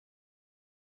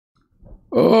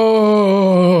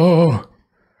Oh.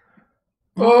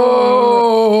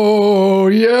 Oh,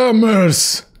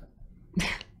 yammers.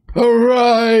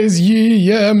 Arise, ye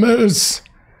yammers.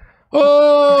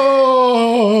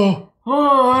 Oh.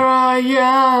 Oh, I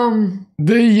am.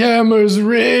 The yammers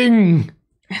ring.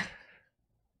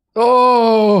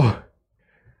 Oh.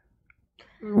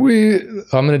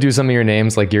 I'm going to do some of your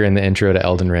names like you're in the intro to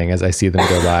Elden Ring as I see them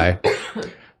go by.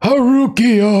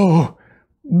 Harukio,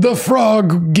 the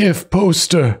frog gif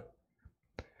poster.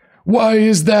 Why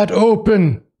is that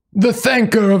open? The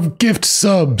thanker of gift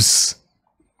subs.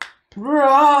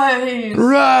 Rise.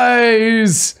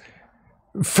 Rise.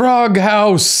 Frog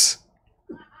house.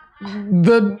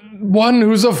 The one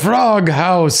who's a frog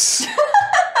house.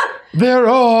 They're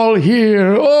all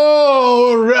here.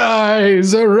 Oh,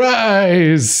 arise,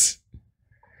 arise.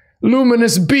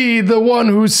 Luminous be the one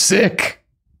who's sick.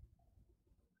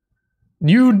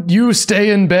 You stay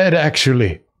in bed,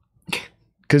 actually.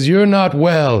 'Cause you're not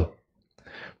well.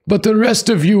 But the rest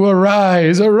of you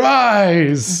arise,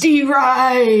 arise.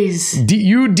 D-rise.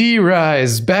 You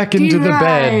D-rise back into the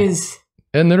bed.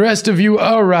 And the rest of you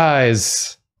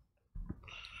arise.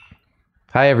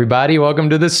 Hi, everybody. Welcome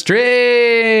to the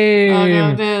stream.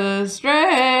 Welcome to the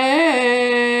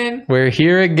stream. We're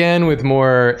here again with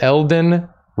more Elden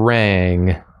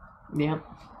Ring. Yep.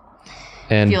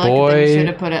 And I feel boy, like they should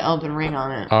have put an Elden Ring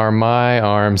on it. are my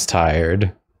arms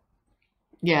tired.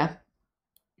 Yeah.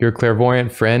 Your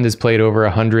clairvoyant friend has played over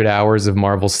 100 hours of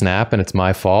Marvel Snap, and it's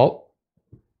my fault.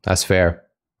 That's fair.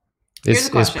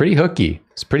 It's pretty hooky.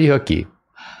 It's pretty hooky.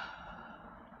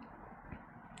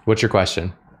 What's your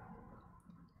question?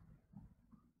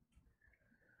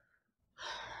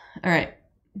 All right.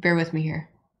 Bear with me here.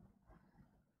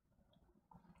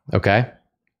 Okay.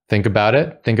 Think about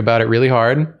it. Think about it really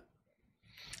hard.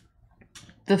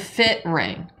 The fit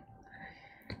ring.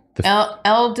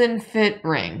 Elden fit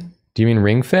ring. Do you mean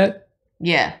Ring Fit?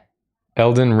 Yeah.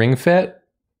 Elden Ring Fit?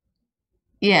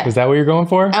 Yeah. Is that what you're going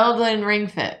for? Elden Ring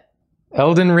fit.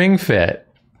 Elden Ring Fit.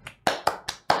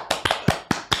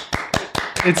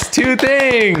 It's two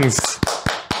things.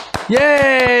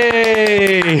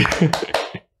 Yay!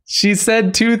 She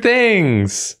said two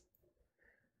things.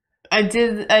 I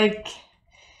did like.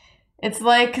 It's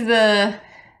like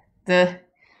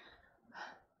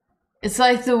It's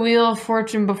like the Wheel of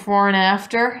Fortune before and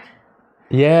after.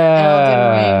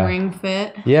 Yeah. Elden Ring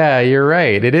fit. Yeah, you're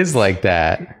right. It is like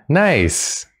that.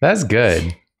 Nice. That's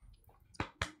good.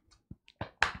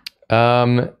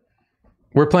 We're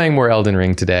playing more Elden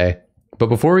Ring today. But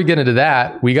before we get into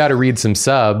that, we got to read some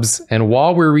subs. And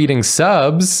while we're reading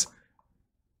subs,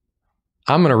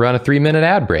 I'm going to run a 3-minute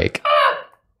ad break.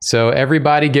 So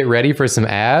everybody get ready for some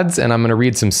ads, and I'm going to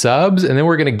read some subs, and then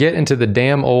we're going to get into the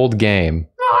damn old game.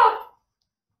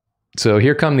 So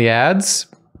here come the ads.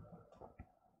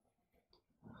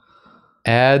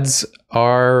 Ads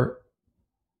are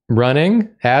running.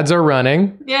 Ads are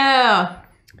running. Yeah.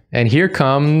 And here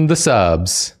come the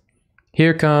subs.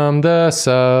 Here come the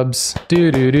subs.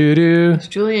 Do do do do. Is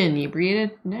Julia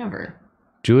inebriated? Never.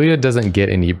 Julia doesn't get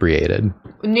inebriated.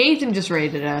 Nathan just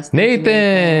raided us.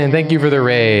 Nathan, thank you for the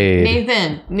raid.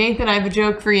 Nathan, I have a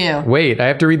joke for you. Wait, I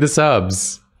have to read the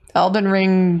subs. Elden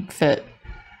Ring fit.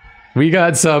 We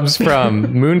got subs from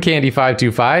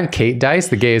Mooncandy525, Kate Dice,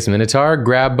 the Gayest Minotaur,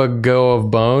 Grab a Go of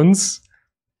Bones,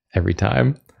 every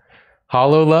time.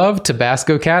 Hollow Love,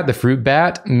 Tabasco Cat, the Fruit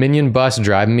Bat, Minion Bus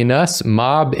Driving Me Nuts,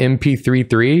 Mob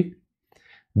MP33,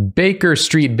 Baker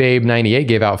Street Babe 98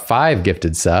 gave out 5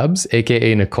 gifted subs,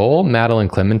 aka Nicole, Madeline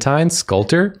Clementine,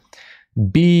 Sculptor,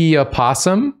 Be a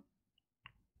Possum.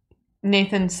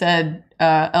 Nathan said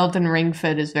Elden Ring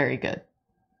fit is very good.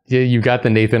 Yeah, you got the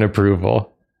Nathan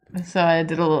approval. So I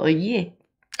did a little yeah.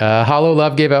 Hollow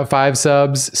Love gave out 5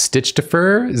 subs,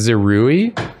 Stitchtifer,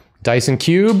 Zerui, Dyson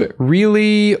Cube,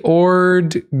 Really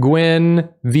Ord Gwen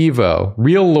Vivo,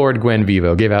 Real Lord Gwen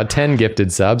Vivo gave out 10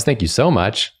 gifted subs. Thank you so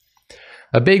much.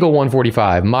 A Bagel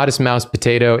 145, Modest Mouse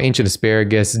Potato, Ancient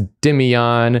Asparagus,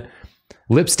 Dimion,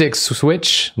 Lipstick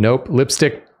Switch, nope,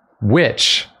 Lipstick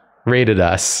Witch rated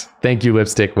us. Thank you,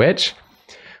 Lipstick Witch.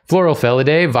 Floral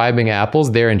Felidae, Vibing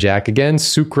Apples, There and Jack again.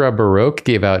 Sucra Baroque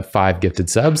gave out 5 gifted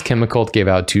subs. Chemicult gave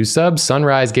out 2 subs.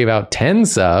 Sunrise gave out 10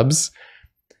 subs.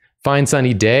 Fine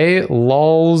Sunny Day,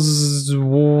 Lulz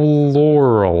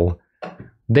Laurel,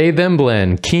 They Them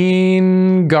Blend,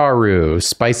 Keen Garu,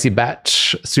 Spicy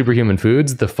Batch, Superhuman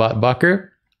Foods, The Futbucker.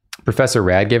 Professor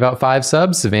Rad gave out 5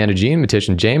 subs. Savannah Jean,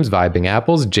 Matician James, Vibing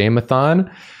Apples, Jamathon,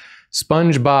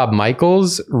 SpongeBob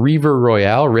Michaels, Reaver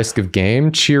Royale, Risk of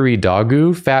Game, Cheery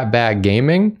Dogu, Fatback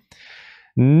Gaming,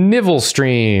 Nivel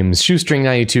Streams, Shoestring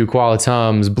 92, Koala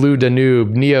Tums, Blue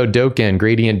Danube, Neo Doken,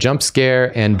 Gradient Jump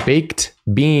Scare, and Baked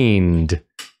Beaned.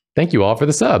 Thank you all for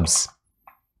the subs.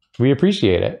 We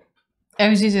appreciate it. I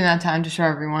was using that time to show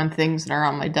everyone things that are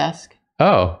on my desk.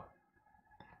 Oh.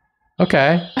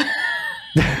 Okay.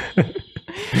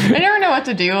 I never know what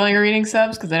to do while you're reading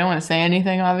subs because I don't want to say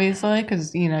anything, obviously,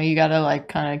 because, you know, you got to, like,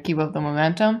 kind of keep up the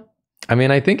momentum. I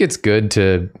mean, I think it's good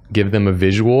to give them a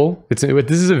visual. This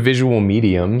is a visual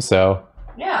medium, so...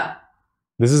 Yeah.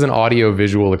 This is an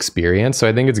audio-visual experience, so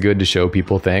I think it's good to show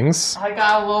people things. I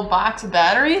got a little box of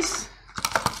batteries.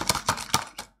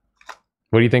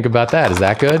 What do you think about that? Is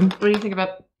that good? What do you think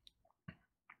about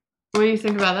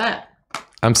that?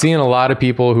 I'm seeing a lot of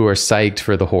people who are psyched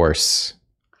for the horse.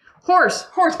 Horse!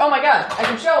 Oh my god, I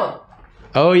can show him.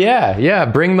 Oh yeah,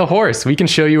 bring the horse. We can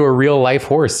show you a real life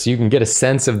horse so you can get a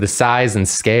sense of the size and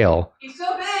scale. He's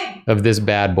so big! Of this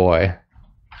bad boy.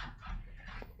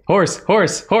 Horse!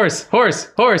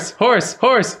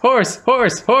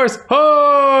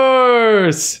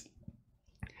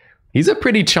 He's a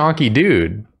pretty chonky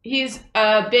dude. He's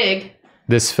big.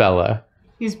 This fella.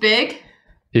 He's big.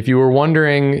 If you were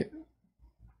wondering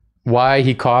why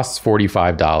he costs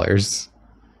 $45,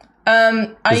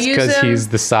 it's because he's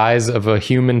the size of a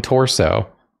human torso.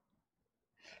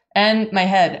 And my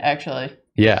head, actually.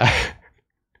 Yeah.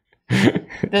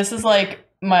 This is like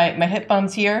my hip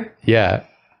bones here. Yeah.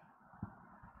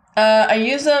 I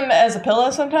use him as a pillow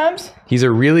sometimes. He's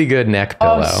a really good neck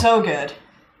pillow. Oh, so good.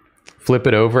 Flip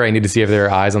it over. I need to see if there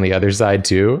are eyes on the other side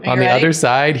too. On the other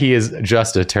side, he is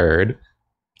just a turd.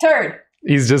 Turd.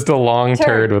 He's just a long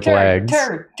turd with legs.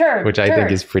 Turd. Which I think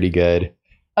is pretty good.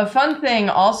 A fun thing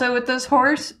also with this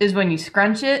horse is when you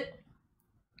scrunch it.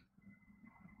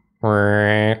 He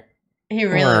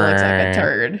really looks like a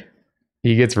turd.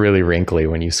 He gets really wrinkly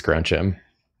when you scrunch him.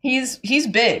 He's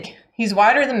big. He's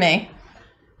wider than me.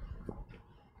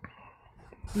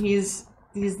 He's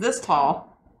this tall.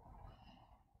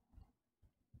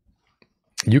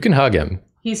 You can hug him.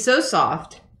 He's so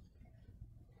soft.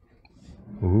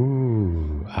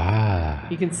 Ooh,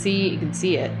 You can see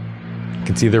it. You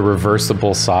can see the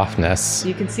reversible softness.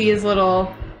 You can see his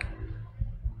little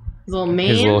mane.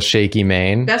 His little shaky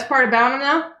mane. Best part about him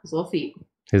now, his little feet.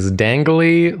 His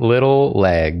dangly little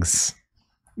legs.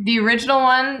 The original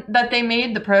one that they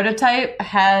made, the prototype,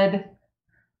 had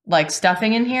like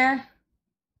stuffing in here.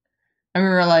 And we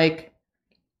were like,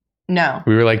 no.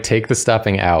 We were like, take the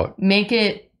stuffing out. Make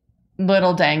it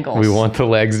little dangles. We want the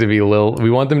legs to be we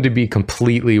want them to be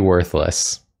completely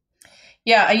worthless.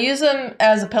 Yeah, I use them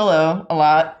as a pillow a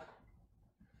lot.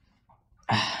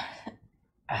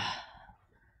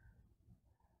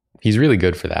 He's really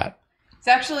good for that. It's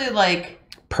actually like...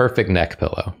 perfect neck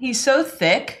pillow. He's so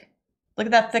thick. Look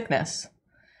at that thickness.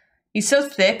 He's so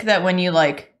thick that when you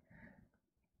like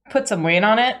put some weight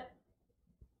on it,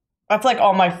 that's like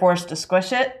all my force to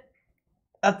squish it.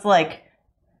 That's like...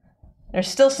 There's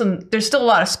still a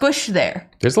lot of squish there.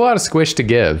 There's a lot of squish to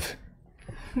give.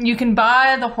 You can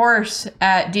buy the horse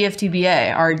at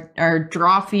DFTBA, our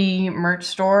Drawfee merch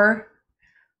store,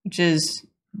 which is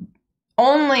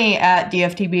only at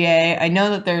DFTBA. I know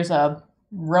that there's a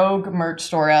rogue merch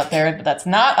store out there, but that's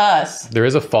not us. There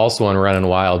is a false one running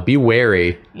wild. Be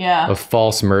wary of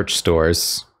false merch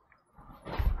stores.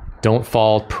 Don't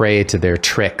fall prey to their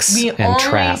tricks and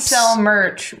traps. We only sell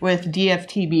merch with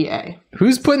DFTBA.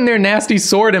 Who's putting their nasty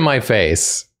sword in my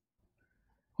face?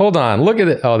 Hold on, look at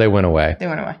it. Oh, they went away. They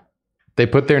went away. They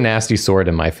put their nasty sword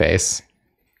in my face.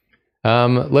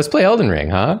 Let's play Elden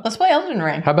Ring, huh? Let's play Elden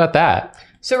Ring. How about that?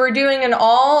 So we're doing an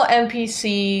all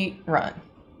NPC run.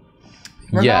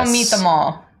 We're going to meet them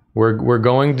all. We're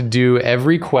going to do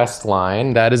every quest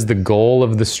line. That is the goal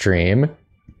of the stream.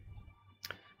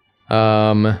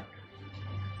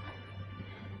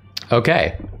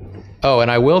 Okay. Oh,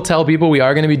 and I will tell people we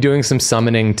are going to be doing some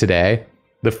summoning today.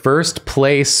 The first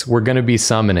place we're going to be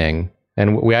summoning,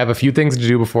 and we have a few things to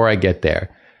do before I get there,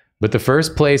 but the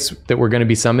first place that we're going to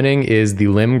be summoning is the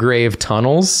Limgrave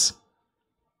Tunnels.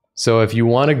 So if you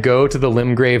want to go to the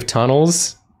Limgrave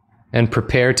Tunnels and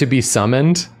prepare to be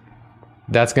summoned,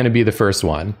 that's going to be the first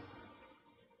one.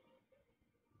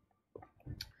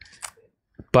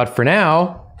 But for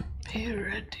now, be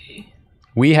ready.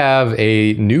 We have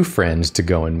a new friend to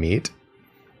go and meet.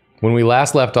 When we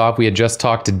last left off, we had just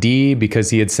talked to Dee because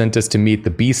he had sent us to meet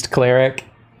the Beast Cleric.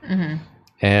 Mm-hmm.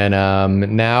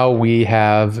 And now we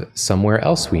have somewhere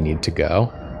else we need to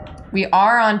go. We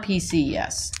are on PC,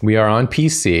 yes. We are on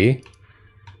PC.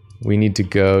 We need to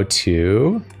go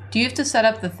to... Do you have to set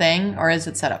up the thing, or is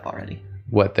it set up already?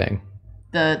 What thing?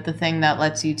 The thing that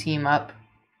lets you team up.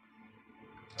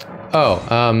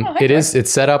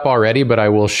 It's set up already, but I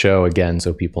will show again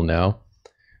so people know.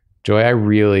 Joy,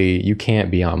 you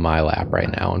can't be on my lap right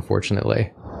now,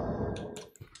 unfortunately.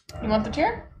 You want the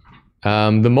chair?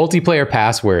 The multiplayer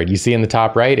password you see in the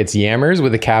top right, it's Yammers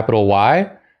with a capital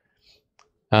Y.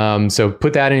 So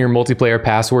put that in your multiplayer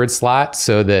password slot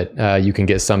so that you can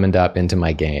get summoned up into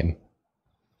my game.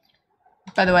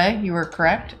 By the way, you were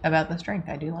correct about this drink.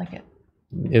 I do like it.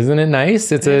 Isn't it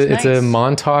nice? It's a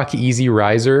Montauk Easy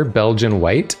Riser Belgian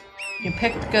White. You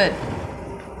picked good.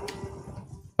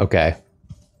 Okay.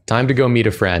 Time to go meet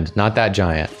a friend. Not that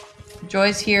giant.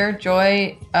 Joy's here.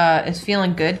 Joy is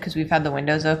feeling good because we've had the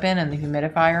windows open and the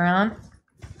humidifier on.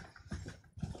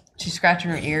 She's scratching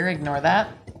her ear. Ignore that.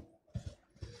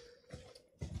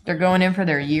 They're going in for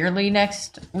their yearly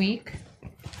next week.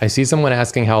 I see someone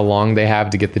asking how long they have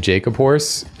to get the Jacob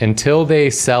horse until they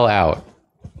sell out.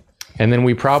 And then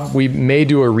we may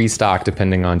do a restock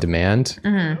depending on demand.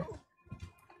 Mm-hmm.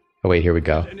 Oh, wait, here we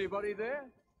go. Anybody there?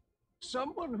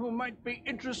 Someone who might be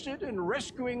interested in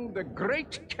rescuing the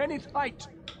great Kenneth Height,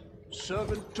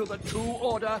 servant to the True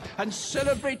Order and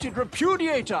celebrated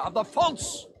repudiator of the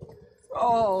false.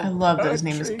 Oh, I love that his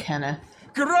name is Kenneth.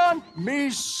 Grant me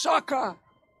succor.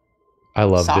 I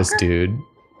love this dude.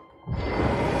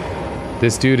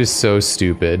 This dude is so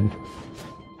stupid.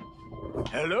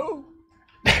 Hello?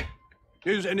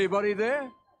 Is anybody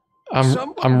there?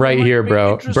 I'm right here,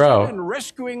 bro. In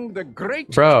rescuing the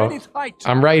great Kenneth Height.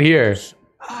 I'm right here.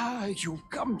 Ah, you've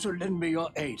come to lend me your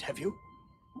aid, have you?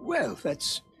 Well,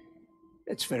 that's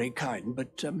very kind,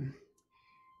 but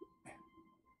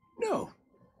no,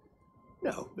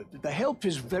 the help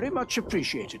is very much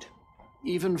appreciated.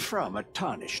 Even from a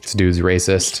tarnished. This dude's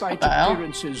racist. Despite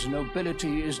appearances,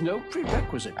 nobility is no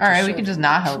prerequisite. All right, we can just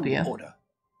not help you. Order.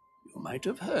 You might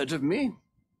have heard of me,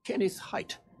 Kenneth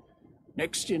Height.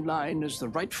 Next in line is the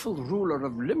rightful ruler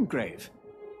of Limgrave,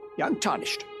 the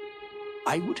Untarnished.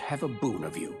 I would have a boon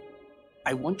of you.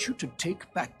 I want you to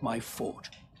take back my fort.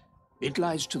 It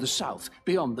lies to the south,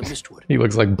 beyond the Mistwood. He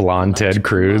looks like blonde Ted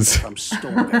Cruz. From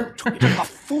Stormvale took it, a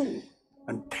fool.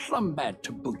 And plumb mad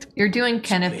to boot. You're doing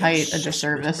Kenneth Height a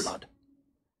disservice.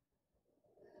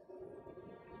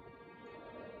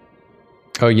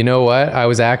 Oh, you know what? I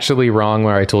was actually wrong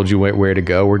where I told you where to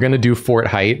go. We're going to do Fort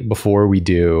Height before we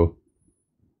do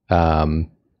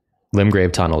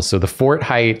Limgrave Tunnels. So the Fort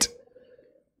Height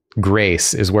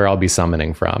Grace is where I'll be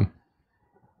summoning from.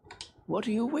 What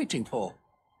are you waiting for?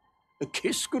 A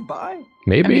kiss goodbye?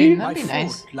 Maybe. That'd be nice. My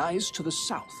fort lies to the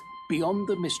south, beyond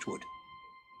the Mistwood.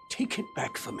 Take it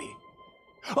back for me.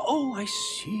 Oh, I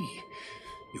see.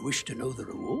 You wish to know the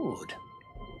reward.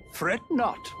 Fret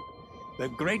not. The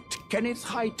great Kenneth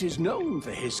Height is known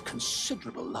for his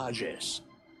considerable largesse.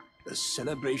 The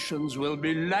celebrations will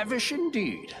be lavish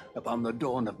indeed upon the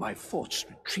dawn of my fort's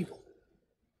retrieval.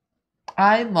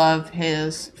 I love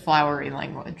his flowery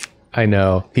language. I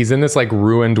know. He's in this like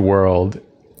ruined world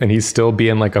and he's still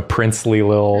being like a princely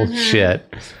little shit.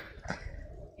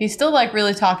 He's still like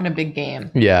really talking a big game.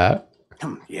 Yeah.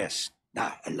 Yes.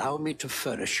 Now, allow me to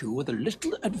furnish you with a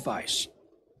little advice.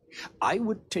 I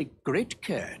would take great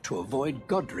care to avoid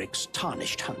Godric's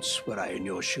tarnished hunts were I in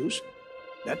your shoes.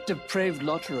 That depraved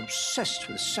lot are obsessed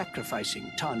with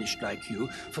sacrificing tarnished like you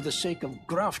for the sake of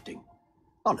grafting.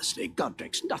 Honestly,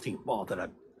 Godric's nothing more than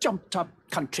a jumped-up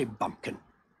country bumpkin.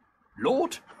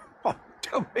 Lord? Oh,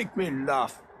 don't make me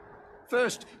laugh.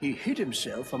 First, he hid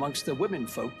himself amongst the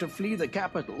womenfolk to flee the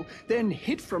capital, then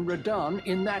hid from Redan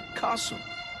in that castle.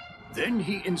 Then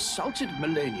he insulted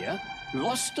Melania,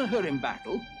 lost to her in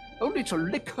battle, only to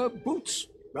lick her boots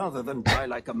rather than die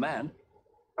like a man.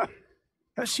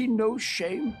 Has he no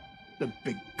shame? The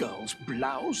big girl's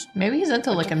blouse? Maybe he's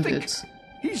into licking boots.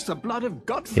 He's the blood of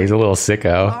Godfrey. He's a little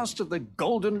sicko. Last of the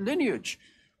golden lineage.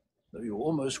 Though you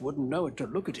almost wouldn't know it to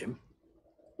look at him.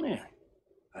 Yeah.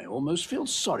 I almost feel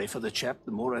sorry for the chap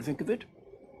the more I think of it.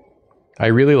 I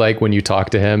really like when you talk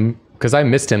to him, because I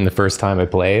missed him the first time I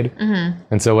played.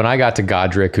 And so when I got to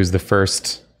Godric, who's the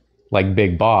first like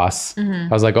big boss, I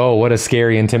was like, oh, what a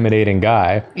scary, intimidating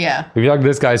guy. Yeah. If you talk to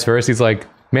this guy's first, he's like,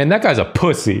 man, that guy's a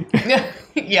pussy.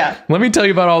 Yeah. Let me tell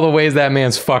you about all the ways that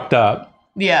man's fucked up.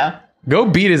 Yeah. Go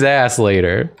beat his ass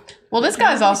later. Well, this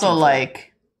guy's also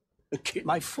like...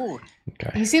 My fort.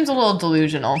 Okay. He seems a little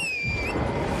delusional.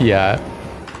 Yeah.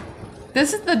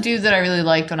 This is the dude that I really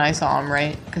liked when I saw him,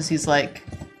 right? Because he's like,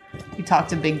 he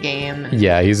talked a big game.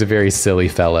 Yeah, he's a very silly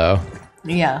fellow.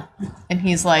 Yeah. And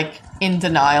he's like in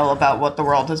denial about what the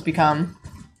world has become.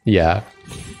 Yeah.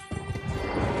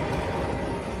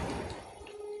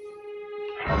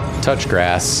 Touch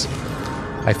grass.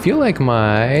 I feel like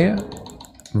my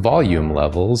volume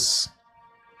levels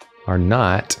are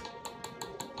not.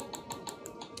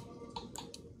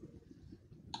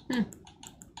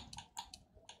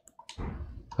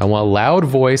 I want loud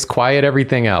voice, quiet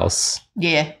everything else.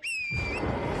 Yeah.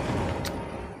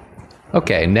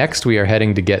 Okay, next we are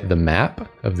heading to get the map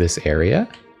of this area.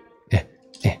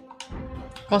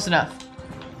 Close enough.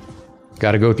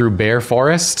 Gotta go through Bear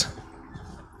Forest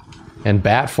and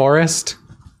Bat Forest.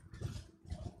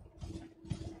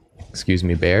 Excuse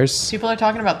me, bears. People are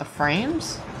talking about the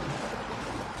frames.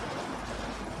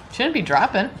 Shouldn't be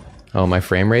dropping. Oh, my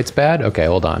frame rate's bad? Okay,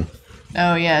 hold on.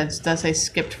 Oh yeah, it does say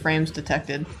skipped frames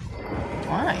detected.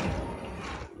 Why?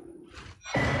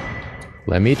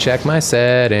 Let me check my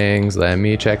settings. Let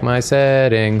me check my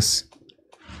settings.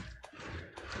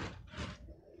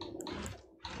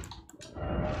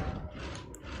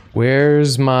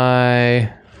 Where's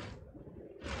my...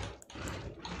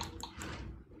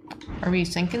 Are we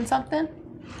syncing something?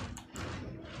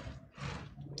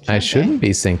 I shouldn't be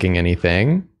syncing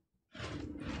anything.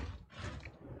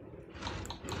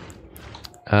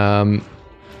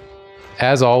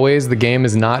 As always, the game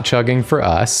is not chugging for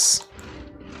us.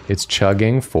 It's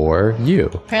chugging for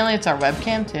you. Apparently it's our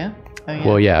webcam too. Oh, yeah.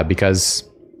 Well, yeah, because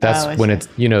that's when it's,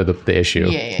 you know, the issue.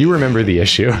 Yeah, you remember the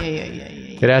issue. Yeah.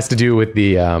 It has to do with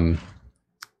the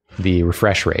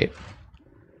refresh rate.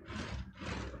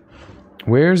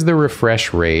 Where's the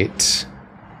refresh rate?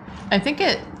 I think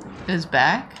it is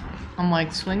back. I'm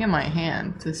like swinging my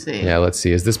hand to see. Yeah, let's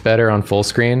see. Is this better on full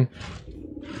screen?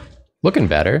 Looking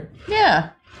better. Yeah.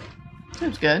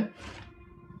 Seems good.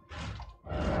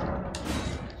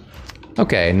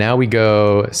 Okay, now we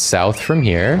go south from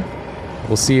here.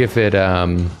 We'll see if it,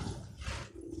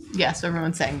 Yes,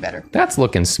 everyone's saying better. That's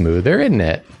looking smoother, isn't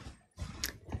it?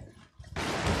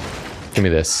 Give me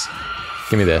this.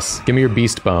 Give me this. Give me your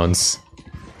beast bones.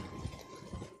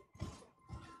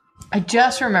 I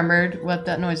just remembered what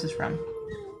that noise is from.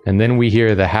 And then we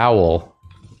hear the howl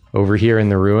over here in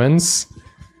the ruins.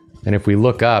 And if we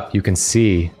look up, you can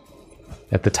see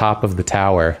at the top of the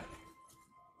tower,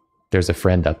 there's a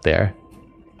friend up there.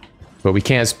 But we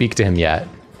can't speak to him yet.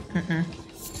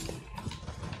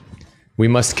 We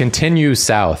must continue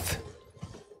south.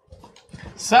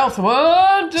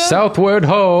 Southward! Southward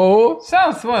ho!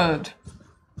 Southward!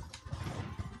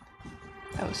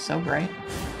 That was so great.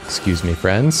 Excuse me,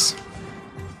 friends.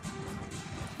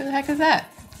 Who the heck is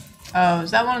that? Oh,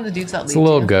 is that one of the dudes that leads It's a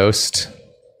little you? ghost.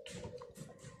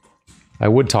 I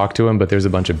would talk to him, but there's a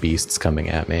bunch of beasts coming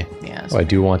at me. Yeah. Oh, I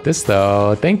do want this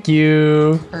though. Thank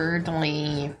you. Bird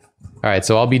leave. All right,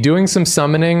 so I'll be doing some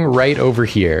summoning right over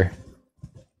here.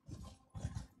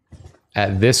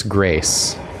 At this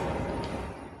grace.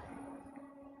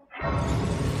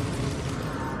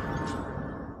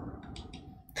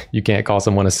 You can't call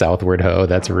someone a southward hoe.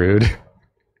 That's rude.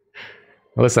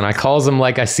 Listen, I calls them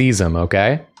like I sees them,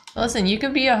 okay? Listen, you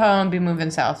could be a hoe and be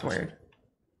moving southward.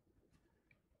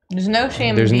 There's no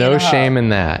shame There's in being no a hoe. shame in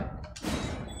that.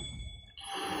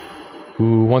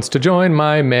 Who wants to join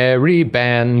my merry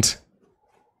band?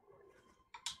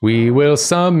 We will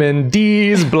summon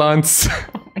these blunts.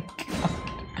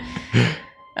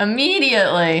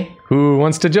 Immediately. Who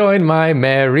wants to join my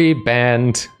merry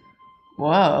band?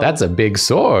 Whoa. That's a big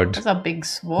sword, That's a big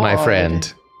sword. my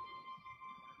friend.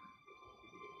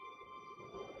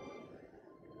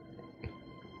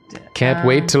 Can't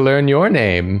wait to learn your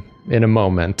name in a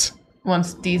moment.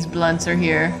 Once these blunts are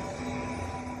here.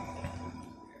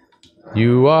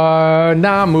 You are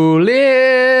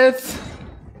Namulith.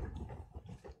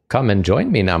 Come and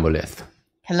join me, Namulith.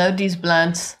 Hello, these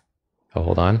blunts. Oh,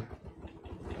 hold on.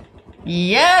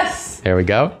 Yes! There we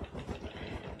go.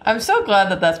 I'm so glad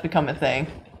that that's become a thing.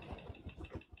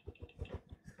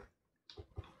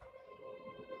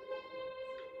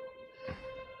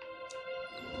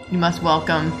 You must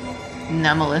welcome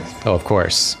Namalith. Oh, of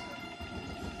course.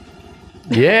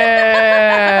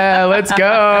 Yeah, let's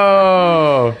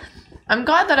go. I'm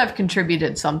glad that I've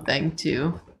contributed something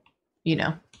to, you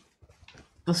know,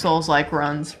 the Souls-like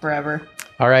runs forever.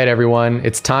 All right, everyone.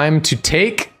 It's time to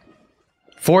take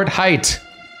Fort Height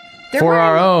for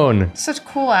our own. Such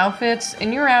cool outfits,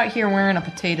 and you're out here wearing a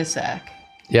potato sack.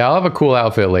 Yeah, I'll have a cool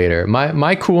outfit later.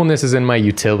 My coolness is in my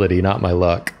utility, not my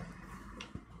luck.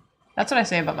 That's what I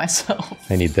say about myself.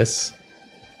 I need this.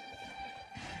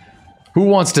 Who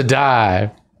wants to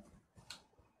die?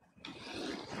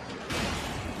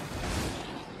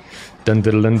 Dun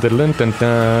dun dun dun dun dun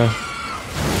dun.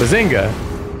 Bazinga!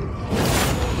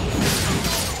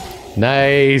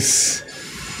 Nice.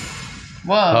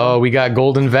 Whoa. Oh, we got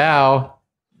Golden Vow.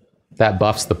 That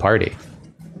buffs the party.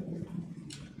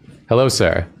 Hello,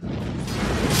 sir.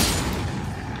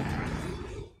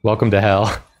 Welcome to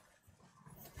hell.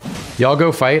 Y'all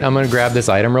go fight. I'm gonna grab this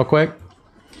item real quick.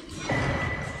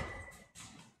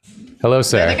 Hello,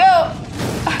 sir. There they go.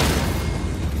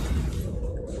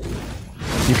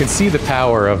 You can see the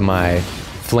power of my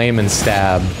flame and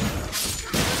stab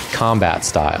combat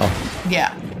style.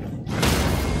 Yeah.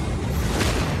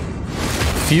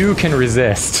 Few can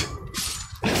resist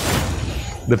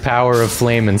the power of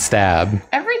flame and stab.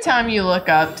 Every time you look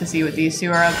up to see what these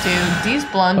two are up to, these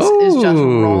blunts is just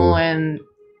Ooh. rolling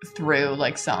through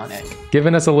like Sonic.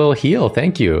 Giving us a little heal,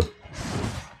 thank you.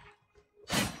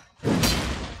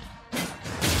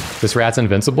 This rat's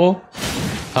invincible?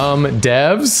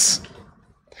 Devs?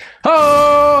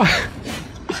 Oh!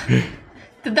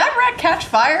 Did that rat catch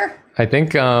fire? I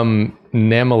think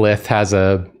Namalith has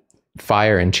a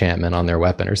fire enchantment on their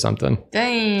weapon or something.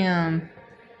 Damn.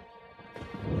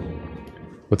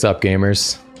 What's up,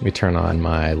 gamers? Let me turn on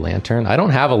my lantern. I don't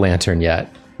have a lantern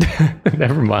yet.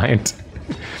 Never mind.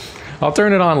 I'll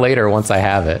turn it on later once I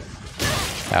have it.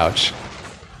 Ouch.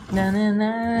 Na, na,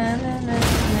 na, na, na, na,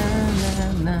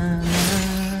 na,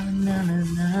 na,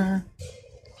 na.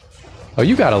 Oh,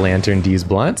 you got a lantern, D's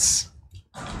Blunts.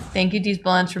 Thank you, D's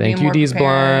Blunts, for Thank being you, more D's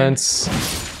prepared. Blunts.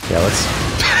 Yeah, let's...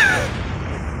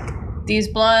 D's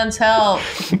Blunts, help.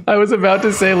 I was about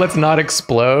to say, let's not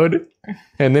explode.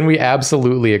 And then we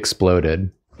absolutely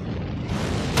exploded.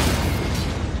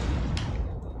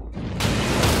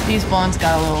 These blunts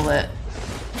got a little lit.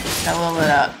 Got a little lit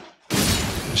up.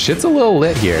 Shit's a little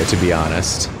lit here, to be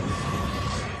honest.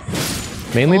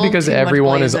 Mainly Little because too much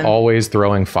everyone is blazing. always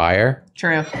throwing fire.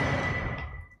 True.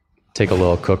 Take a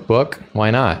little cookbook.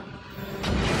 Why not?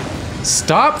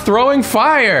 Stop throwing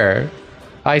fire!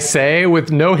 I say with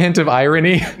no hint of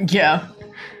irony Yeah.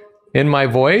 in my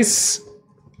voice.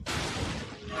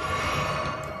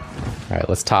 All right,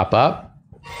 let's top up.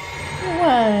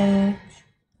 What?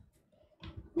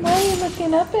 Why are you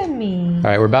looking up at me? All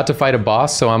right, we're about to fight a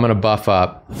boss, so I'm gonna buff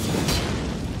up.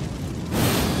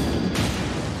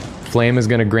 Flame is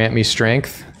gonna grant me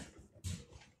strength.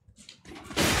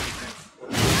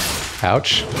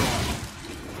 Ouch.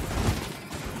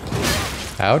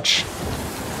 Ouch.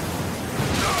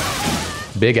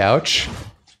 Big ouch.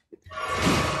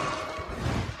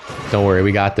 Don't worry,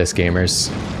 we got this, gamers.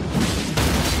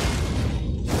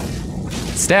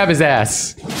 Stab his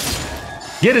ass.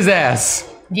 Get his ass.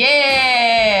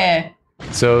 Yeah.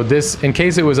 So this, in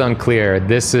case it was unclear,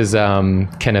 this is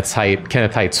Kenneth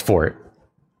Height's fort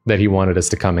that he wanted us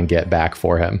to come and get back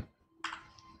for him.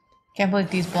 Can't believe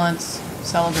these blunts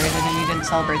celebrated and you didn't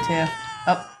celebrate too.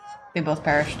 Oh, they both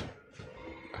perished.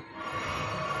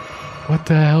 What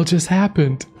the hell just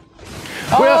happened?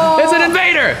 Oh! Well, it's an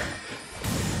invader!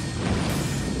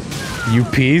 You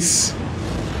piece.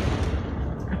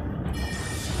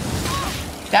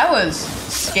 That was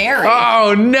scary.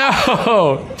 Oh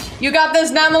no! You got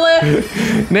this, Namalith.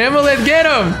 Namalith, get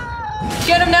him!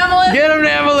 Get him, Namalith. Get him,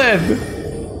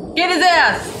 Namalith! Get his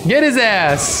ass. Get his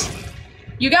ass!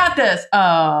 You got this.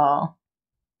 Oh.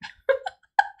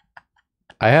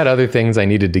 I had other things I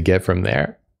needed to get from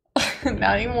there.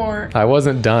 Not anymore. I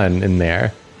wasn't done in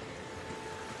there.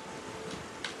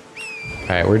 All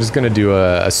right, we're just gonna do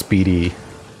a speedy.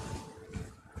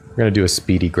 We're gonna do a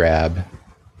speedy grab.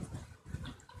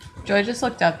 Joy just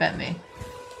looked up at me.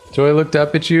 Joy looked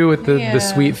up at you with the Yeah.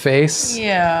 sweet face.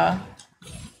 Yeah.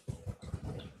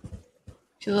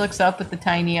 She looks up with the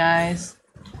tiny eyes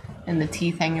and the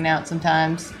teeth hanging out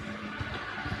sometimes.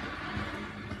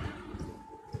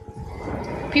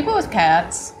 People with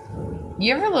cats,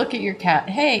 you ever look at your cat?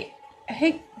 Hey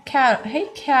cat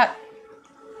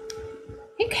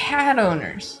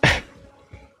owners.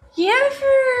 You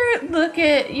ever look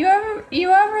at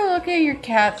your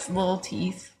cat's little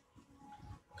teeth?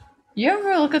 You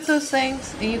ever look at those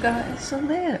things and you go, it's so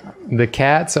little. The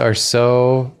cats are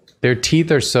so, their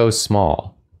teeth are so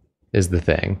small, is the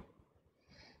thing.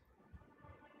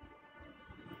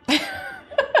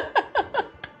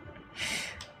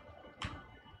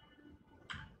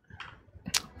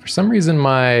 For some reason,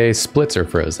 my splits are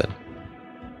frozen.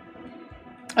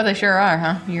 Oh, they sure are,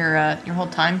 huh? Your whole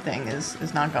time thing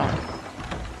is not going.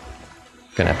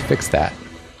 Gonna have to fix that.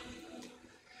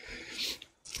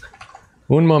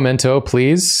 Un momento,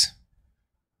 please.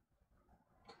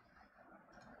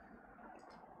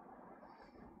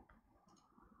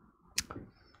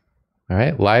 All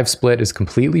right, live split is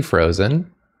completely frozen.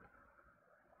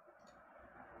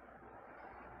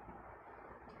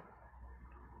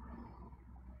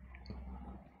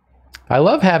 I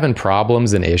love having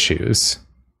problems and issues.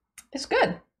 It's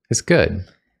good. It's good.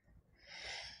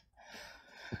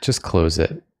 Just close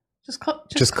it. Just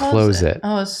close it.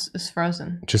 Oh, it's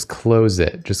frozen. Just close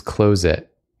it. Just close it.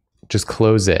 Just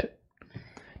close it.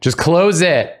 Just close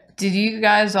it. Did you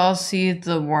guys all see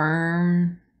the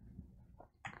worm?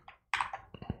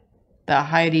 The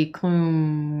Heidi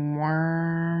Klum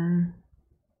worm.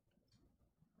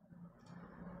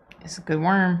 It's a good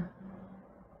worm.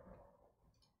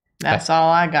 That's all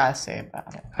I gotta say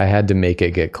about it. I had to make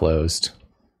it get closed.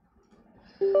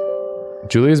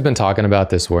 Julia's been talking about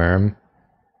this worm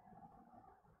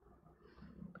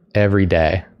every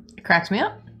day. It cracks me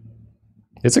up.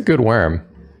 It's a good worm.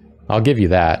 I'll give you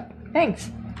that. Thanks.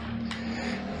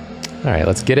 All right,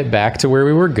 let's get it back to where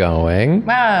we were going.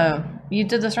 Wow, you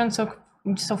did this run so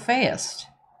fast.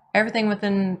 Everything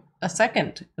within a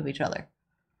second of each other.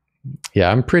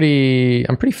 Yeah, I'm pretty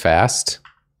fast.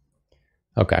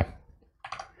 Okay.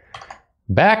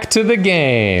 Back to the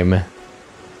game.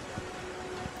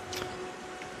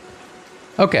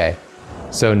 Okay.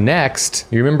 So next,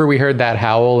 you remember we heard that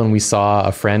howl and we saw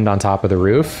a friend on top of the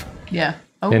roof? Yeah.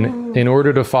 Oh. In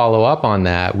order to follow up on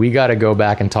that, we got to go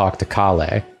back and talk to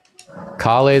Kale.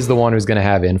 Kale is the one who's going to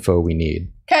have info we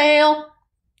need. Kale.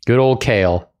 Good old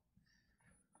Kale.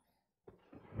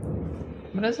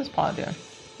 What is this paw doing?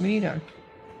 What are you doing?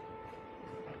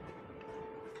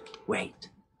 Wait,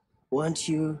 weren't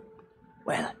you?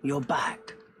 Well, you're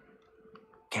back.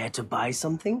 Care to buy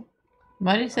something?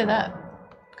 Why did he say that?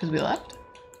 Because we left?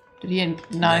 Did he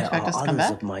not expect us to come There are back?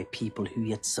 others of my people who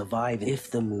yet survive.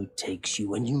 If the mood takes you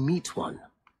when you meet one,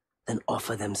 then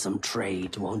offer them some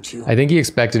trade, won't you? I think he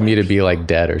expected me to be like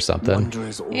dead or something.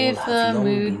 Wanderers all If have the long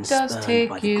mood been does spurned take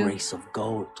by the you. grace of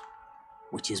gold,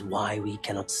 which is why we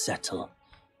cannot settle,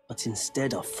 but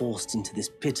instead are forced into this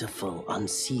pitiful,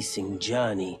 unceasing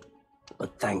journey.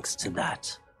 But thanks to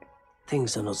that,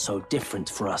 things are not so different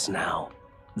for us now,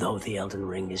 though the Elden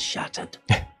Ring is shattered.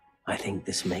 I think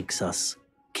this makes us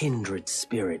kindred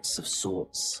spirits of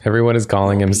sorts. Everyone is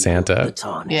calling him The Santa.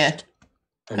 tarnished. Yeah,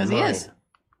 And because he mine, is.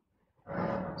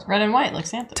 It's red and white like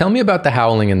Santa. Tell me about the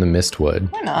howling in the mistwood.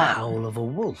 Why The not? howl of a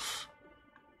wolf.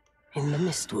 In the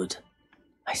mistwood.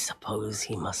 I suppose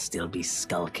he must still be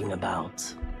skulking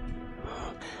about.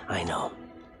 I know.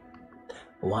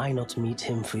 Why not meet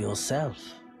him for yourself?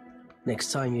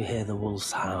 Next time you hear the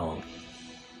wolf's howl,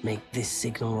 make this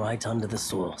signal right under the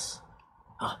source.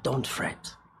 Don't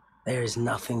fret. There is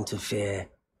nothing to fear.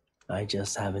 I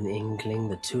just have an inkling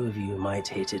the two of you might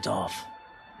hit it off.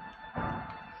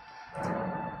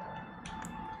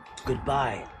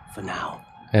 Goodbye for now.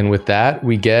 And with that,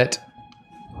 we get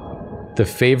the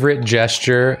favorite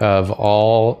gesture of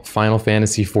all Final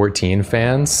Fantasy XIV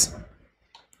fans.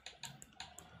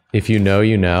 If you know,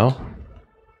 you know.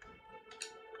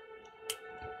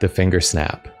 The finger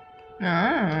snap.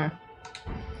 Ah.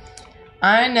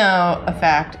 I know a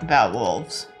fact about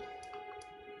wolves.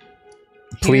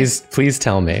 Please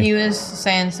tell me. He was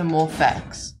saying some wolf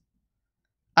facts.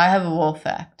 I have a wolf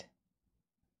fact.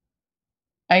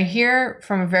 I hear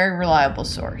from a very reliable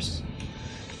source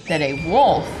that a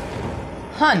wolf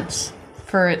hunts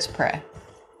for its prey.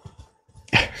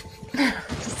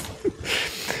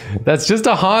 That's just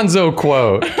a Hanzo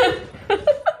quote. It's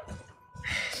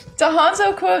a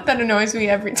Hanzo quote that annoys me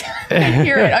every time I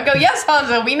hear it. I go, yes,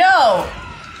 Hanzo, we know.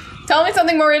 Tell me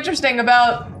something more interesting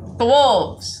about the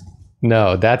wolves.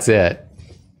 No, that's it.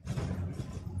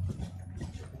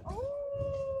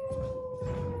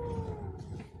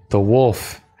 The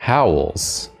wolf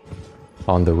howls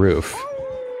on the roof.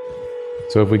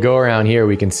 So if we go around here,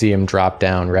 we can see him drop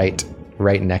down right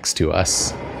next to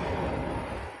us.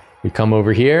 We come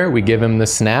over here, we give him the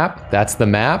snap. That's the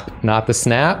map, not the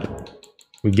snap.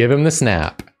 We give him the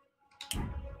snap.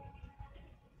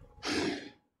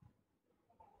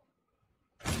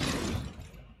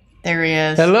 There he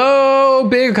is. Hello,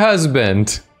 big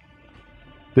husband.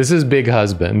 This is big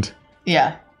husband.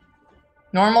 Yeah.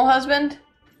 Normal husband,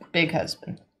 big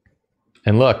husband.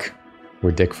 And look,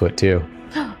 we're Dickfoot too.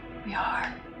 We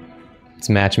are. It's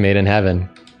match made in heaven.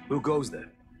 Who goes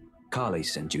there? Carly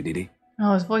sent you, did he?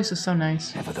 Oh, his voice is so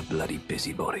nice. Ever the bloody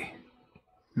busybody.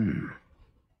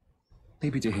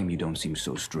 Maybe to him you don't seem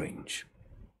so strange.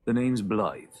 The name's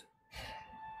Blythe.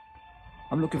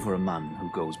 I'm looking for a man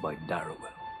who goes by Darrowell.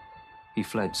 He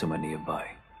fled somewhere nearby.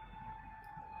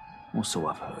 Or so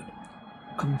I've heard.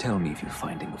 Come tell me if you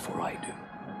find him before I do.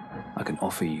 I can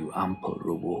offer you ample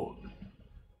reward.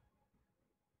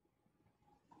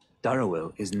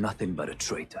 Darrowell is nothing but a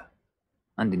traitor,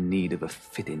 and in need of a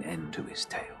fitting end to his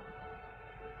tale.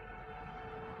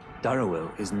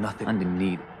 Darrowell is nothing and in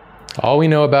need. All we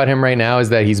know about him right now is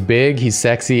that he's big, he's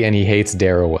sexy, and he hates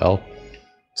Darrowell.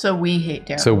 So we hate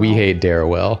Daryl. So we hate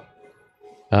Darrowell.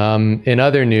 In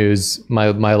other news, my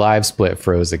live split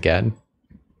froze again.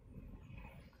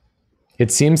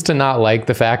 It seems to not like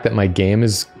the fact that my game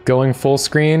is going full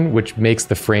screen, which makes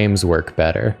the frames work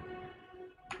better.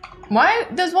 Why?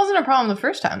 This wasn't a problem the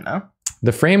first time, though.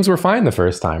 The frames were fine the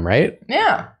first time, right?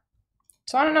 Yeah.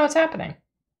 So I don't know what's happening.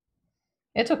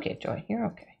 It's okay, Joy. You're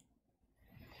okay.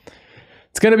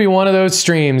 It's going to be one of those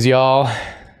streams, y'all.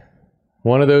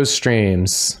 One of those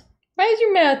streams. Why is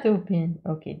your mouth open?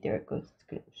 Okay, there it goes. It's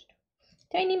closed.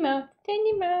 Tiny mouth.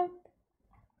 Tiny mouth.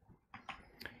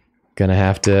 Gonna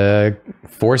have to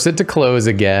force it to close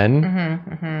again.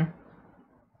 Mm-hmm, mm-hmm.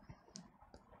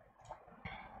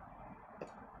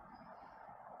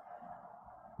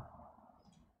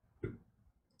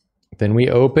 Then we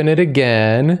open it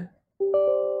again. All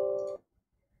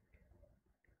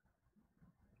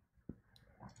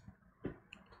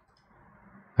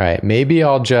right, maybe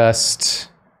I'll just...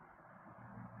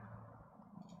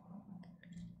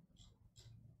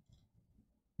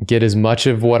 get as much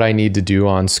of what I need to do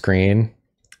on screen.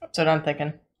 That's what I'm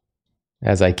thinking.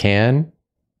 As I can.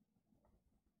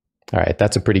 All right,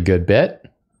 that's a pretty good bit.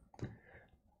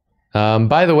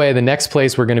 By the way, the next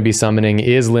place we're going to be summoning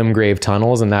is Limgrave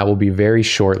Tunnels, and that will be very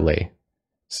shortly.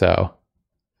 So,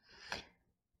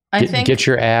 get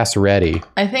your ass ready.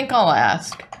 I think I'll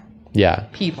ask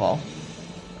people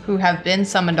who have been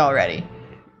summoned already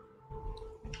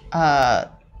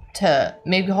to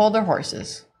maybe hold their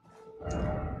horses.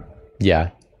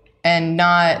 Yeah. And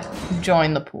not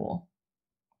join the pool.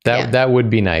 That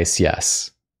would be nice, yes.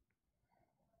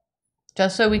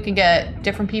 Just so we can get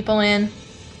different people in.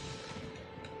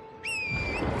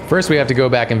 First, we have to go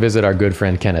back and visit our good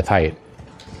friend Kenneth Height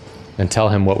and tell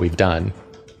him what we've done.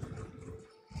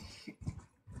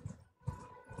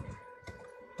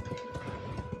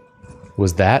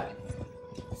 Was that?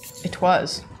 It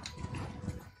was.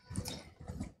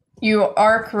 You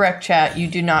are correct, chat. You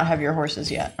do not have your horses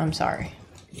yet. I'm sorry.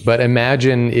 But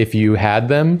imagine if you had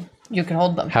them. You can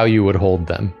hold them. How you would hold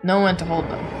them. No one to hold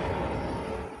them.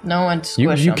 No one to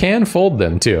squish them. You can fold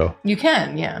them, too. You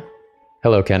can, yeah.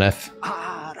 Hello, Kenneth.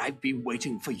 I've been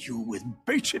waiting for you with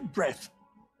bated breath.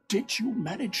 Did you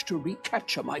manage to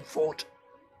recapture my fort?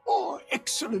 Oh,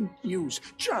 excellent news.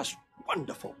 Just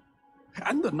wonderful.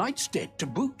 And the knight's dead to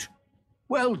boot.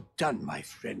 Well done, my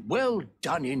friend. Well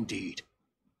done indeed.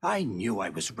 I knew I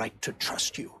was right to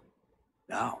trust you.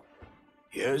 Now,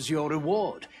 here's your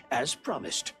reward, as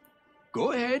promised.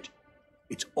 Go ahead.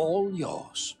 It's all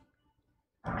yours.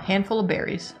 A handful of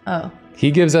berries. Oh. He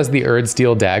gives us the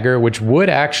Erdsteel dagger, which would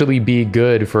actually be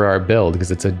good for our build because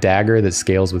it's a dagger that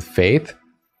scales with faith.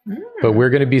 But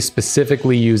we're going to be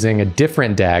specifically using a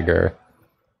different dagger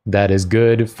that is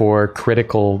good for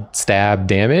critical stab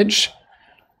damage.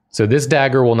 So this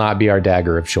dagger will not be our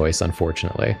dagger of choice,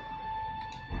 unfortunately.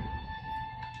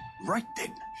 Right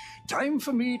then. Time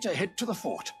for me to head to the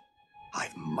fort.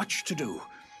 I've much to do.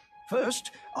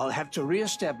 First, I'll have to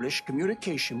re-establish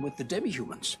communication with the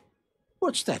demi-humans.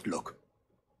 What's that look?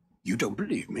 You don't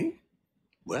believe me?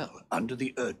 Well, under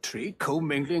the Erd Tree,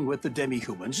 commingling with the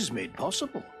demi-humans is made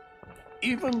possible.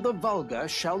 Even the vulgar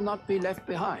shall not be left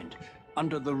behind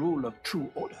under the rule of true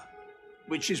order.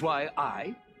 Which is why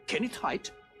I, Kenneth Height,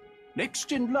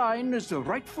 next in line as the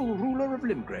rightful ruler of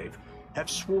Limgrave, have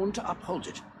sworn to uphold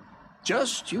it.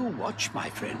 Just you watch, my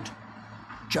friend.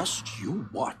 Just you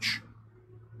watch.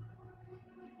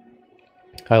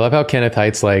 I love how Kenneth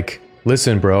Height's like,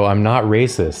 listen, bro, I'm not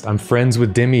racist. I'm friends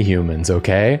with demi-humans,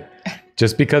 okay?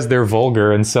 Just because they're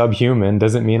vulgar and subhuman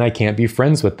doesn't mean I can't be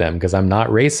friends with them because I'm not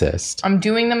racist. I'm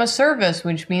doing them a service,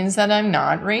 which means that I'm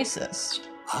not racist.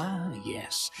 Ah,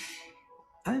 yes.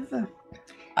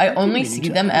 I only see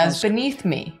them as beneath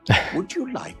me. Would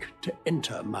you like to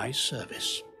enter my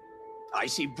service? I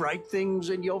see bright things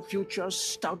in your future,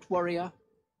 stout warrior.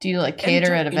 Do you like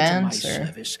cater at events into my or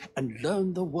service and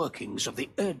learn the workings of the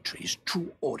Erd Tree's true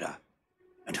order?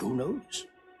 And who knows?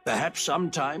 Perhaps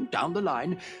sometime down the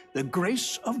line, the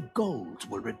grace of gold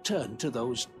will return to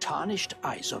those tarnished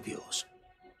eyes of yours.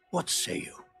 What say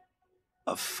you?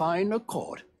 A fine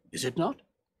accord, is it not?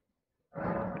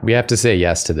 We have to say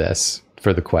yes to this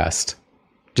for the quest.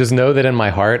 Just know that in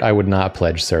my heart, I would not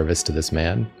pledge service to this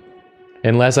man.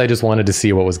 Unless I just wanted to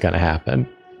see what was going to happen.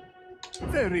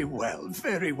 Very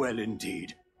well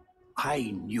indeed. I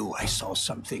knew I saw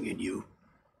something in you.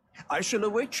 I shall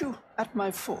await you at my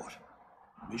fort.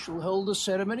 We shall hold a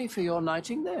ceremony for your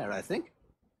knighting there, I think.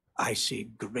 I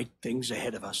see great things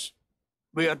ahead of us.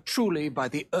 We are truly by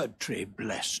the Erd Tree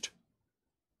blessed.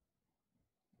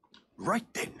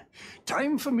 Right then,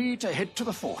 time for me to head to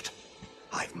the fort.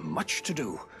 I've much to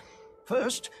do.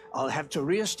 First, I'll have to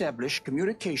re-establish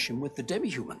communication with the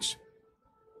demi-humans.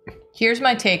 Here's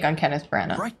my take on Kenneth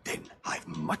Branagh. Right then, I've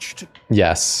much to...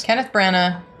 Yes. Kenneth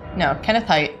Branagh No, Kenneth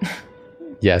Haidt.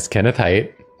 Yes, Kenneth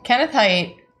Haidt. Kenneth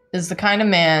Haidt is the kind of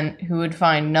man who would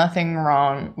find nothing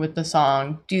wrong with the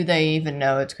song "Do They Even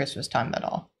Know It's Christmas Time at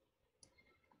All?"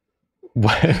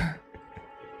 What?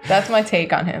 That's my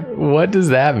take on him. What does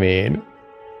that mean?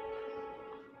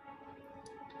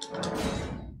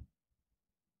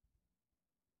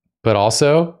 But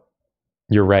also,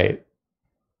 you're right.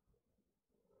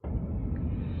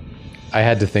 I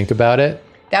had to think about it.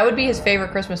 That would be his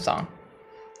favorite Christmas song.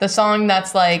 The song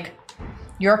that's like,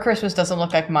 your Christmas doesn't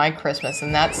look like my Christmas,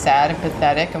 and that's sad and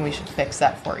pathetic, and we should fix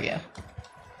that for you.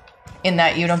 In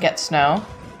that you don't get snow,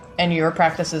 and your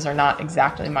practices are not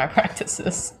exactly my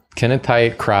practices. Kenneth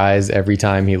Haidt cries every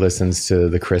time he listens to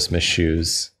the Christmas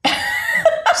Shoes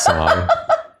song.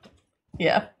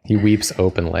 Yeah. He weeps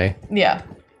openly. Yeah.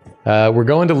 We're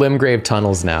going to Limgrave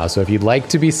Tunnels now, so if you'd like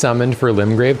to be summoned for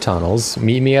Limgrave Tunnels,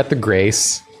 meet me at the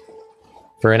Grace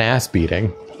for an ass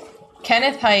beating.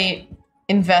 Kenneth Haidt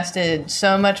invested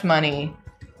so much money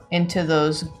into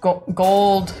those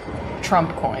gold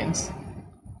Trump coins,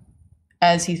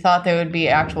 as he thought they would be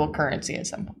actual currency at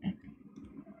some point.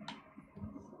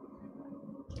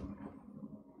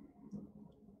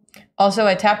 Also,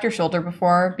 I tapped your shoulder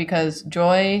before because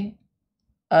Joy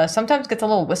sometimes gets a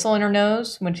little whistle in her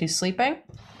nose when she's sleeping.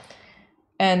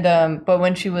 And but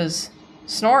when she was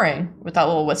snoring with that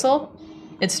little whistle,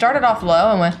 it started off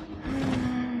low and went...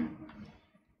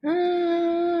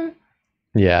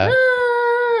 Yeah.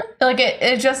 Like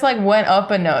it just like went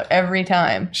up a note every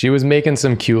time. She was making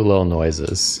some cute little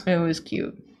noises. It was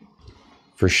cute.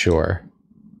 For sure.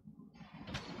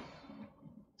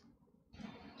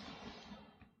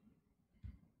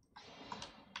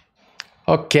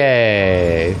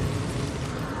 Okay.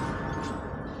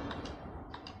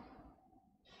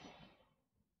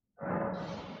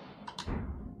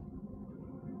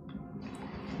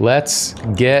 Let's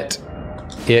get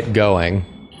it going.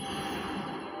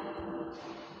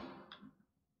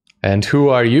 And who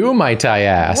are you, might I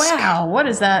ask? Wow, what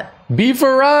is that?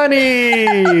 Beefaroni!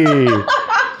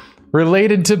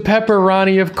 Related to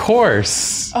pepperoni, of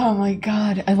course. Oh my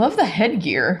god, I love the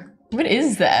headgear. What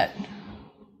is that?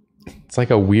 It's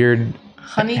like a weird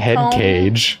Honeycomb? head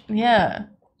cage. Yeah.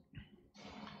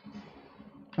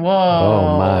 Whoa.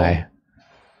 Oh my. All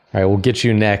right, we'll get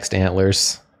you next,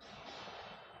 Antlers.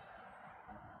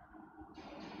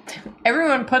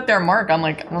 Everyone put their mark on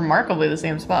like remarkably the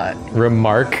same spot.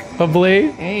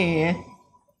 Remarkably? Hey.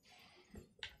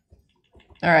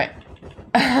 All right.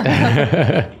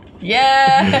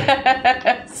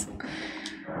 Yes.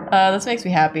 This makes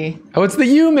me happy. Oh, it's the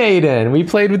U Maiden. We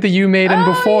played with the U Maiden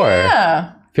before.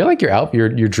 Yeah. I feel like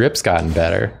your drip's gotten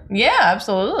better. Yeah,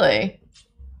 absolutely.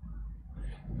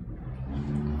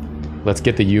 Let's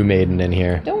get the U Maiden in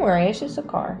here. Don't worry, it's just a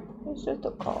car. It's just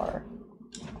a car.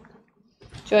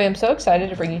 Joey, I'm so excited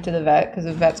to bring you to the vet because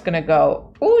the vet's gonna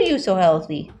go, "Ooh, you so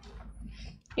healthy.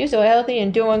 You're so healthy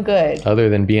and doing good." Other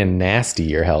than being nasty,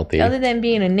 you're healthy. Other than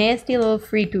being a nasty little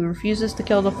freak who refuses to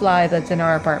kill the fly that's in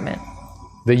our apartment.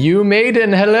 The U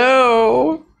Maiden,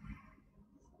 hello!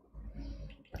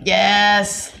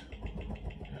 Yes!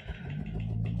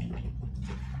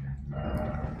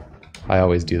 I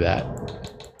always do that.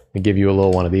 I give you a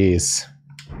little one of these.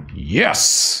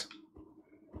 Yes!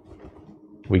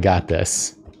 We got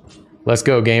this. Let's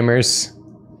go, gamers.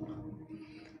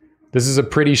 This is a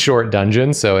pretty short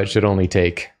dungeon, so it should only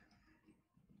take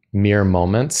mere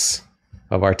moments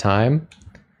of our time.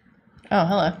 Oh,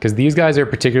 hello. Because these guys are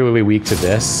particularly weak to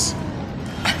this.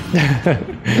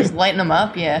 Just lighten them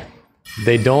up, yeah.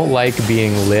 They don't like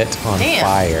being lit on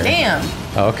fire. Damn.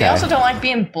 Okay. They also don't like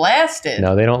being blasted.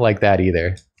 No, they don't like that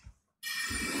either.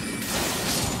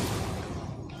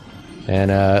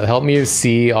 And help me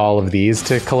see all of these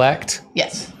to collect.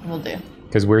 Yes, we'll do.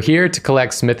 Because we're here to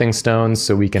collect smithing stones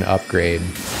so we can upgrade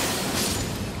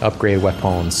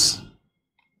weapons.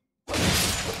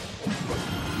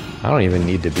 I don't even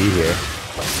need to be here.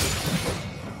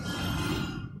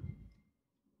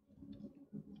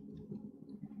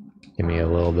 Give me a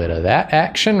little bit of that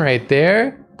action right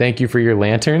there. Thank you for your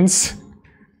lanterns.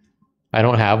 I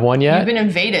don't have one yet. You've been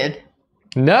invaded.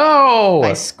 No!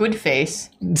 By Squid Face.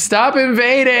 Stop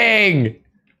invading!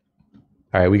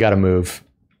 All right, we gotta move.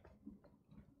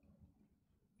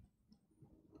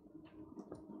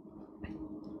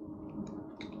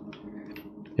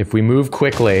 If we move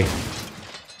quickly.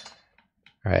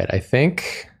 All right, I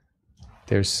think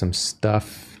there's some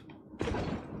stuff.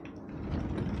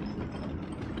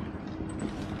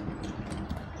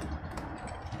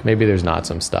 Maybe there's not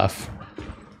some stuff.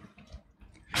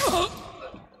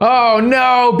 Oh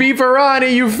no,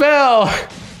 Beefaroni, you fell!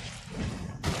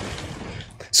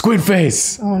 Squid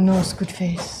face! Oh no, squid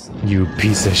face. You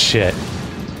piece of shit.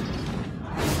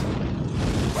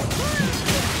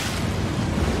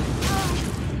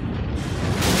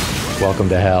 Welcome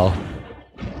to hell.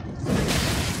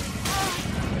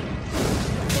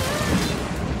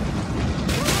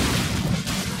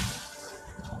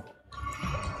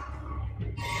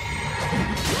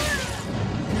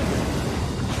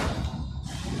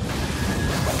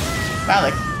 Wow,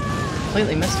 they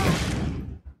completely missed you.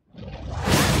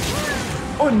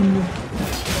 Oh no.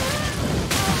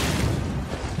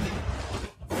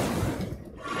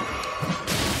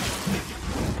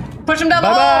 Push him down the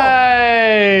hole!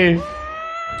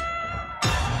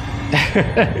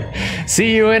 Bye-bye!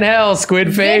 See you in hell,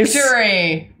 squid face.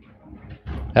 Victory!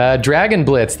 Dragon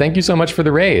Blitz, thank you so much for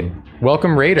the raid.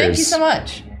 Welcome, raiders. Thank you so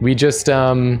much. We just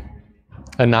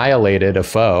annihilated a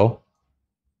foe.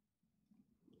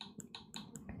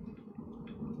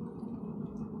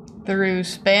 Through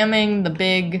spamming the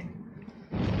big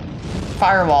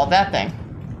firewall, that thing.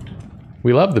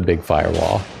 We love the big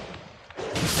firewall.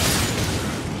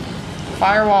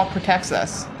 Firewall protects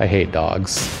us. I hate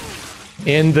dogs.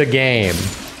 In the game.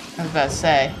 I was about to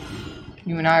say,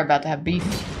 you and I are about to have beef.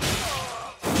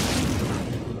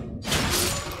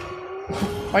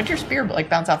 Why'd your spear like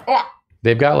bounce off? Oh!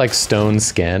 They've got like stone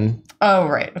skin. Oh,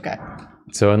 right, okay.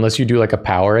 So unless you do like a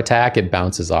power attack, it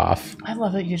bounces off. I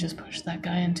love that you just pushed that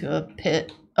guy into a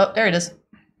pit. Oh, there it is.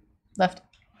 Left.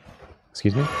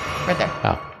 Excuse me? Right there.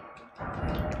 Oh.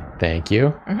 Thank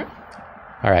you.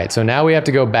 All right, so now we have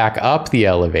to go back up the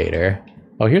elevator.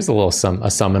 Oh, here's a little a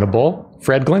summonable.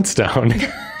 Fred Glintstone.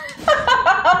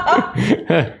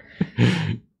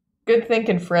 Good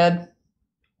thinking, Fred.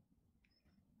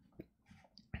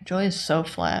 Joy is so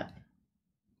flat.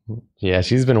 Yeah,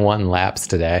 she's been wanting laps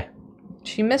today.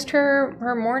 She missed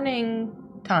her morning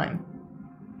time.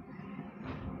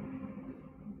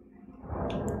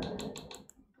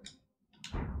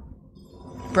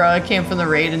 Bro, I came from the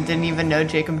raid and didn't even know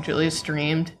Jacob Julia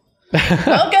streamed.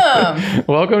 Welcome!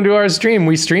 Welcome to our stream.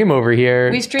 We stream over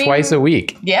here twice a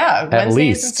week. Yeah, Wednesdays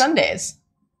least. and Sundays.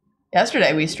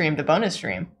 Yesterday we streamed a bonus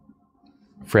stream.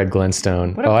 Fred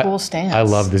Glintstone. What a cool stance. I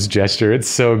love this gesture. It's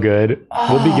so good.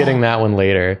 Oh, we'll be getting that one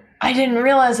later. I didn't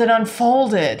realize it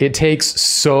unfolded. It takes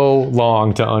so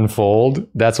long to unfold.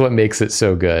 That's what makes it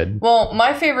so good. Well,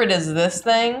 my favorite is this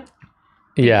thing.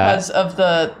 Yeah. Because of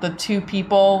the two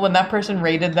people, when that person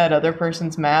raided that other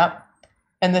person's map,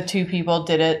 and the two people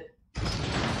did it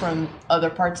from other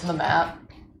parts of the map,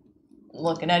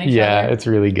 looking at each other. Yeah, it's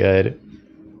really good.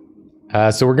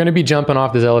 So we're going to be jumping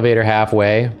off this elevator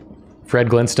halfway. Fred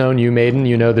Glintstone, you maiden,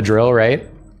 you know the drill, right?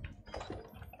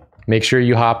 Make sure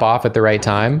you hop off at the right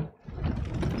time.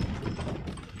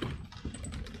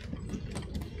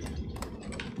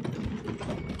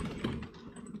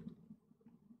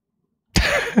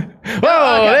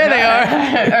 Whoa, okay, there they are.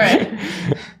 All right.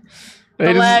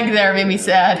 The lag there made me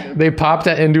sad. They popped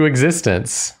that into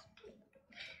existence.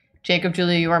 Jacob,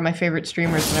 Julia, you are my favorite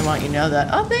streamers, and I want you to know that.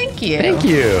 Oh, thank you. Thank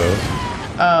you.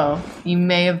 Oh, you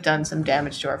may have done some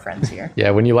damage to our friends here. Yeah,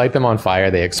 when you light them on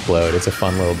fire, they explode. It's a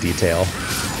fun little detail.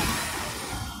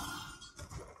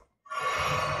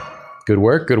 Good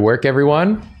work,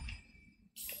 everyone.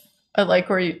 I like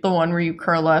the one where you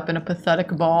curl up in a pathetic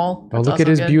ball. Oh, look at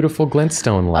his beautiful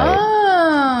glintstone light.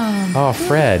 Oh,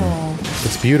 Fred.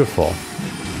 It's beautiful.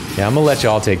 Yeah, I'm gonna let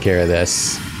y'all take care of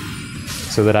this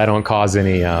so that I don't cause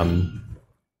any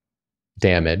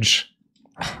damage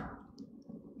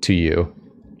to you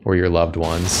or your loved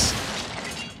ones.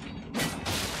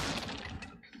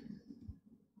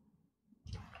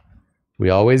 We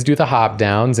always do the hop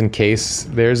downs in case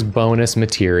there's bonus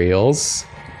materials.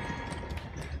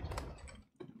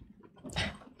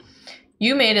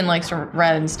 You made in like some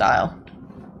Ren style.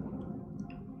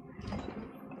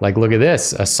 Like, look at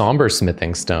this, a somber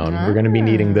smithing stone. We're going to be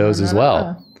needing those as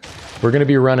well. We're going to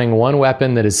be running one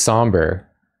weapon that is somber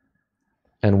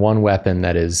and one weapon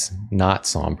that is not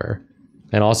somber.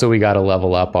 And also we got to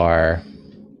level up our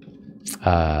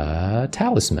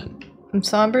talisman. And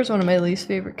Somber is one of my least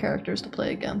favorite characters to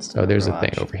play against. Oh, there's a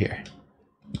thing over here.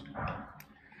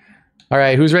 All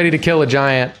right, who's ready to kill a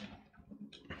giant?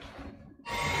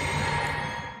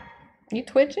 You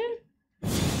twitching?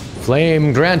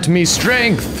 Flame, grant me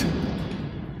strength!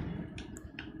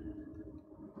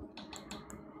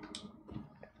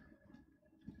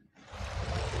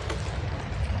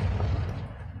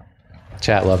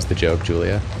 Chat loves the joke,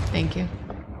 Julia. Thank you.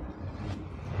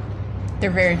 They're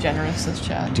very generous, this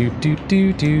chat. Do do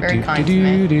do do Very do kind do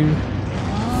to me. do.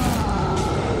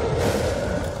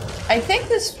 I think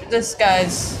this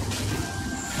guy's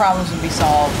problems would be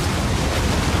solved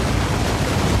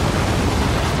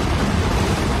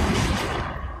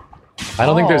I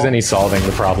don't think there's any solving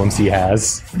the problems he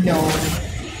has. No.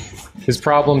 His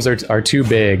problems are too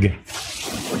big. I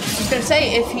was gonna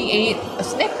say if he ate a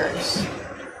Snickers.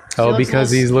 Oh, because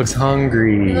he looks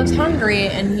hungry. He looks hungry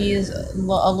and he's a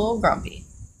little grumpy.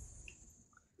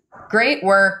 Great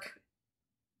work.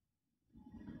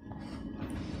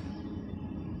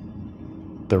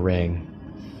 The ring.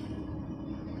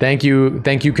 Thank you,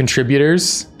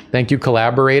 contributors. Thank you,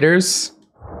 collaborators,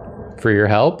 for your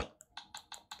help.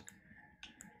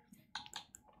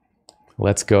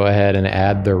 Let's go ahead and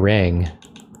add the ring.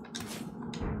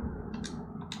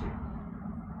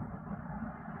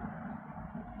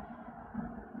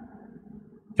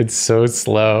 It's so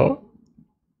slow.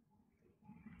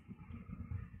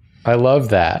 I love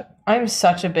that. I'm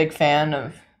such a big fan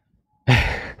of...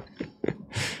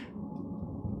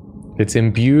 It's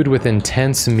imbued with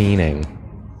intense meaning.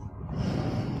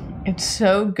 It's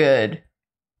so good.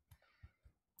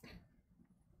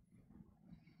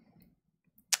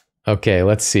 Okay,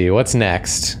 let's see. What's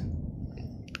next?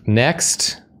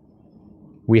 Next,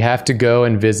 we have to go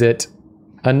and visit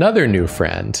another new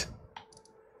friend.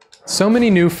 So many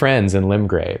new friends in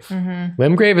Limgrave.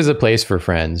 Limgrave is a place for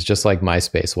friends, just like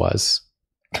MySpace was.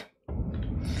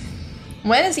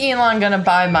 When is Elon gonna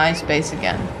buy MySpace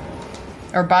again?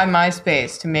 Or buy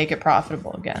MySpace to make it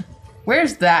profitable again?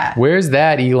 Where's that? Where's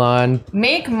that, Elon?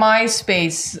 Make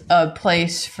MySpace a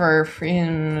place for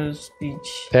freedom of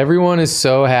speech. Everyone is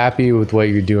so happy with what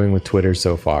you're doing with Twitter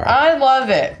so far. I love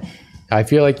it. I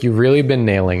feel like you've really been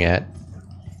nailing it.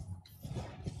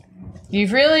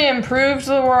 You've really improved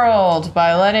the world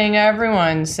by letting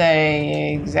everyone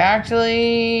say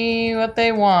exactly what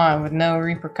they want with no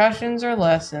repercussions or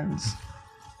lessons.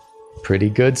 Pretty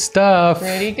good stuff.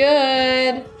 Pretty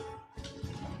good.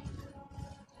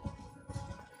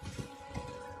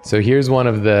 So here's one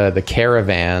of the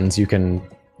caravans. You can,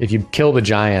 if you kill the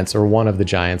giants or one of the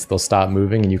giants, they'll stop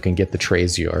moving and you can get the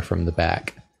Treasure from the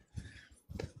back.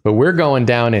 But we're going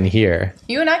down in here.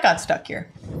 You and I got stuck here.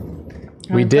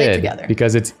 We played did, together.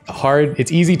 because it's hard,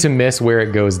 it's easy to miss where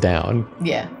it goes down.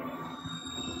 Yeah.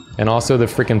 And also the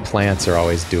freaking plants are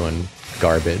always doing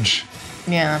garbage.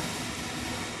 Yeah.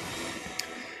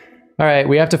 All right,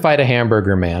 we have to fight a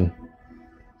hamburger man.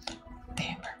 The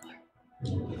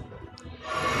Hamburglar.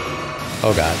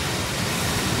 Oh God.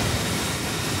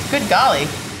 Good golly.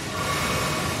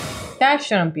 That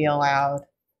shouldn't be allowed.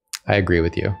 I agree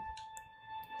with you.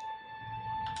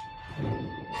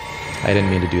 I didn't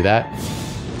mean to do that.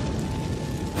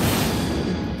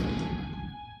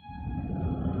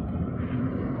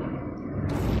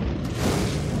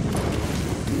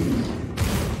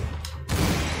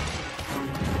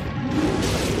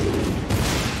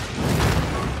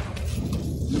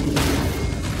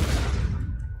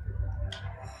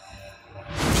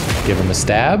 Give him a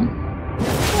stab.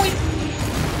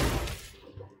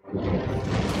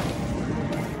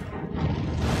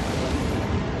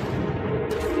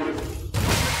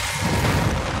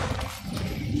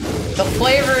 The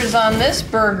flavors on this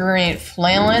burger ain't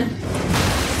flailing.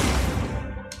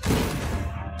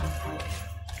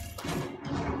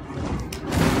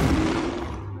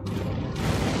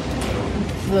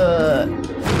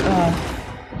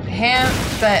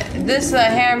 This is a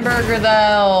hamburger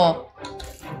that'll,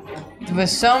 with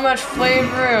so much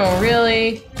flavor, it'll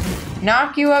really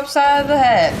knock you upside the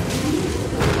head.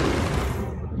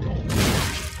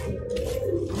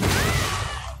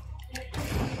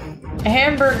 A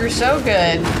hamburger's so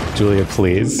good. Julia,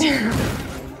 please.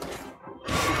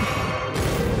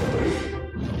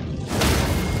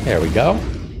 There we go.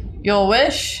 You'll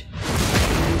wish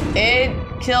it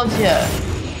killed you,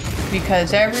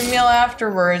 because every meal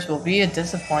afterwards will be a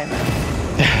disappointment.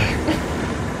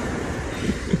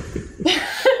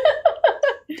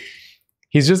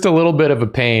 He's just a little bit of a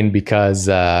pain because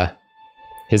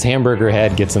his hamburger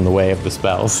head gets in the way of the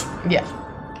spells. Yeah.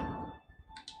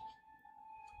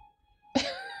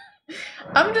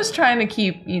 I'm just trying to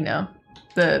keep, you know,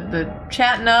 the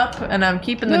chatting up, and I'm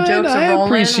keeping the jokes rolling. I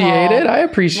appreciate it. I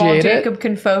appreciate while it. Jacob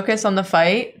can focus on the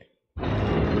fight.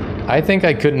 I think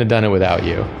I couldn't have done it without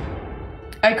you.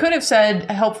 I could have said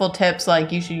helpful tips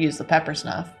like you should use the pepper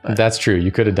snuff. But That's true.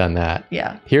 You could have done that.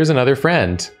 yeah, Here's another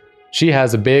friend. She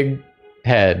has a big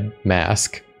head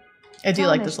mask I do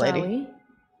like this Tarnished, are lady. we?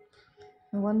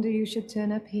 I wonder you should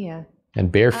turn up here.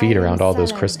 and bare feet I am around all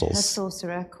those Selen, a crystals.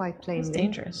 sorcerer, quite It's plainly.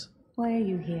 dangerous. Why are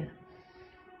you here?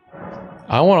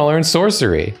 I want to learn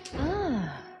sorcery.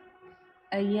 Ah,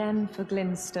 a yen for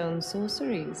glintstone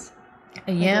sorceries.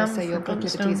 A I yam dare say your for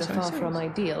proclivities are glintstone far from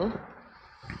sorceries. ideal.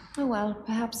 Oh well,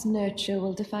 perhaps nurture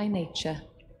will defy nature,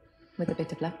 with a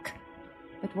bit of luck.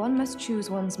 But one must choose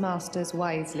one's masters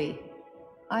wisely.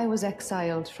 I was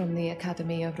exiled from the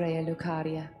Academy of Rea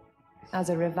Lucaria as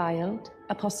a reviled,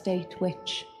 apostate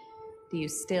witch. Do you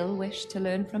still wish to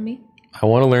learn from me? I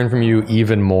want to learn from you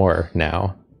even more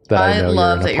now that I know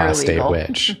love you're that an you're apostate legal.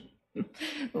 witch.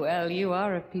 Well, you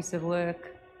are a piece of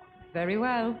work. Very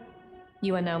well.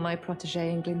 You are now my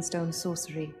protege in Glintstone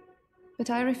sorcery. But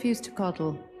I refuse to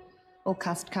coddle or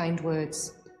cast kind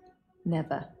words.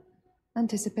 Never.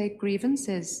 Anticipate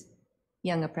grievances,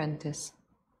 young apprentice.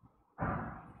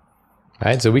 All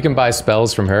right, so we can buy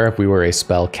spells from her if we were a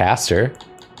spell caster,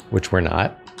 which we're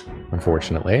not,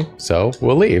 unfortunately. So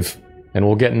we'll leave, and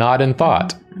we'll get Nod in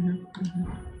Thought.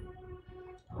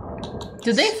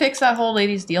 Did they fix that whole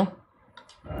lady's deal?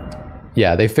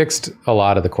 Yeah, they fixed a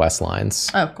lot of the quest lines.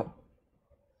 Oh, cool.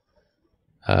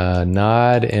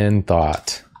 Nod in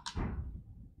Thought.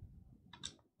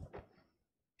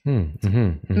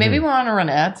 Maybe we want to run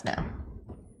ads now.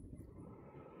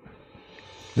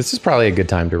 This is probably a good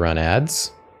time to run ads.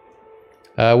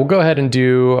 We'll go ahead and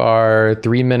do our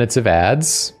 3 minutes of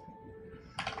ads.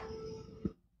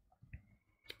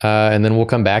 And then we'll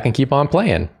come back and keep on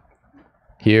playing.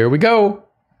 Here we go.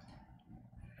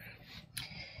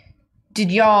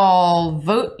 Did y'all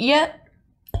vote yet?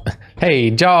 Hey,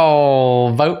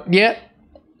 y'all vote yet?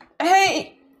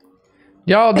 Hey!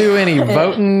 Y'all do any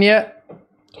voting yet?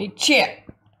 Hey, chat.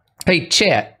 Hey,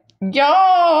 chat.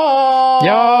 Y'all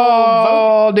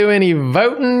Y'all do any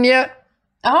voting yet?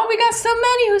 Oh, we got so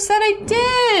many who said I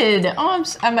did. Oh,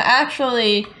 I'm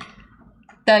actually,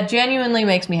 that genuinely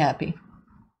makes me happy.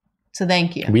 So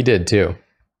thank you. We did too.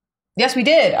 Yes, we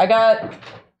did.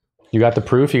 You got the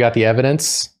proof? You got the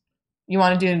evidence? You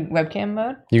want to do webcam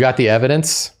mode? You got the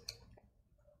evidence?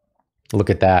 Look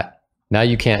at that. Now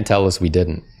you can't tell us we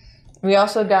didn't. We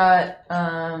also got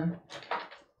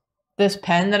this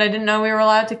pen that I didn't know we were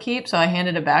allowed to keep, so I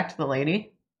handed it back to the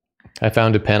lady. I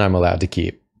found a pen I'm allowed to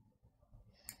keep.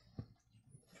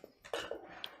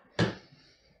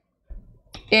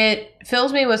 It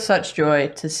fills me with such joy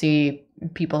to see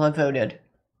people have voted.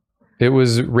 It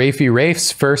was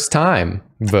Rafe's first time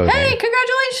voting. Hey,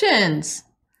 congratulations!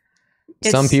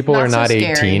 Some It's people are so not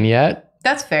scary. 18 yet,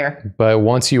 That's fair. but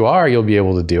once you are, you'll be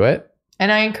able to do it.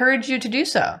 And I encourage you to do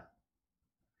so.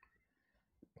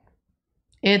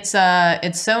 It's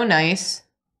so nice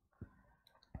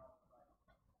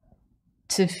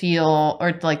to feel,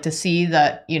 or like to see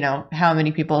that, you know, how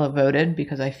many people have voted,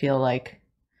 because I feel like,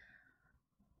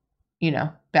 you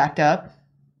know, backed up.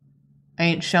 I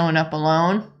ain't showing up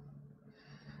alone.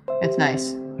 It's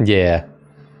nice. Yeah.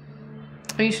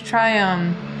 But you should try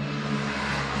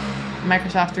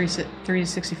Microsoft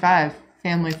 365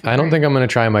 Family for I don't free. think I'm going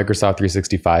to try Microsoft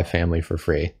 365 Family for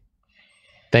free.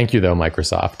 Thank you, though,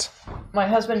 Microsoft. My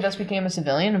husband just became a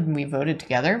civilian and we voted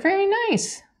together. Very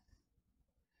nice.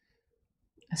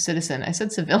 A citizen. I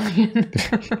said civilian.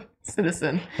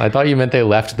 Citizen. I thought you meant they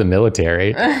left the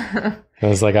military. I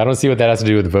was like, I don't see what that has to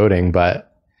do with voting,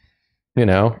 but, you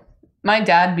know. My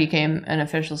dad became an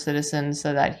official citizen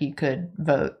so that he could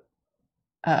vote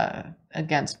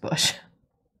against Bush.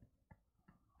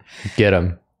 Get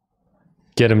him.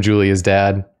 Get him, Julia's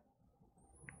dad.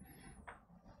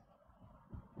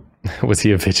 Was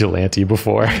he a vigilante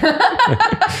before?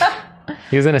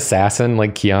 He was an assassin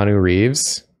like Keanu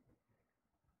Reeves.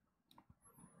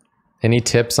 Any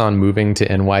tips on moving to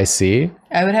NYC?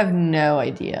 I would have no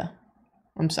idea.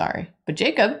 I'm sorry. But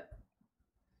Jacob.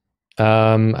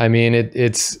 I mean,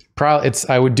 it's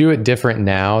I would do it different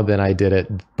now than I did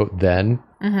it then.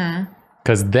 Mm-hmm.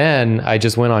 Because then I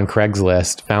just went on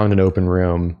Craigslist, found an open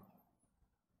room,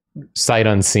 sight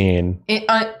unseen. It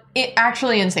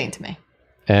actually insane to me.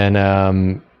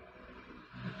 And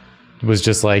was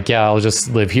just like, yeah, I'll just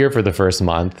live here for the first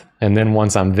month. And then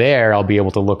once I'm there, I'll be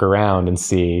able to look around and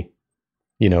see,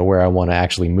 you know, where I want to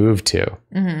actually move to.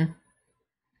 Mm-hmm.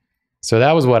 So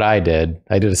that was what I did.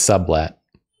 I did a sublet.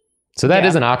 So that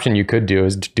is an option you could do,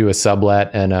 is do a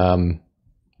sublet. And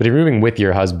but if you're moving with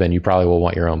your husband, you probably will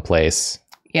want your own place.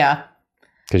 Yeah.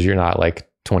 Because you're not like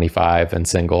 25 and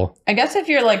single. I guess if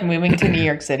you're like moving to New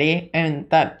York City, and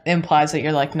that implies that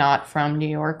you're like not from New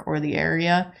York or the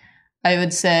area, I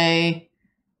would say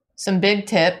some big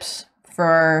tips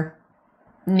for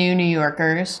new New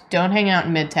Yorkers. Don't hang out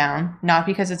in Midtown, not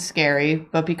because it's scary,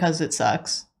 but because it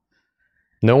sucks.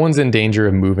 No one's in danger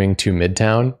of moving to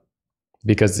Midtown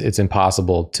because it's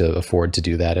impossible to afford to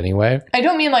do that anyway. I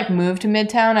don't mean like move to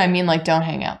Midtown. I mean like don't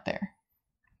hang out there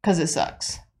because it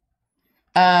sucks.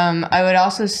 I would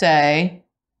also say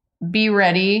be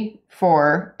ready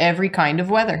for every kind of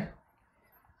weather.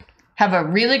 Have a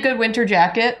really good winter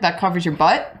jacket that covers your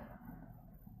butt,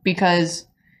 because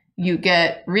you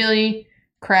get really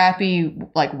crappy,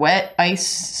 like wet ice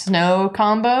snow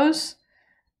combos,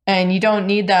 and you don't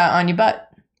need that on your butt.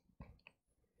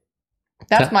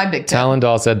 That's my big tip.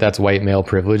 Talendal said that's white male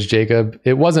privilege, Jacob.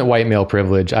 It wasn't white male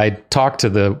privilege. I talked to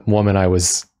the woman I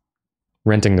was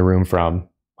renting the room from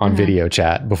on video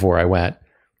chat before I went,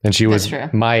 and she was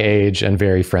my age and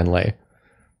very friendly.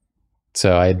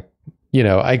 So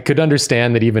I could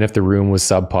understand that even if the room was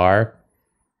subpar,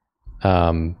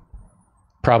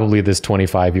 probably this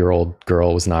 25-year-old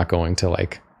girl was not going to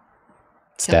like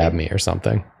stab me or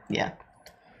something. Yeah.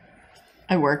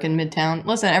 I work in Midtown.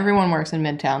 Listen, everyone works in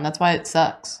Midtown. That's why it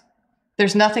sucks.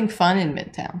 There's nothing fun in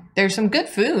Midtown. There's some good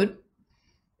food.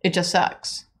 It just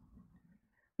sucks.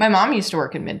 My mom used to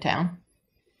work in Midtown.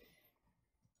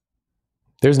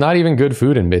 There's not even good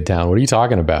food in Midtown. What are you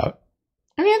talking about?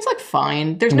 I mean, it's like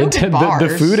fine. There's no good bars.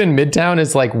 The food in Midtown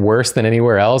is like worse than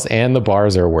anywhere else, and the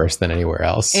bars are worse than anywhere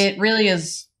else. It really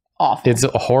is awful. It's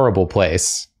a horrible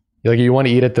place. Like, you want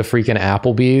to eat at the freaking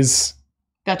Applebee's?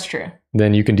 That's true.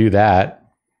 Then you can do that.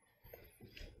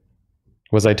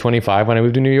 Was I 25 when I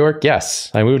moved to New York?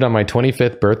 Yes. I moved on my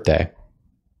 25th birthday.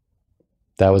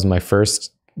 That was my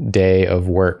first day of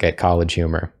work at College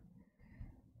Humor.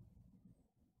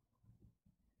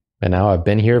 And now I've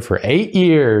been here for 8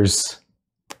 years.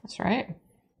 That's right.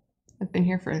 I've been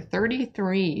here for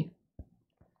 33.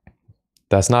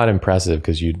 That's not impressive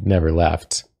because you never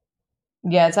left.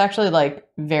 Yeah, it's actually like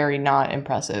very not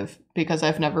impressive because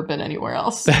I've never been anywhere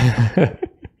else.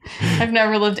 I've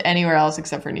never lived anywhere else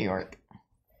except for New York.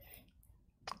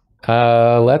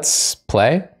 Let's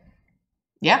play.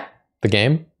 Yeah. The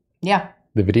game? Yeah.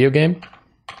 The video game?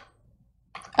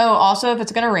 Oh, also, if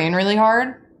it's going to rain really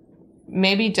hard,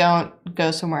 maybe don't go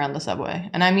somewhere on the subway.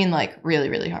 And I mean like really,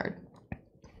 really hard.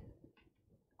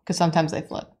 Because sometimes they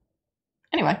flip.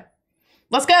 Anyway,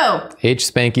 let's go.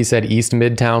 H. Spanky said East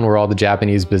Midtown, where all the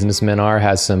Japanese businessmen are,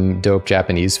 has some dope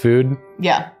Japanese food.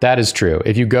 Yeah. That is true.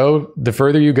 If you go, the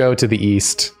further you go to the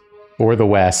east or the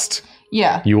west,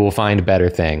 yeah, you will find better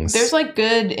things. There's like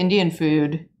good Indian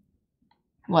food,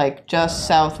 like just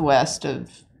southwest of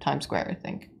Times Square, I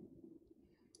think.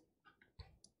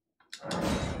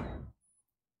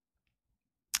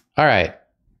 All right.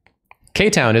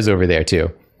 K-Town is over there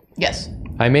too. Yes.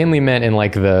 I mainly meant in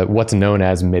like the what's known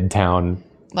as Midtown,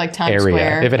 like Times area.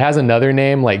 Square. If it has another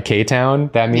name like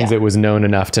K-Town, that means it was known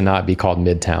enough to not be called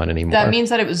Midtown anymore. That means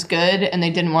that it was good and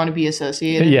they didn't want to be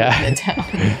associated with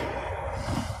Midtown.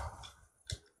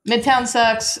 Midtown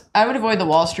sucks. I would avoid the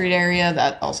Wall Street area.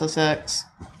 That also sucks.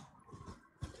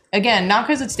 Again, not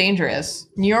because it's dangerous.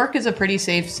 New York is a pretty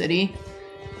safe city,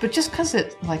 but just because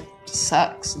it like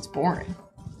sucks. It's boring.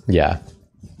 Yeah.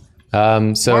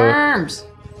 So Worms.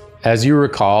 As you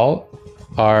recall,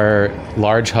 our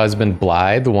large husband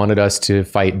Blythe wanted us to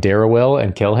fight Darrowil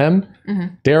and kill him.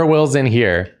 Mm-hmm. Darrowil's in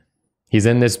here. He's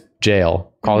in this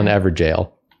jail called an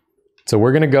Everjail. So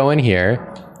we're going to go in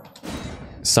here,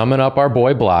 summon up our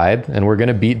boy Blythe, and we're going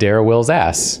to beat Darrowil's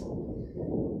ass.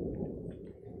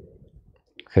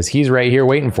 Because he's right here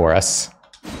waiting for us.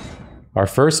 Our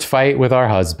first fight with our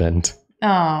husband.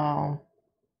 Oh.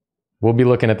 We'll be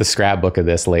looking at the scrapbook of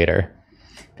this later.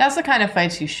 That's the kind of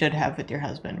fights you should have with your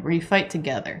husband, where you fight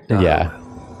together. Yeah.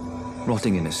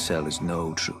 Rotting in a cell is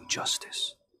no true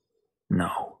justice.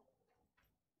 No.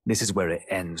 This is where it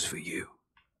ends for you.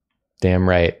 Damn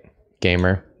right,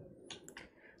 gamer.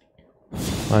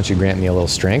 Why don't you grant me a little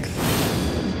strength?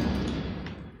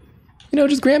 You know,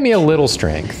 just grant me a little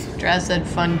strength. Draz said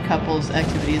fun couples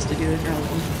activities to do with your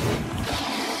husband.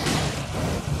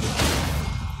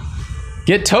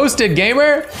 Get toasted,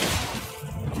 gamer!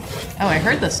 Oh, I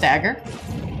heard the stagger.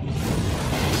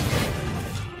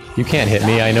 You can't hit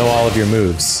me. I know all of your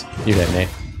moves. You hit me.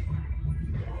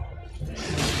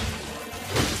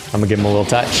 I'm gonna give him a little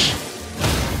touch.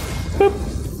 Boop,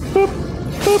 boop,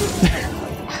 boop.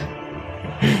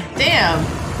 Damn.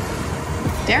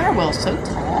 Darrowil's so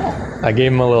tall. I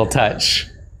gave him a little touch.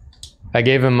 I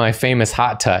gave him my famous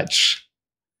hot touch.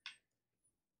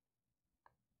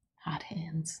 Hot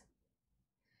hands.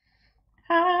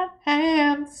 Hot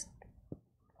hands.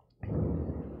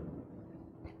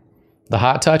 The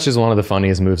hot touch is one of the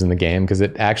funniest moves in the game because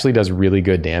it actually does really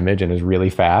good damage and is really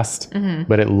fast,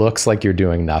 but it looks like you're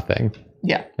doing nothing.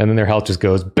 Yeah. And then their health just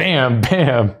goes bam,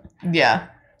 bam. Yeah.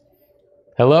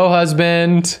 Hello,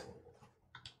 husband.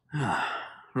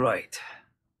 Right.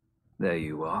 There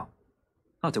you are.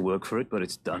 Had to work for it, but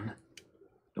it's done.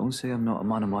 Don't say I'm not a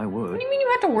man of my word. What do you mean you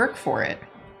had to work for it?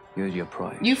 Here's your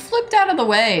prize. You flipped out of the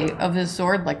way of his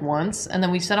sword like once, and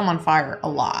then we set him on fire a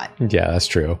lot. Yeah, that's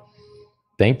true.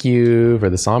 Thank you for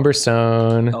the somber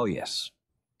stone. Oh, yes.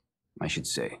 I should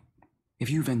say. If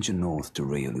you venture north to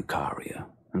Rea Lucaria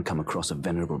and come across a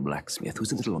venerable blacksmith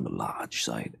who's a little on the large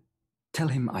side, tell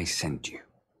him I sent you,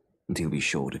 and he'll be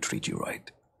sure to treat you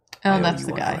right. Oh, I owe that's you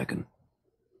the one, I guy. reckon.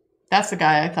 That's the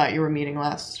guy I thought you were meeting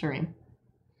last stream.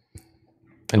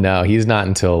 No, he's not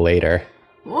until later.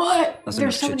 What? That's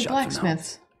There's enough so many chit-chat for now.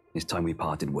 blacksmiths. It's time we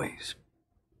parted ways.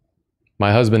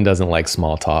 My husband doesn't like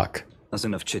small talk. That's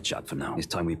enough chit-chat for now. It's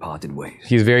time we parted ways.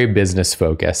 He's very business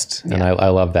focused, and I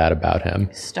love that about him.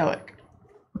 Stoic.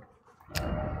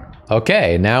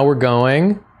 Okay, now we're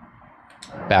going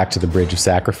back to the Bridge of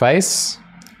Sacrifice.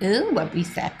 Ooh, what we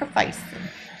sacrificing?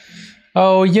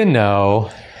 Oh, you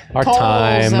know, our Tolls,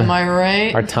 time, am I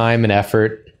right? our time and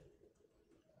effort.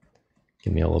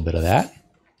 Give me a little bit of that.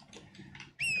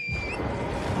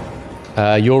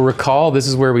 You'll recall this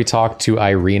is where we talked to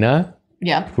Irina,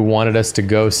 Yeah. who wanted us to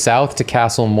go south to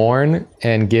Castle Morn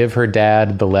and give her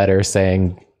dad the letter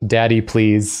saying, "Daddy,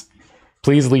 please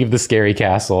leave the scary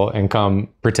castle and come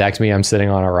protect me. I'm sitting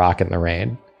on a rock in the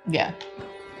rain." Yeah.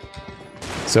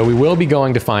 So we will be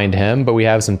going to find him, but we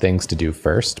have some things to do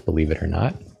first, believe it or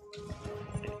not.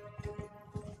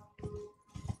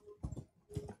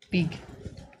 Big.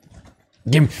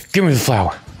 Give me the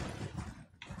flower.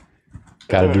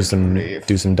 Gotta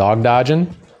do some dog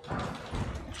dodging.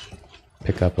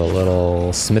 Pick up a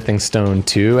little smithing stone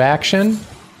 2 action.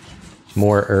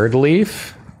 More Erd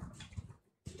leaf.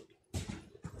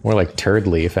 More like turd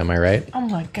leaf, am I right? Oh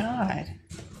my god.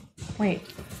 Wait.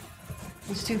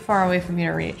 It's too far away for me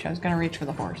to reach. I was gonna reach for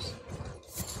the horse.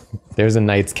 There's a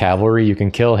knight's cavalry. You can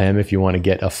kill him if you want to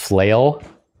get a flail,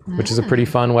 which is a pretty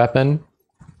fun weapon.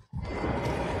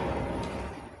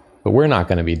 But we're not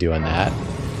going to be doing that.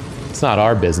 It's not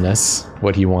our business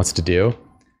what he wants to do.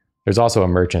 There's also a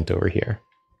merchant over here.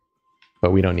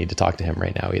 But we don't need to talk to him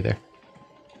right now either.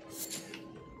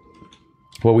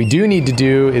 What we do need to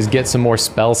do is get some more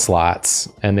spell slots,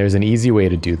 and there's an easy way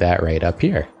to do that right up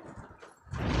here.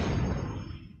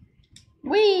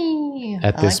 Whee!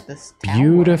 At I this, like this tower.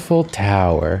 beautiful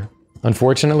tower.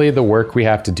 Unfortunately, the work we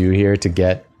have to do here to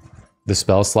get the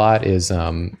spell slot is,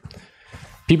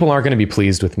 people aren't going to be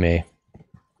pleased with me,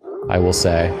 I will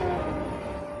say.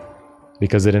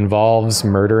 Because it involves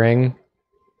murdering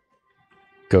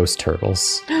ghost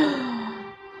turtles.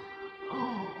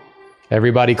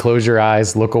 Everybody close your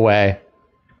eyes, look away.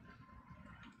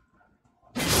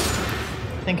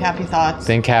 Think happy thoughts.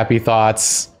 Think happy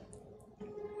thoughts.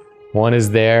 One is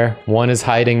there, one is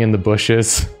hiding in the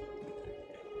bushes.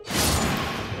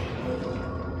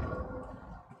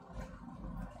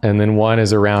 And then one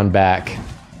is around back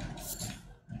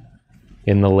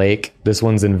in the lake. This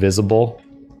one's invisible.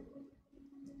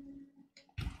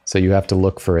 So you have to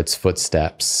look for its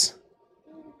footsteps.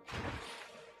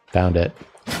 Found it.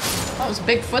 That was a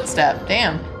big footstep.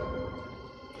 Damn.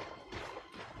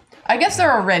 I guess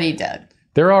they're already dead.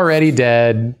 They're already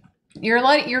dead,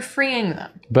 You're freeing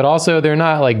them. but also they're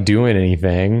not like doing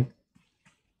anything.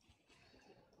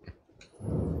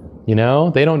 You know,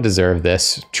 they don't deserve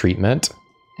this treatment.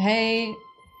 Hey,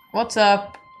 what's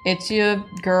up? It's you,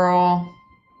 girl.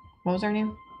 What was her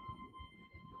name?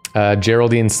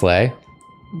 Geraldine Slay.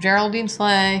 Geraldine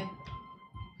Slay.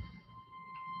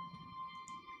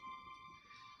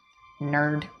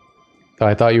 Nerd. Oh,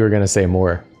 I thought you were going to say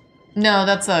more. No,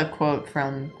 that's a quote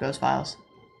from Ghost Files.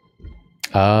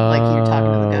 Oh, you're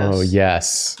talking to the ghosts.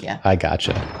 Yes. Yeah. I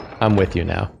gotcha. I'm with you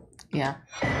now. Yeah.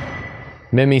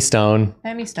 Mimi Stone.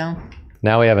 Mammy Stone.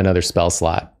 Now we have another spell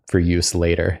slot for use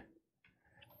later.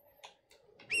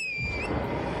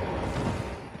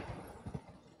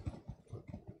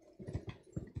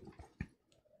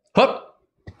 Hup!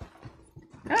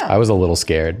 Oh. I was a little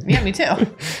scared. Yeah, me too.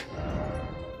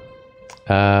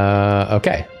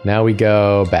 Okay, now we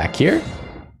go back here.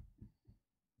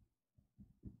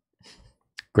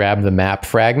 Grab the map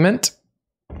fragment.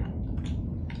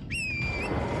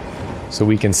 So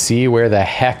we can see where the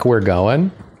heck we're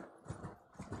going.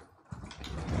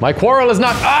 My quarrel is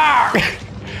not... Ah!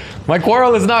 My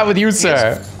quarrel is not with you,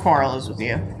 sir. His quarrel is with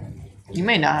you. You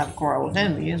may not have a quarrel with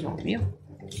him, but he has one with you.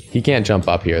 He can't jump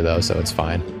up here, though, so it's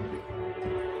fine.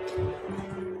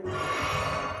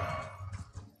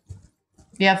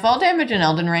 Yeah, fall damage in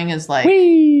Elden Ring is like...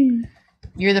 Whee!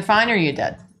 You're either fine or you're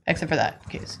dead. Except for that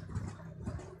case.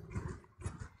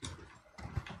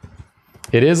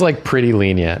 It is, like, pretty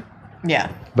lenient.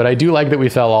 Yeah. But I do like that we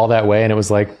fell all that way, and it was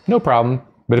like, no problem.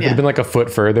 But if it Yeah. had been, like, a foot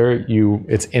further,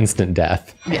 it's instant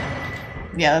death. Yeah.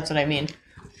 Yeah, that's what I mean.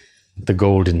 The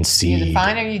golden You're seed. either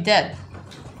fine or you're dead.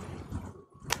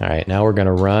 All right, now we're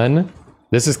gonna run.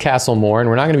 This is Castle Morn.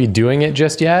 We're not gonna be doing it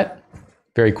just yet.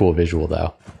 Very cool visual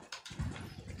though.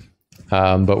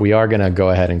 But we are gonna go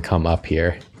ahead and come up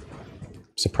here.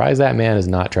 Surprised that man has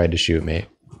not tried to shoot me.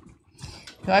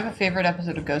 Do I have a favorite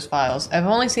episode of Ghost Files? I've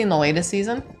only seen the latest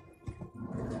season.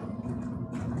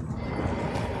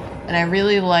 And I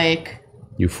really like...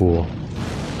 You fool.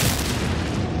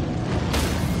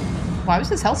 Why was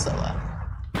his health so low?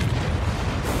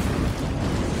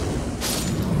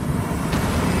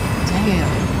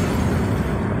 Damn.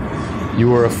 You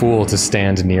were a fool to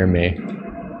stand near me.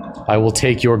 I will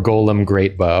take your golem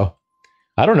great bow.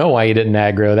 I don't know why he didn't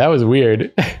aggro. That was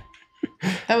weird.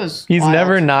 That was He's wild.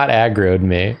 never not aggroed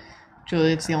me.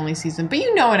 Julie, it's the only season. But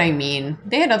you know what I mean.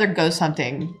 They had other ghost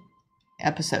hunting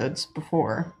episodes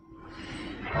before.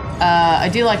 I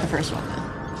do like the first one, though.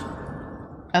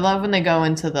 I love when they go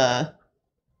into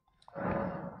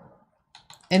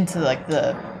like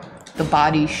the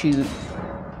body shoot,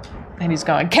 and he's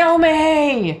going, "Kill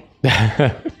me!"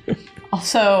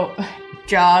 Also,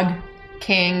 Jog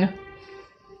King.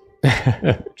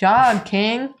 Jog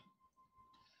King.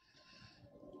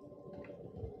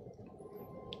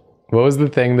 What was the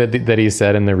thing that he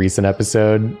said in the recent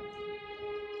episode?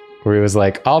 Where he was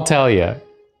like, "I'll tell you,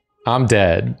 I'm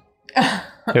dead."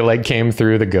 It like came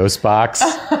through the ghost box.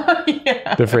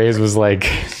 Yeah. The phrase was like,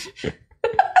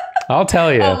 "I'll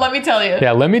tell you." Oh, let me tell you.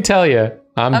 Yeah, let me tell you,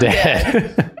 I'm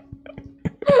dead.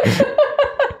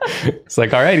 It's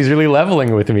like, all right, he's really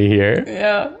leveling with me here.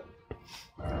 Yeah.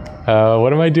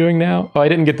 What am I doing now? Oh, I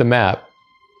didn't get the map.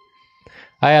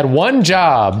 I had one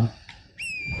job.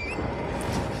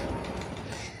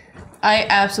 I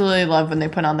absolutely love when they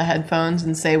put on the headphones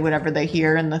and say whatever they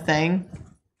hear in the thing.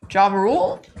 Job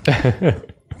rule.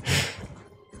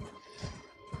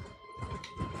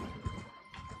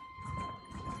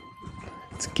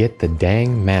 Let's get the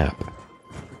dang map.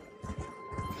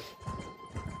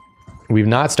 We've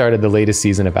not started the latest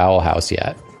season of Owl House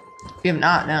yet. We have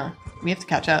not, no. We have to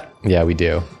catch up. Yeah, we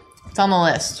do. It's on the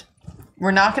list.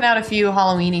 We're knocking out a few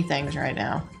Halloween-y things right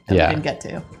now that we didn't get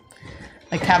to.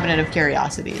 Like Cabinet of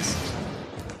Curiosities.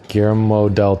 Guillermo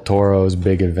del Toro's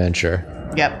Big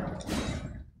Adventure. Yep.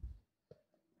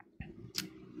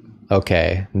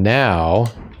 Okay, now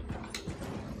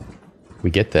we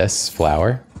get this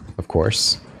flower, of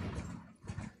course.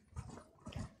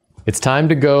 It's time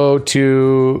to go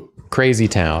to Crazy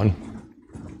Town.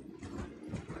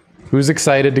 Who's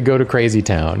excited to go to Crazy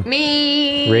Town?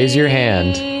 Me. Raise your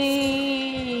hand.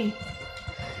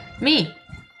 Me.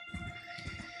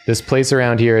 This place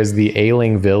around here is the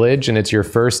Ailing Village, and it's your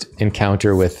first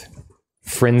encounter with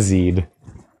frenzied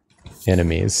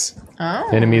enemies. Oh.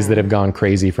 Enemies that have gone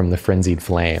crazy from the frenzied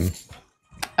flame.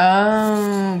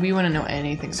 Oh, we want to know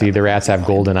anything. See, the rats have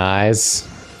golden eyes.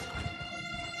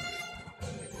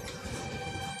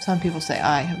 Some people say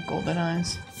I have golden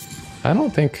eyes. I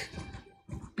don't think...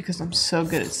 Because I'm so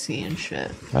good at seeing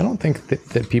shit. I don't think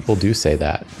that people do say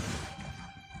that.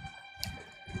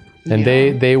 And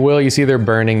Yeah. they will, you see they're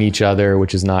burning each other,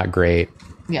 which is not great.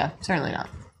 Yeah, certainly not.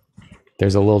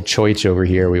 There's a little choich over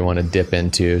here we want to dip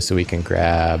into so we can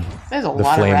grab There's a the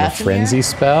lot of Flame of rats in Frenzy here.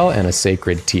 spell and a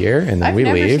Sacred Tear, and then I've we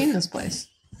never leave. seen this place.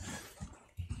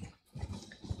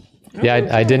 Yeah,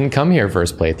 I didn't come here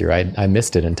first playthrough. I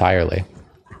missed it entirely.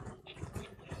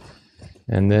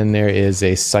 And then there is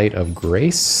a Site of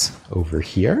Grace over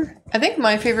here. I think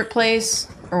my favorite place,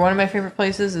 or one of my favorite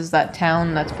places, is that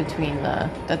town that's between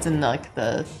that's in like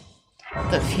the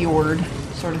fjord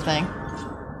sort of thing.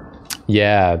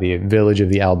 Yeah, the village of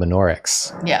the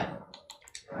Albinorix. Yeah.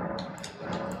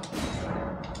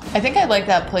 I think I like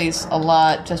that place a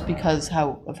lot just because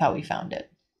of how we found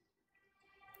it.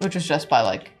 Which was just by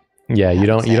like... Yeah, you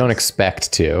don't happenstance.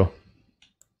 expect to.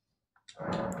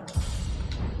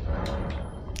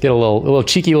 Get a little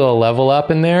cheeky little level up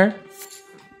in there.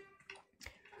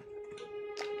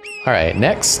 All right,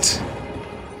 next.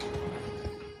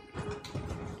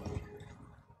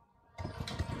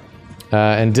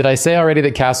 And did I say already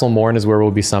that Castle Morn is where we'll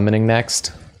be summoning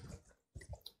next?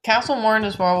 Castle Morn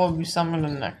is where we'll be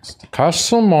summoning next.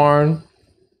 Castle Morn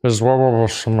is where we'll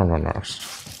be summoning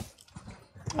next.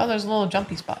 Oh, there's a little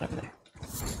jumpy spot over there.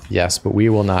 Yes, but we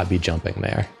will not be jumping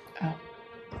there. Oh,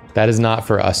 That is not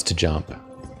for us to jump.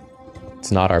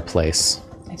 It's not our place.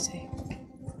 I see.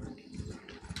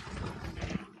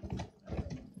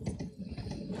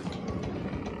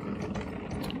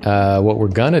 What we're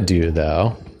gonna do,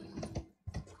 though,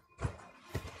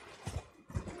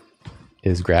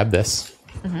 is grab this.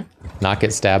 Mm-hmm. Not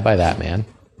get stabbed by that man.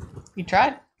 You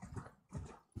tried.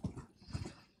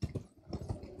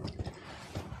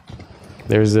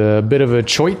 There's a bit of a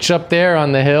choich up there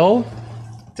on the hill.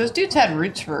 Those dudes had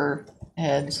roots for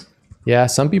heads. Yeah,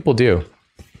 some people do.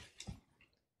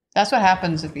 That's what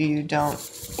happens if you don't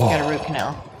get a root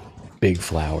canal. Big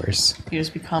flowers. You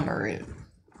just become a root.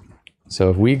 So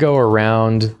if we go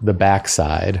around the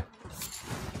backside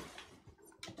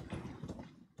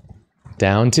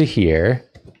down to here,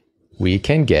 we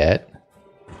can get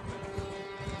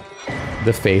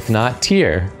the Faith Not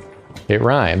Tear. It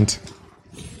rhymed.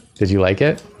 Did you like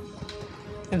it?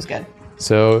 It was good.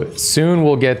 So soon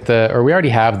we'll get or we already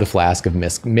have the flask of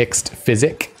mixed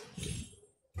physic.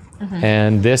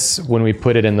 And this, when we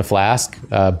put it in the flask,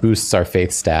 boosts our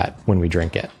faith stat when we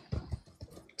drink it.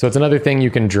 So it's another thing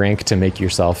you can drink to make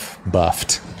yourself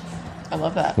buffed. I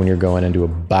love that. When you're going into a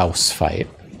boss fight.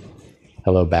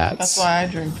 Hello, bats. That's why I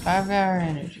drink 5-hour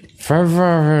energy.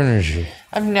 5-hour energy.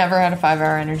 I've never had a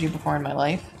 5-hour energy before in my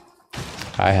life.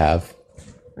 I have.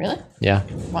 Really? Yeah.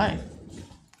 Why?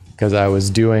 Because I was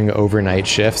doing overnight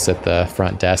shifts at the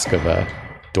front desk of a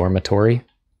dormitory.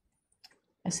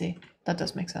 I see. That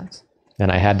does make sense.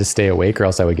 And I had to stay awake or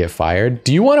else I would get fired.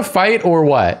 Do you want to fight or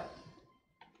what?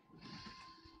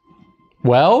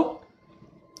 Well?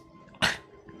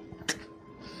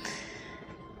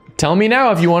 Tell me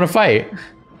now if you want to fight.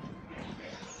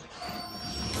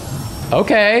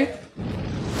 Okay.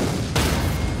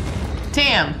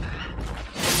 Tam.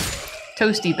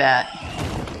 Toasty bat.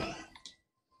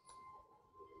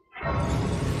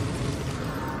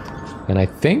 And I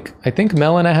think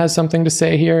Melina has something to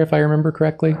say here, if I remember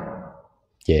correctly.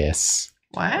 Yes.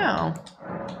 Wow.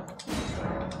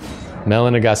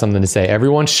 Melina got something to say.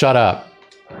 Everyone shut up.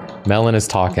 Melina's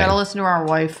talking. Gotta listen to our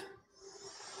wife.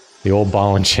 The old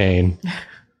ball and chain.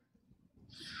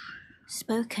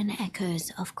 Spoken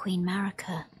echoes of Queen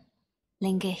Marika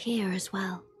linger here as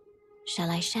well.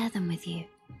 Shall I share them with you?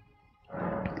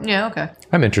 Yeah, okay.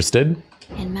 I'm interested.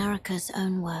 In Marika's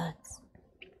own words,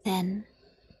 then,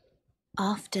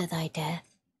 after thy death,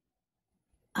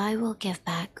 I will give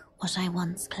back what I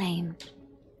once claimed,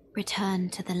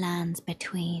 return to the lands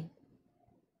between,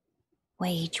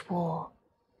 wage war,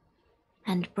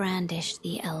 and brandish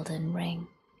the Elden Ring,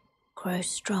 grow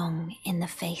strong in the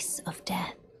face of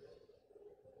death.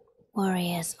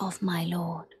 Warriors of my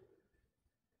lord,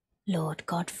 Lord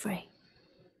Godfrey.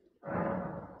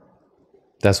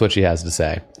 That's what she has to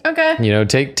say. Okay. You know,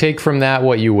 take from that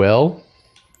what you will.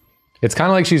 It's kind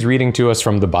of like she's reading to us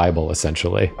from the Bible,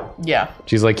 essentially. Yeah.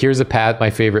 She's like, here's my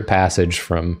favorite passage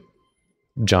from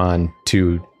John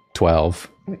 2:12.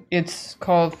 It's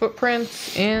called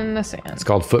Footprints in the Sand. It's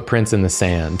called Footprints in the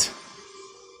Sand.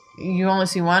 You only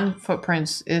see one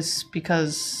footprints is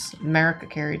because Marika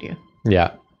carried you.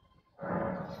 Yeah.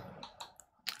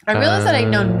 I realize that I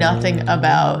know nothing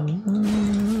about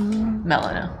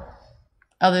Melina.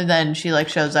 Other than she like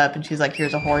shows up and she's like,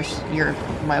 here's a horse. You're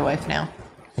my wife now.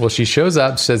 Well, she shows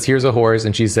up, says, here's a horse,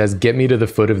 and she says, get me to the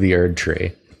foot of the Erd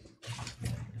tree.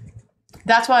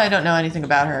 That's why I don't know anything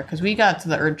about her, because we got to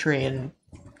the Erd tree and...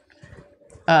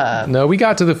 No, we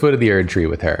got to the foot of the Erd tree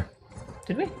with her.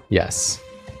 Did we? Yes.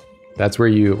 That's where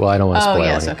you... Well, I don't want to spoil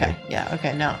anything. Okay. Yeah,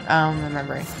 okay, no. I'm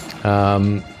remembering.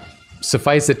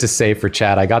 Suffice it to say for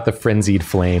chat, I got the Frenzied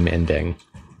Flame ending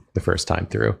the first time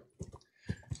through.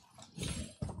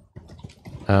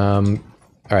 All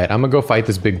right, I'm going to go fight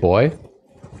this big boy.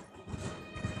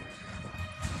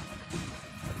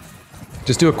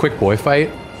 Just do a quick boy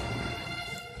fight.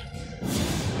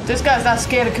 This guy's not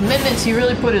scared of commitments. He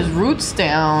really put his roots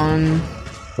down.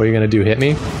 What are you going to do, hit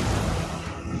me?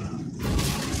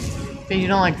 But you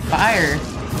don't like fire.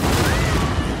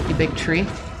 You big tree.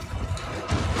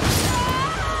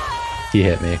 He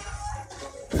hit me.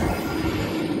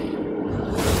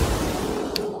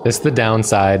 It's the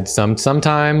downside.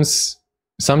 Sometimes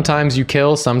you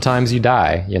kill, sometimes you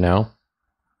die, you know?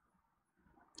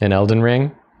 In Elden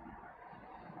Ring.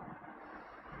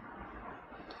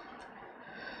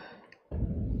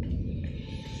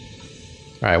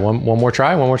 All right, one more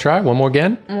try, one more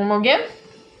again. One more again?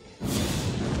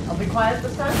 I'll be quiet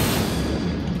this time.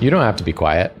 You don't have to be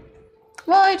quiet.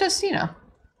 Well, I just, you know.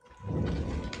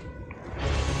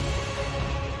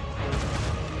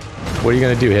 What are you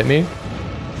gonna do, hit me?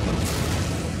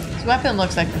 This weapon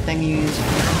looks like the thing you use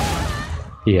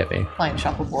He hit me. playing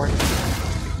shuffleboard.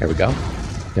 There we go.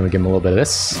 Then we give him a little bit of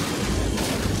this.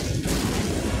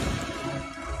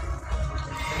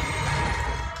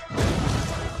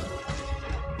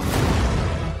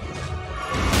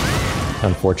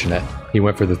 Unfortunate. He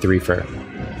went for the 3-fer.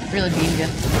 Really beamed you.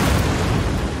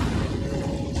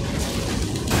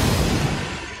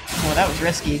 Oh, that was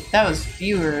risky. That was,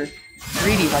 you were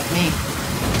greedy like me.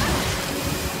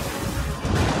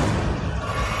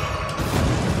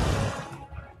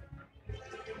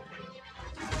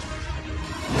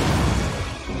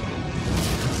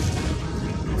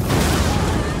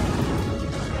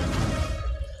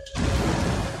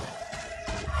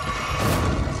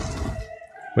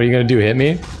 What are you gonna do, hit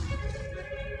me?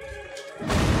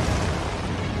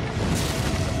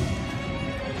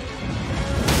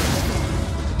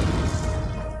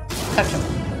 Touch him.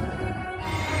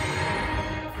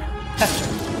 Touch him.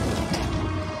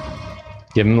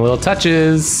 Give him little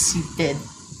touches. He's dead.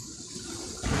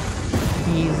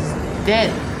 He's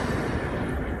dead.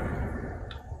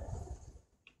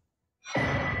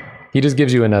 He just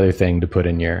gives you another thing to put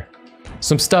in your...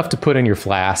 some stuff to put in your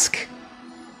flask.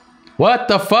 What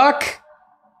the fuck?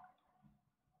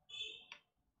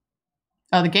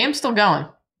 Oh, the game's still going.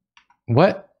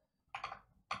 What?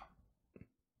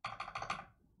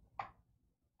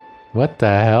 What the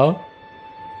hell?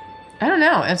 I don't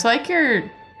know. It's like your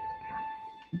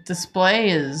display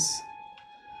is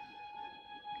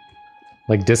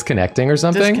Like disconnecting or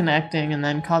something? disconnecting and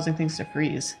then causing things to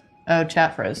freeze. Oh,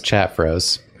 chat froze. Chat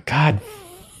froze. God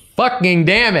fucking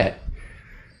damn it.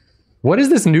 What is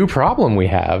this new problem we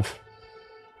have?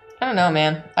 I don't know,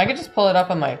 man. I could just pull it up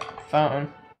on my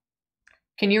phone.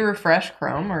 Can you refresh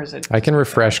Chrome or is it? I can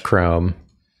refresh Chrome,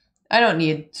 I don't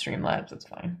need Streamlabs. It's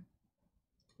fine.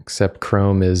 except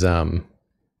Chrome is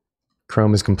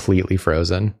completely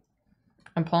frozen.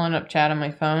 I'm pulling up chat on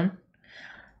my phone.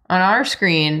 On our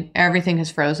screen, everything is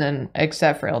frozen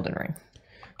except for Elden Ring.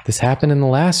 This happened in the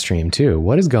last stream too.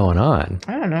 What is going on?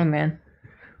 I don't know, man.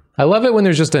 I love it when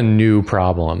there's just a new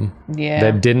problem Yeah.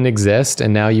 that didn't exist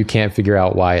and now you can't figure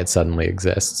out why it suddenly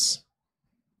exists.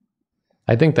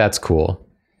 I think that's cool.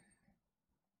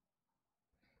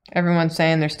 Everyone's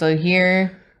saying they're still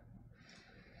here.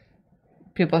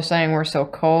 People are saying we're so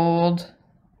cold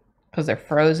because they're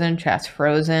frozen. Chat's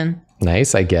frozen.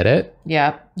 Nice, I get it.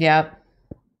 Yep, yep.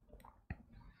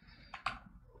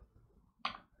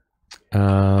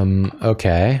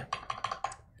 Okay.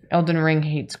 Elden Ring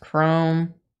hates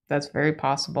Chrome. That's very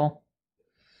possible.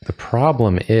 The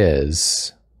problem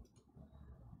is,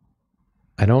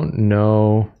 I don't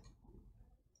know.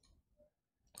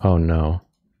 Oh no.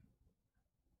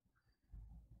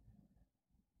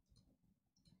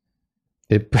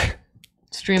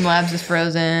 Streamlabs is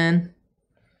frozen.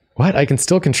 What? I can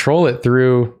still control it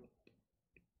through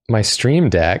my Stream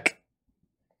Deck.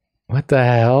 What the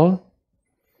hell?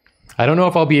 I don't know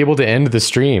if I'll be able to end the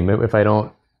stream if I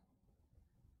don't.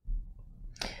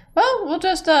 Well, we'll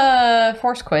just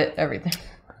force quit everything.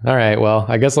 All right, well,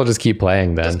 I guess I'll just keep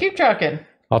playing then. Just keep trucking.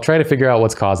 I'll try to figure out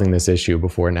what's causing this issue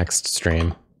before next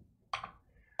stream.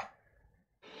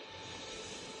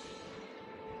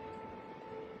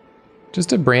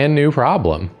 Just a brand new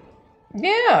problem.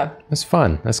 Yeah. That's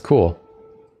fun. That's cool.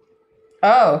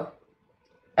 Oh.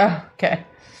 Oh, okay.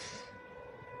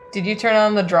 Did you turn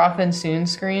on the drop in soon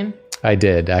screen? I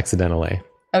did, accidentally.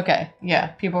 Okay, yeah.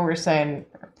 People were saying,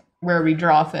 where are we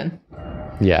dropping?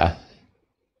 Yeah.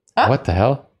 Huh? What the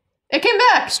hell? It came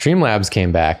back! Streamlabs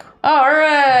came back. All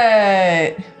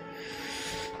right.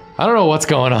 I don't know what's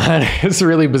going on. It's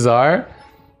really bizarre.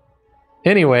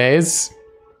 Anyways,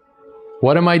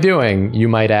 what am I doing, you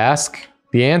might ask?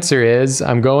 The answer is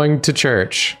I'm going to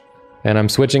church and I'm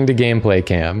switching to gameplay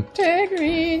cam. Take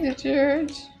me to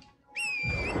church.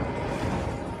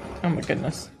 Oh my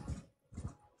goodness.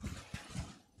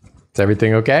 Is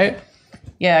everything okay?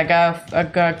 Yeah, I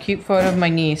got a cute photo of my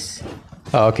niece.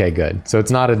 Oh, okay, good. So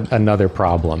it's not another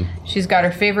problem. She's got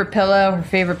her favorite pillow, her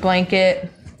favorite blanket.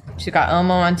 She's got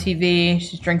Elmo on TV.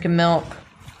 She's drinking milk.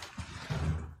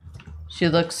 She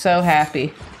looks so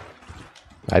happy.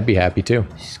 I'd be happy too.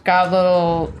 She's got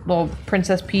little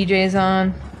princess PJs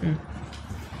on.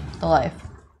 The life.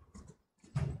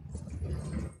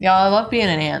 Y'all, I love being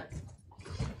an aunt.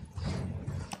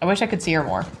 I wish I could see her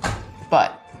more,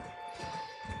 but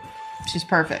she's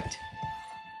perfect.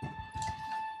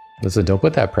 Listen, don't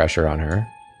put that pressure on her.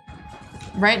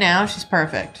 Right now, she's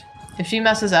perfect. If she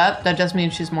messes up, that just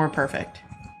means she's more perfect.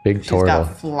 Big She's Turtle.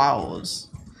 got flaws.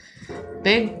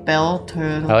 Big Bell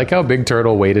Turtle. I like how Big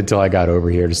Turtle waited till I got over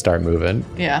here to start moving.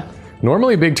 Yeah.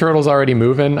 Normally Big Turtle's already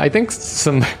moving. I think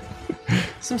some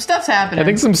stuff's happening. I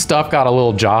think some stuff got a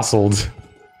little jostled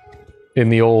in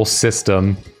the old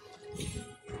system.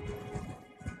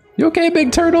 You okay,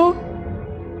 Big Turtle?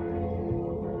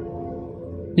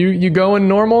 You going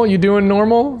normal? You doing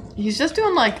normal? He's just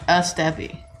doing like a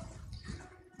steppy.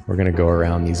 We're gonna go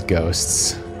around these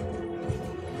ghosts.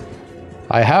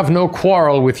 I have no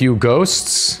quarrel with you,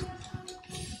 ghosts.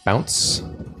 Bounce.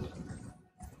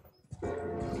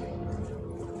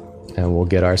 And we'll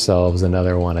get ourselves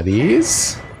another one of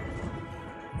these.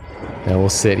 And we'll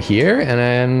sit here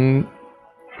and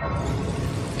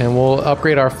we'll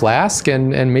upgrade our flask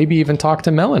and maybe even talk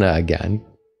to Melina again.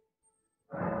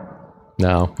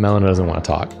 No, Melina doesn't want to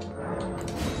talk.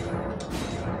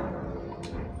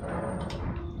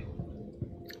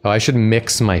 Oh, I should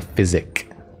mix my physic.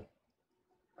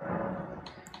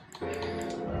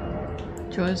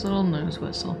 Joy's little nose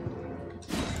whistle.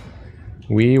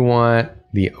 We want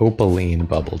the opaline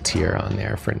bubble tier on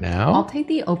there for I'll now. take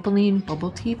the opaline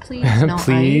bubble tea, please. No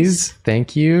Please. ice.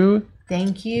 Thank you.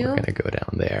 Thank you. We're gonna go down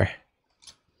there.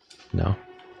 No.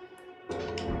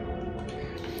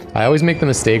 I always make the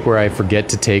mistake where I forget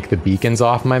to take the beacons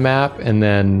off my map, and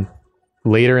then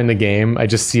later in the game, I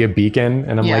just see a beacon,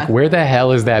 and I'm Yeah. like, where the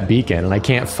hell is that beacon? And I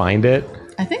can't find it.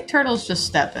 I think Turtle's just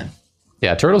stepping.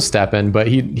 Yeah, Turtle's stepping, but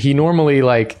he normally,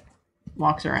 like,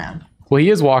 Walks around. well, he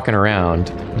is walking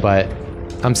around, but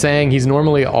I'm saying he's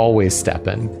normally always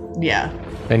stepping. Yeah.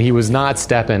 And he was not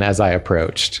stepping as I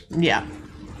approached, Yeah.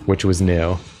 which was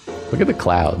new. Look at the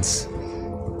clouds.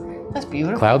 That's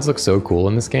beautiful. Clouds look so cool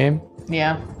in this game.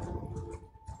 Yeah.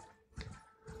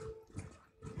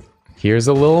 Here's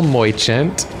a little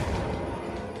merchant.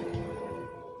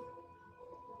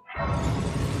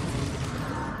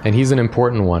 And he's an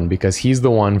important one because he's the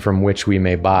one from which we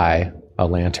may buy a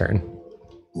lantern.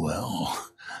 Well,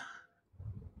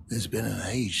 there's been an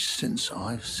age since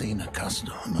I've seen a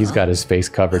customer. He's got his face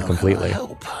covered How can I completely.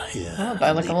 help here? Oh,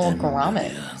 by like a little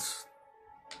grommet. Yes.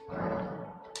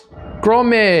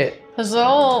 Grommet! His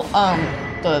little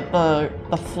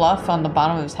the fluff on the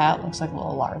bottom of his hat looks like a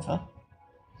little larva.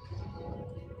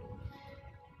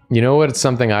 You know what? It's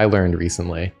something I learned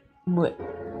recently. What?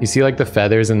 You see like the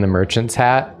feathers in the merchant's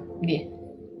hat? Yeah.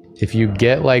 If you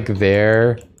get like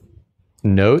their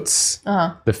notes,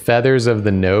 the feathers of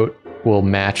the note will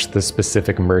match the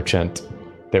specific merchant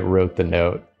that wrote the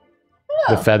note.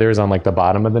 The feathers on like the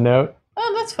bottom of the note.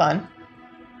 Oh, that's fun.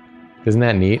 Isn't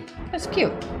that neat? That's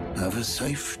cute. Have a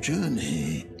safe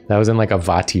journey. That was in like a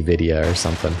Vati video or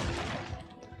something.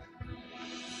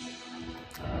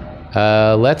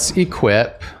 Let's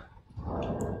equip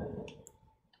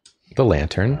the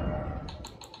lantern.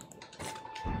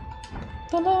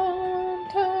 The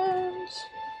lanterns.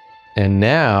 And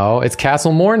now it's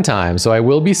Castle Morn time, so I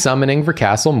will be summoning for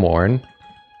Castle Morn.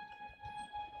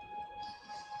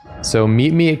 So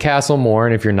meet me at Castle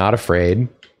Morn if you're not afraid.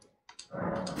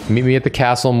 Meet me at the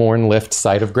Castle Morn Lift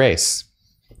Site of Grace.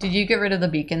 Did you get rid of the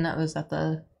beacon that was at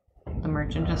the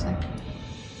merchant just now?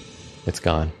 It's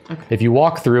gone. Okay. If you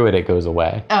walk through it, it goes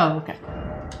away. Oh, okay.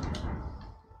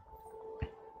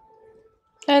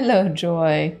 Hello,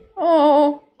 Joy.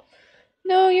 Oh.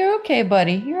 No, you're okay,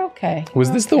 buddy. You're okay. Was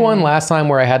You're this the okay. one last time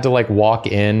where I had to like walk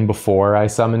in before I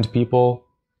summoned people?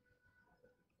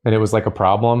 And it was like a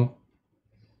problem?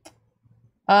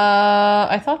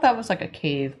 I thought that was like a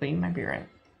cave, but you might be right.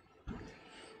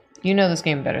 You know this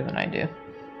game better than I do.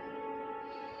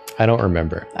 I don't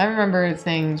remember. I remember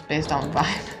things based on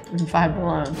vibe and vibe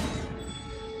alone.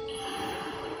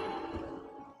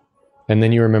 And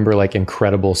then you remember like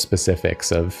incredible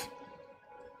specifics of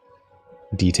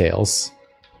details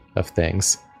of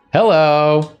things.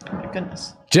 Hello, Oh my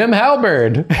goodness. Jim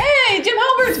Halberd Hey, Jim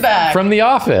Halbert's back! from The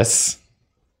Office.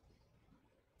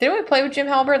 Didn't we play with Jim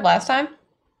Halbert last time?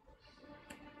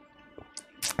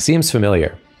 Seems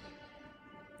familiar.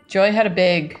 Joy had a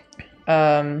big,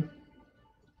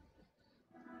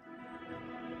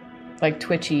 like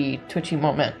twitchy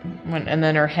moment when, and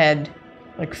then her head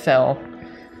like fell,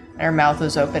 and her mouth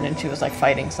was open, and she was like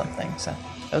fighting something. So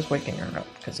I was waking her up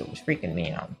because it was freaking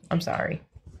me out. I'm sorry.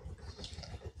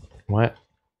 What?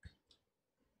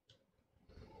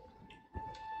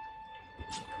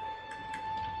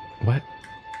 What?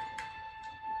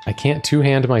 I can't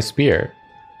two-hand my spear.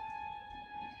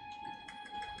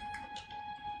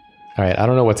 All right, I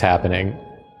don't know what's happening.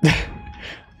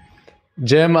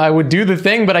 Jim, I would do the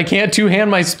thing, but I can't two-hand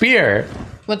my spear.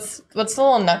 What's the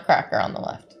little nutcracker on the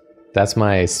left? That's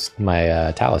my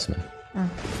talisman.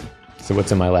 So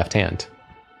what's in my left hand?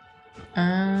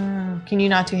 Can you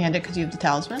not two-hand it because you have the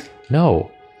talisman?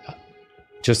 No.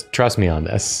 Just trust me on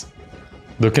this.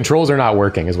 The controls are not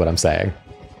working, is what I'm saying.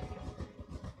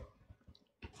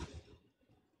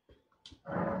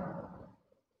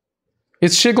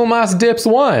 It's Shigglemas Dips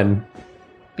 1.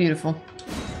 Beautiful.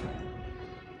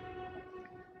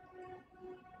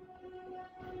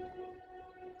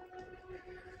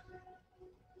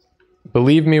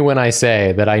 Believe me when I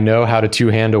say that I know how to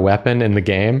two-hand a weapon in the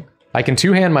game. I can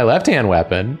two-hand my left-hand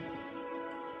weapon,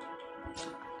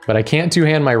 but I can't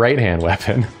two-hand my right-hand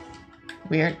weapon.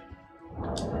 Weird.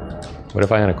 What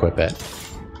if I unequip it?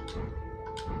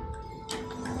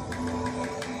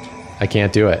 I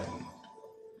can't do it.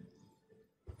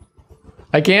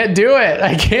 I can't do it.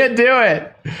 I can't do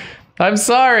it. I'm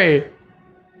sorry.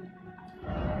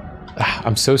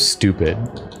 I'm so stupid.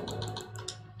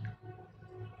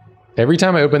 Every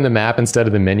time I open the map instead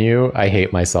of the menu, I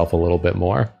hate myself a little bit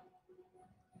more.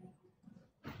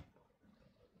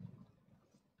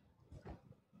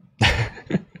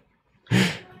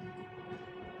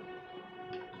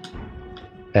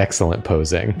 Excellent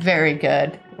posing. Very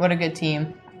good. What a good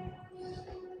team.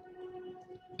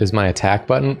 Is my attack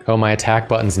button? Oh, my attack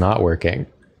button's not working.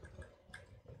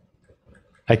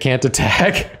 I can't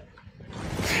attack.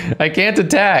 I can't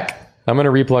attack. I'm gonna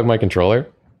replug my controller.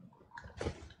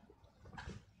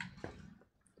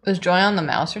 Was Joy on the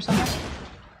mouse or something?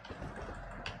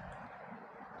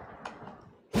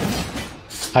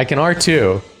 I can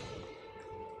R2.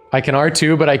 I can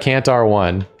R2, but I can't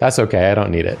R1. That's okay, I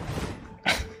don't need it.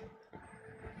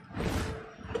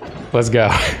 Let's go.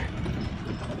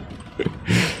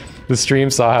 The stream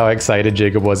saw how excited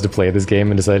Jacob was to play this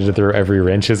game and decided to throw every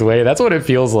wrench his way. That's what it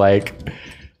feels like.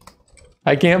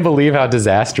 I can't believe how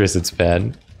disastrous it's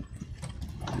been.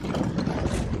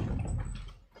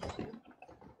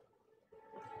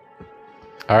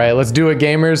 All right, let's do it,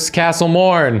 gamers. Castle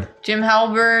Morn. Jim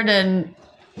Halberd and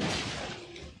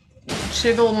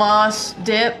Shigglemoss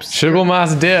dips.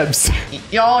 Shigglemoss dips.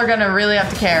 Y'all are gonna really have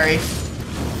to carry.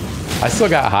 I still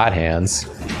got hot hands.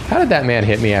 How did that man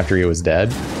hit me after he was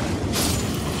dead?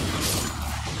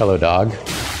 Hello, dog.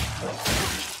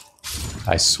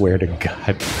 I swear to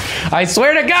God. I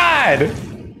swear to God!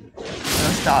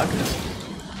 That's dog.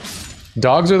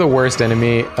 Dogs are the worst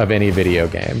enemy of any video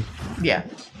game. Yeah,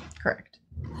 correct.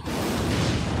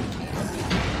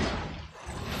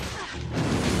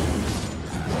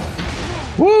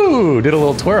 Woo! Did a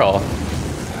little twirl.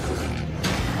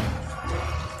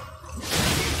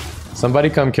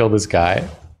 Somebody come kill this guy.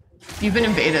 You've been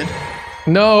invaded.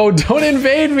 No, don't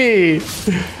invade me!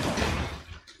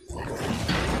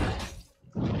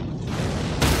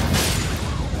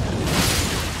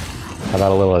 How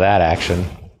about a little of that action?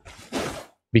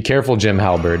 Be careful, Jim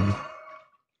Halberd.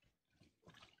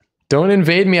 Don't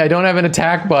invade me, I don't have an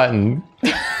attack button.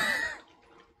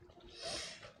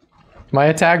 My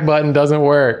attack button doesn't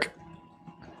work.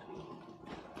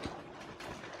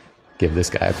 Give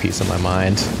this guy a piece of my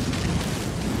mind.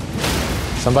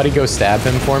 Somebody go stab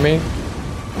him for me.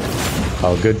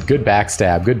 Oh, good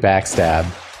backstab, good backstab.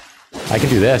 I can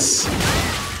do this.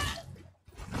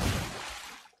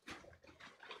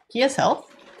 He has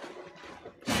health?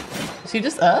 Is he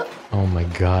just up? Oh my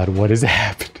God, what is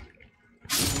happening?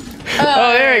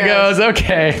 Oh, there he goes,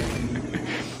 okay.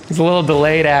 It's a little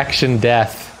delayed action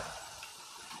death.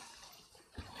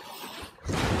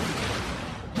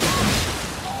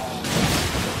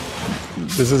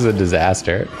 This is a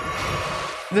disaster.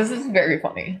 This is very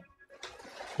funny.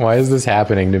 Why is this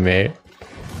happening to me?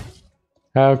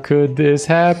 How could this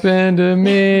happen to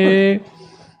me?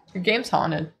 Your game's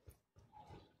haunted.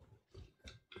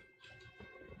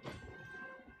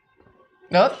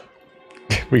 Nope.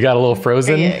 We got a little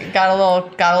frozen. Yeah, got a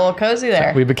little cozy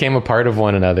there. We became a part of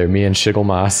one another, me and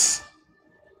Shigglemoss.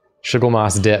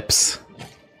 Shigglemoss dips.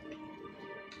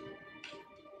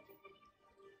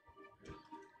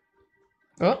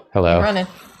 Oh, hello. I'm running.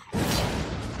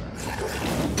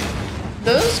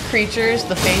 Those creatures,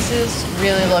 the faces,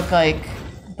 really look like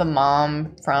the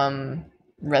mom from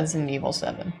Resident Evil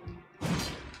 7.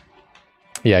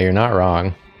 Yeah, you're not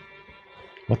wrong.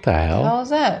 What the hell? What the hell is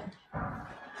that?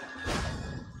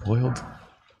 Boiled.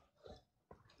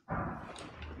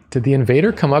 Did the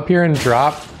invader come up here and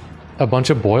drop a bunch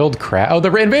of boiled crab? Oh,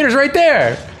 the invader's right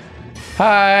there!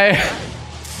 Hi!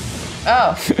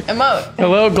 Oh, emote.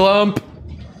 Hello, Glump.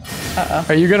 Uh-oh.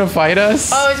 Are you gonna fight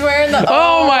us? Oh, he's wearing the...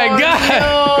 Oh my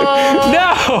God!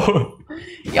 No!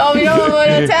 Y'all, we don't have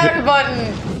an attack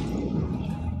button.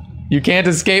 You can't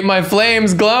escape my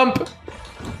flames, Glump!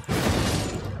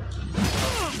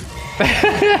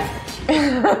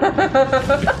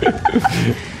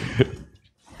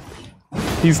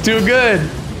 He's too good.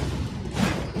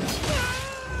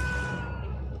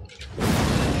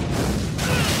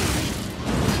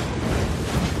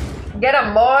 Get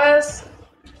him, boys.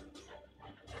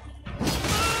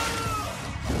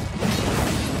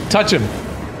 Touch him.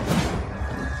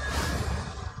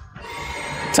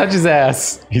 Touch his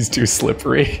ass. He's too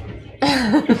slippery.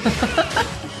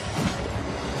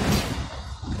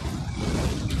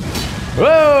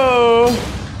 Whoa!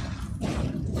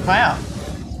 Wow.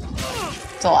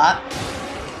 It's a lot.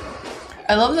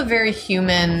 I love the very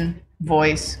human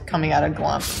voice coming out of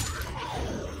Glump.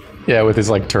 Yeah, with his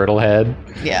like turtle head.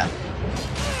 Yeah.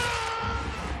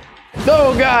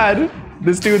 Oh God!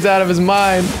 This dude's out of his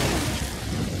mind.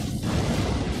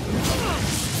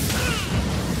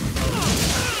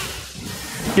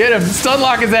 Get him!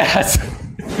 Stunlock his ass!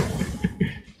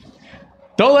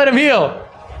 Don't let him heal!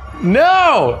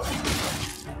 No!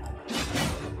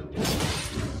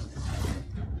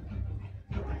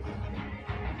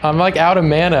 I'm like out of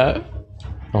mana.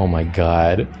 Oh my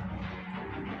god.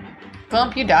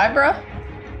 Glump, you die, bro?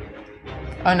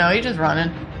 Oh no, he's just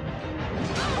running.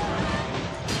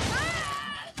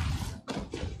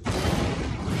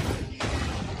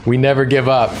 We never give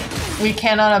up. We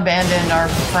cannot abandon our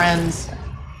friends.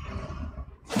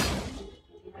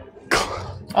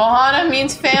 Ohana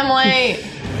means family.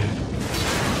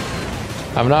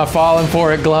 I'm not falling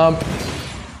for it, Glump.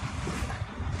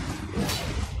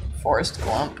 Forced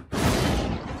Glump.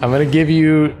 I'm gonna give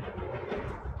you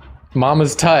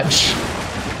Mama's touch.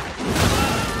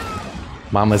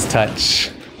 Mama's touch.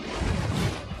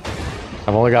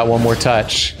 I've only got one more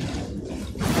touch.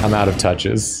 I'm out of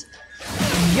touches.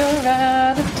 You're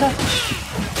out of touch.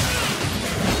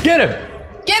 Get him!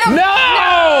 Get him!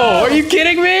 No! Are you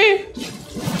kidding me?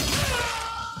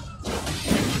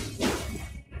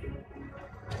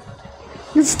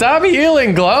 Stop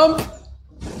healing, Glump!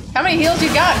 How many heals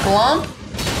you got, Glump?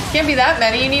 Can't be that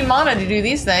many. You need mana to do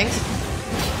these things.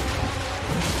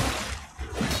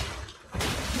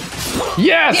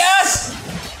 Yes! Yes!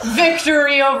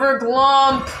 Victory over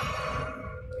Glump!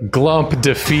 Glump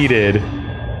defeated.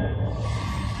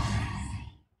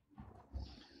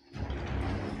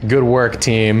 Good work,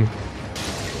 team.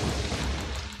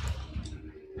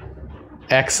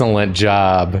 Excellent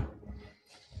job.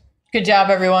 Good job,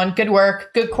 everyone. Good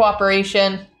work. Good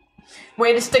cooperation.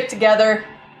 Way to stick together.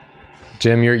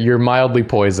 Jim, you're mildly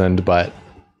poisoned, but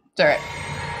It's alright.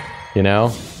 you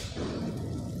know?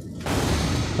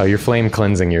 Oh, you're flame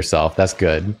cleansing yourself. That's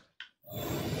good.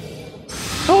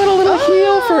 Oh, and a little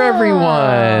heal for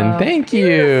everyone. Thank you.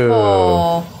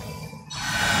 Beautiful.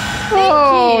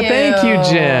 Oh, you. thank you,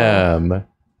 Jim.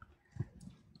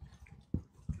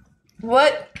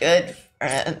 What good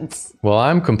friends. Well,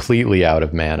 I'm completely out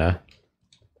of mana.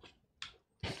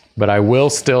 But I will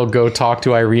still go talk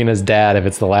to Irina's dad if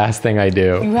it's the last thing I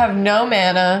do. You have no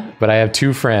mana. But I have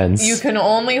two friends. You can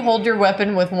only hold your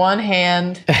weapon with one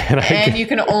hand. and you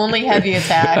can only heavy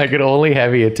attack. I could only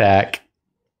heavy attack.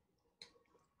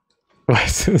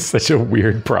 This is such a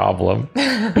weird problem.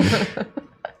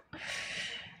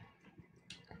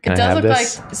 It does look like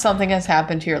something has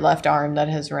happened to your left arm that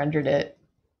has rendered it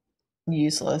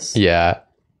useless. Yeah.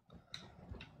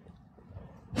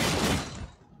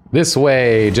 This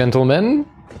way, gentlemen.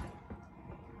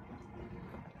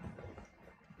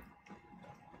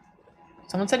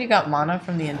 Someone said you got mana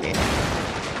from the invader.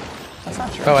 That's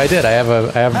not true. Oh, I did.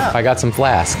 I got some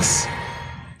flasks.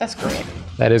 That's great.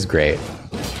 That is great.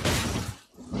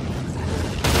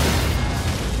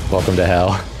 Welcome to hell.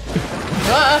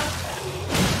 Ah!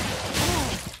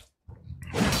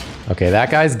 Okay,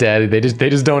 that guy's dead. They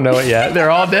just don't know it yet.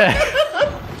 They're all dead.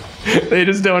 They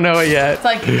just don't know it yet. It's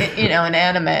like, you know, an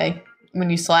anime when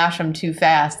you slash them too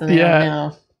fast and they Yeah. don't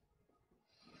know.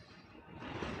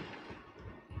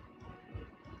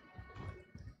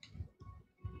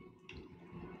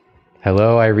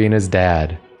 Hello, Irina's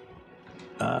dad.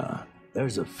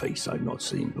 There's a face I've not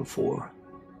seen before.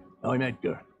 I'm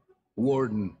Edgar,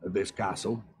 warden of this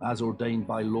castle, as ordained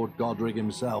by Lord Godric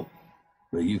himself.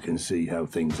 But you can see how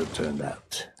things have turned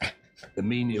out. The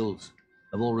menials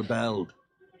have all rebelled.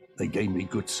 They gave me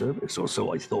good service, or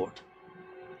so I thought.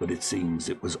 But it seems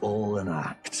it was all an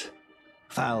act.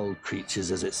 Foul creatures,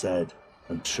 as it said,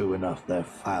 and true enough, they're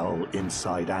foul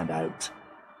inside and out.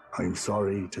 I'm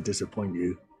sorry to disappoint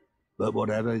you, but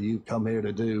whatever you come here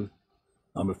to do,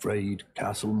 I'm afraid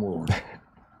Castle Morn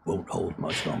won't hold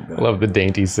much longer. Love the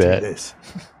dainty Do set. this,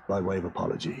 by way of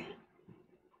apology.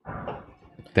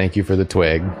 Thank you for the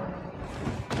twig.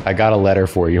 I got a letter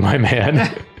for you, my man.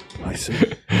 I see.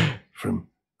 From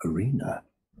Irina.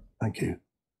 Thank you.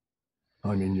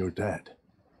 I'm in your debt,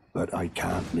 but I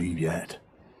can't leave yet.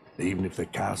 Even if the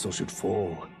castle should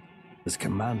fall, as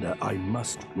commander, I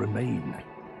must remain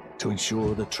to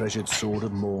ensure the treasured sword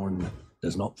of Morn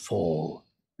does not fall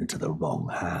into the wrong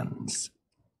hands.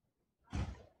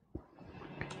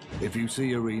 If you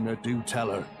see Irina, do tell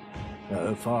her that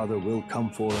her father will come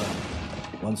for her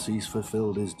once he's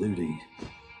fulfilled his duty.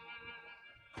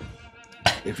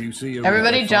 If you see Irina,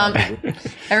 Everybody jump.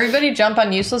 Everybody jump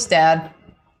on useless dad.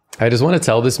 I just want to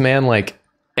tell this man, like,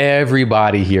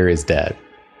 everybody here is dead.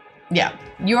 Yeah.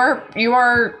 You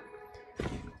are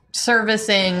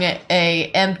servicing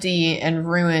a empty and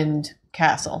ruined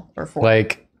castle or fort.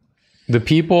 Like, the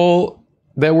people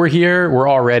that were here were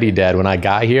already dead when I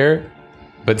got here.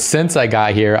 But since I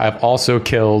got here, I've also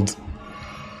killed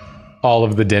all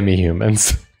of the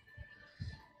demi-humans.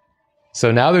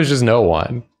 So now there's just no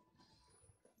one.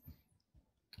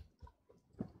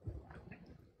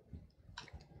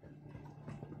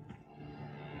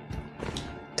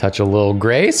 Touch a little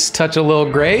grace, touch a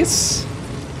little grace.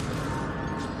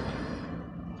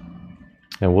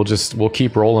 And we'll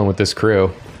keep rolling with this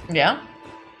crew. Yeah.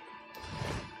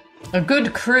 A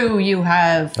good crew you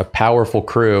have. A powerful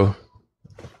crew.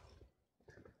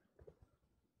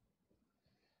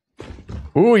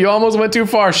 Ooh, you almost went too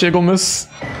far, Shigglemus.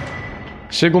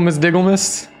 Shigglemus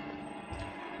Digglemus.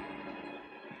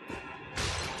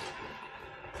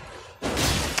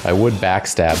 I would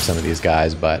backstab some of these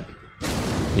guys, but,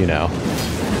 you know.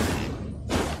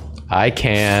 I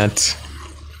can't.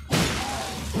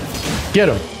 Get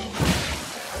him.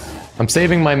 I'm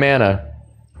saving my mana.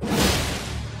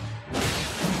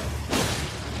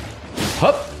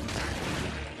 Hup.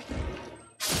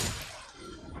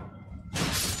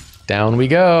 Down we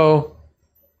go.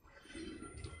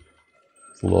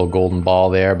 It's a little golden ball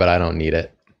there, but I don't need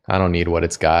it. I don't need what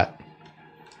it's got.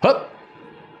 Hup.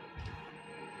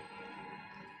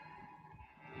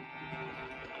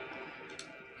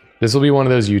 This will be one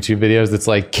of those YouTube videos that's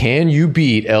like, can you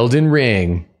beat Elden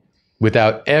Ring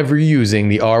without ever using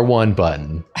the R1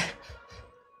 button?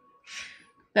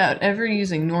 Without ever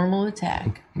using normal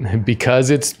attack.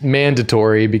 Because it's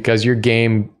mandatory, because your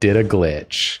game did a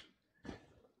glitch.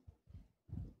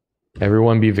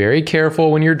 Everyone be very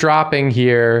careful when you're dropping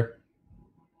here.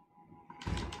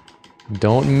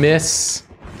 Don't miss.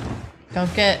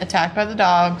 Don't get attacked by the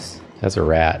dogs. That's a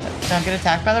rat. Don't get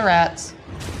attacked by the rats.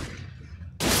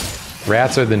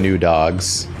 Rats are the new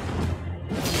dogs.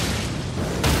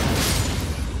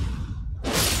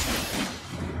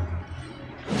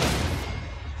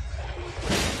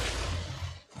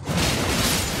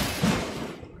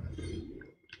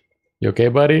 You okay,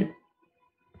 buddy?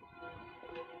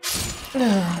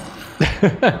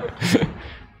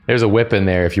 There's a whip in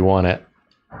there if you want it.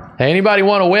 Hey, anybody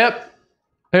want a whip?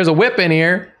 There's a whip in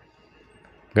here.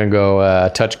 I'm gonna go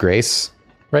touch Grace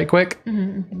right quick.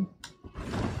 Mm-hmm.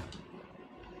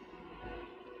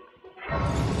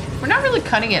 We're not really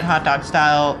cutting it hot dog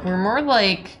style. We're more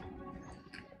like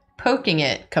poking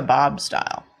it kebab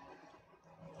style.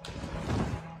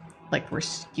 Like we're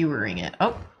skewering it.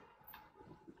 Oh.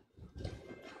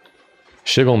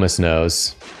 Shigglemus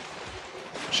knows.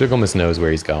 Shigglemus knows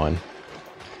where he's going.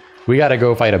 We gotta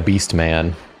go fight a beast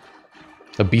man.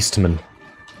 A beastman.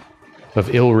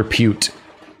 Of ill repute.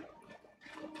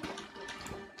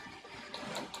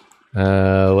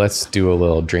 Let's do a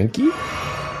little drinky.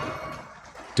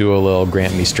 Do a little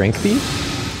grant me strengthy.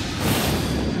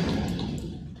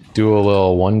 Do a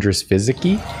little wondrous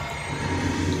physicky.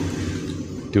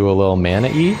 Do a little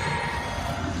mana-y.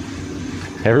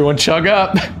 Everyone chug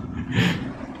up!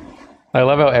 I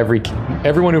love how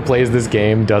everyone who plays this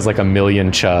game does like a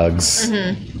million chugs.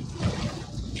 Mm-hmm.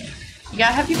 You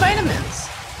gotta have your vitamins.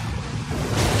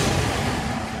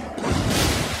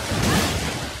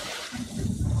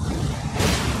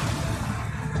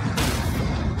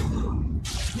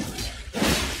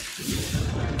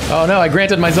 Oh no, I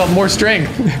granted myself more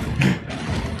strength.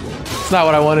 It's not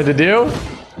what I wanted to do.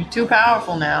 You're too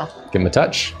powerful now. Give him a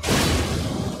touch.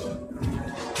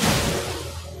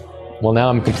 Well, now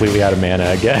I'm completely out of mana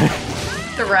again.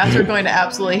 The rats are going to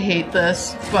absolutely hate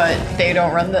this, but they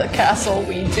don't run the castle,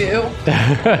 we do.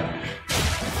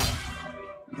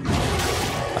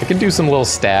 I can do some little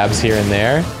stabs here and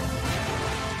there.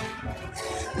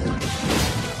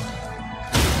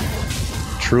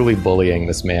 Truly bullying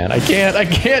this man. I can't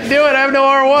do it. I have no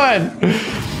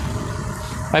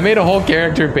R1. I made a whole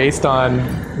character based on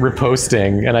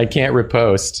riposting, and I can't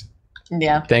ripost.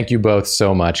 Yeah. Thank you both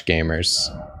so much, gamers.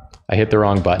 I hit the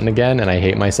wrong button again, and I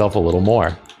hate myself a little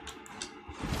more.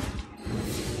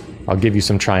 I'll give you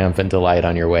some triumphant delight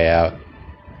on your way out.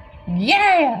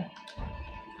 Yeah!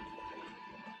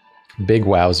 Big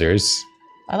wowzers.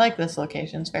 I like this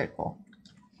location. It's very cool.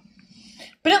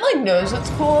 But it, like, knows it's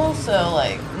cool, so,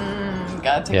 like,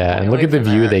 gotta take Yeah, it and look away at the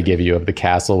from view that. they give you of the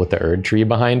castle with the Erd tree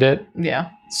behind it. Yeah.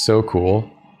 So cool.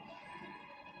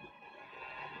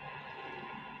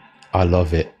 I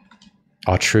love it.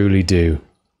 I truly do.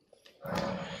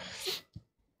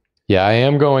 Yeah, I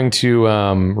am going to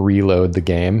reload the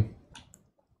game.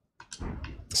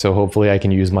 So hopefully I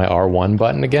can use my R1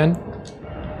 button again.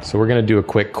 So we're going to do a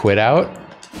quick quit out.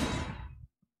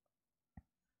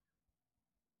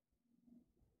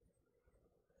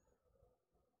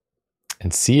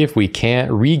 And see if we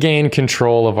can't regain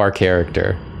control of our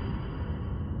character.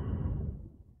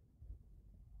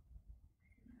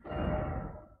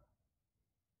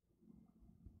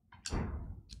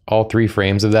 All 3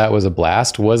 frames of that was a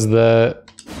blast. Was the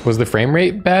frame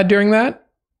rate bad during that?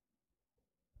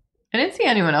 I didn't see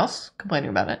anyone else complaining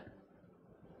about it.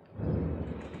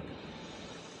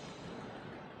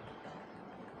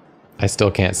 I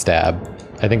still can't stab.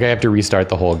 I think I have to restart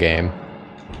the whole game.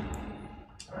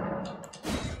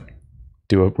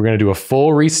 We're gonna do a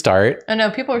full restart. Oh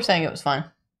no, people were saying it was fine.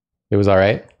 It was all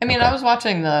right? I mean, Okay. I was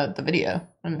watching the video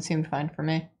and it seemed fine for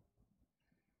me.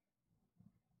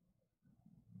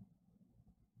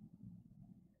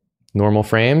 Normal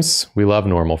frames? We love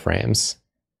normal frames.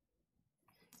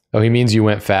 Oh, he means you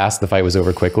went fast. The fight was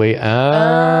over quickly.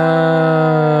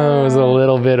 Oh, it was a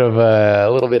little bit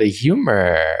of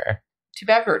humor. Too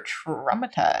bad we're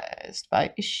traumatized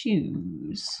by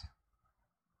issues.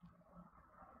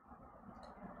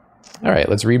 All right,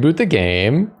 let's reboot the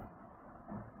game.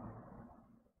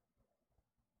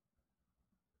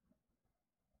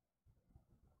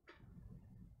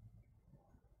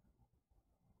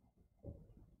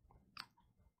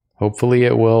 Hopefully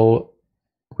it will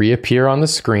reappear on the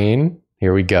screen.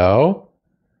 Here we go.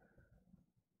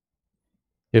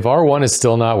 If R1 is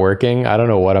still not working, I don't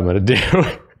know what I'm going to do.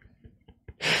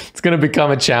 It's going to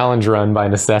become a challenge run by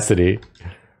necessity.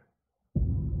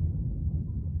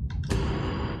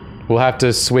 We'll have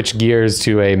to switch gears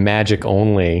to a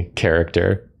magic-only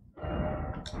character.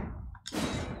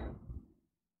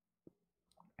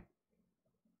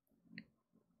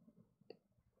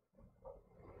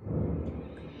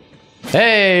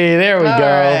 Hey, there we go.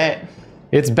 Right.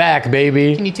 It's back,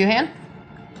 baby. Can you two-hand?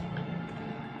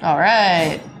 All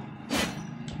right.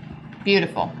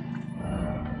 Beautiful.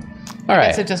 All I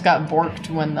guess right. it just got borked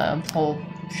when the whole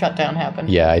shutdown happened.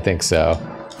 Yeah, I think so.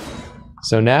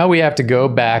 So now we have to go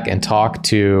back and talk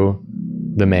to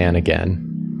the man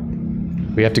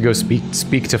again. We have to go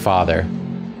speak to Father.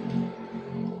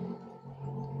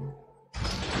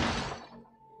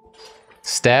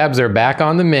 Stabs are back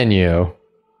on the menu.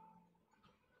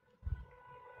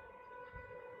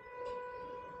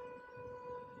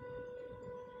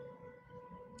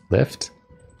 Lift?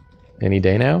 Any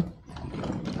day now?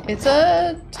 It's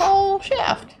a tall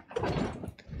shaft.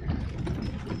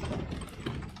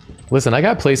 Listen, I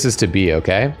got places to be,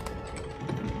 okay?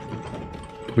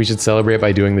 We should celebrate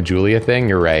by doing the Julia thing.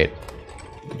 You're right.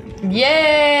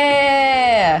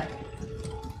 Yeah!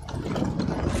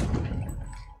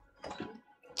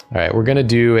 All right, we're gonna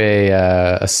do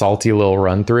a salty little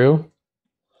run through.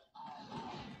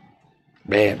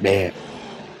 Bleh, bleh.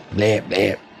 Bleh,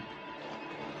 bleh.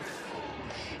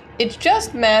 It's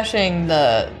just mashing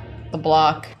the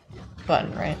block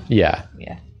button, right? Yeah.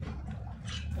 Yeah.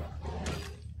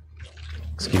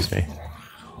 Excuse me.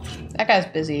 That guy's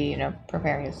busy, you know,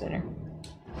 preparing his dinner.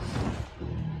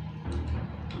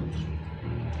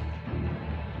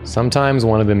 Sometimes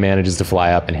one of them manages to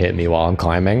fly up and hit me while I'm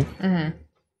climbing. Mm-hmm.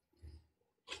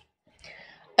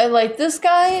 I like this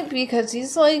guy because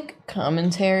he's like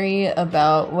commentary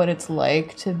about what it's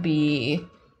like to be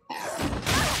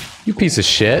You piece of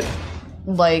shit.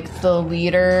 like the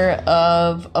leader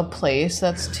of a place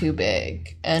that's too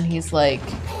big, and he's like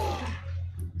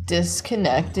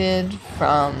disconnected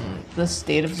from the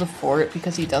state of the fort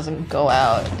because he doesn't go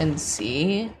out and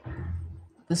see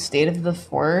the state of the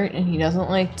fort, and he doesn't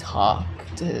like talk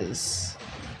to his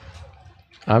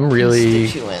I'm really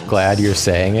constituents. glad you're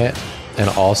saying it, and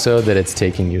also that it's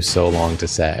taking you so long to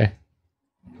say.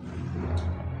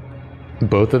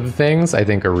 Both of the things I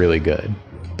think are really good.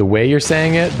 The way you're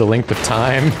saying it, the length of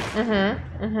time,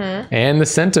 and the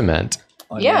sentiment.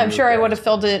 Yeah, I'm sure I would have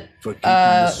filled it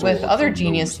with other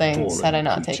genius things had I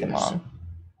not taken long.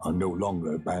 I'm no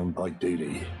longer bound by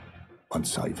duty.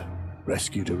 Once I've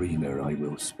rescued Irina, I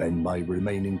will spend my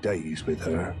remaining days with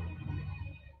her.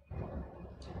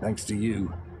 Thanks to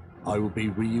you, I will be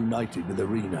reunited with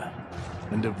Irina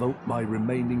and devote my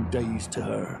remaining days to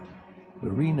her.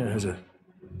 Irina has a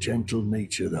gentle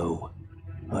nature, though.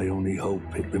 I only hope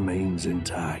it remains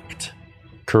intact.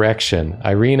 Correction,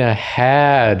 Irina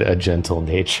had a gentle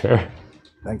nature.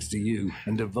 Thanks to you,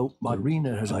 and devote my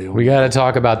Irina as I We gotta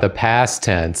talk about the past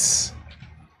tense.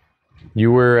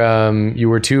 You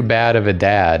were too bad of a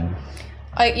dad.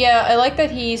 I like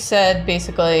that he said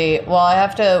basically, well, I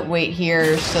have to wait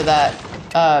here so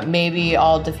that maybe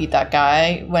I'll defeat that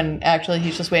guy, when actually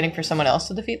he's just waiting for someone else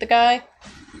to defeat the guy.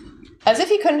 As if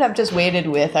he couldn't have just waited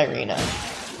with Irina,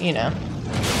 you know.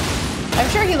 I'm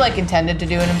sure he like intended to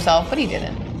do it himself, but he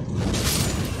didn't.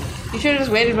 He should have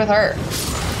just waited with her.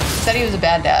 Said he was a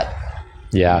bad dad.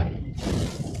 Yeah.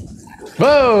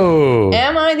 Whoa!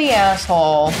 Am I the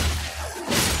asshole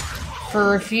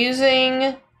for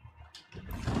refusing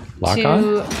Lock to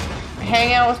on?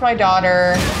 hang out with my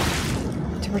daughter,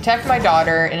 to protect my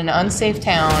daughter in an unsafe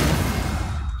town,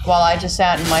 while I just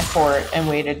sat in my fort and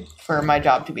waited for my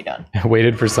job to be done?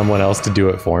 Waited for someone else to do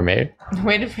it for me.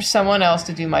 Waited for someone else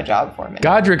to do my job for me.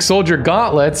 Godric Soldier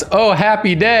Gauntlets. Oh,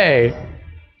 happy day.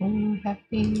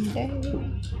 happy day.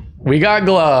 We got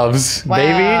gloves, Wow.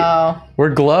 baby. We're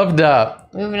gloved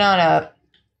up. Moving on up.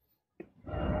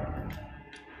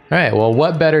 All right, well,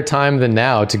 what better time than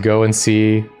now to go and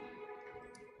see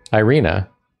Irina,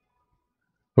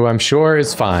 who I'm sure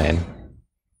is fine.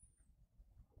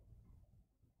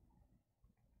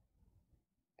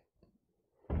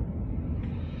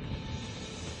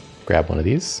 Grab one of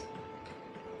these.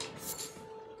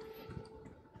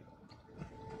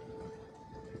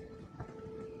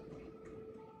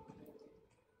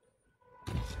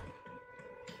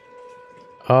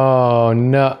 Oh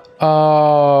no.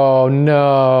 Oh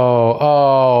no.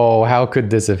 Oh, how could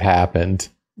this have happened?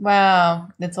 Wow.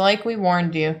 It's like we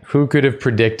warned you. Who could have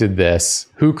predicted this?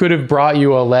 Who could have brought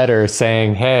you a letter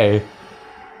saying, hey,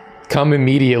 come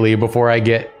immediately before I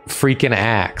get freaking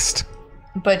axed?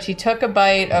 But she took a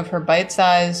bite of her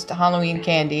bite-sized Halloween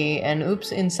candy, and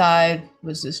oops, inside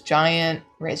was this giant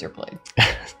razor blade.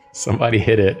 Somebody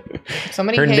hit it.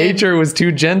 Somebody Her hid, nature was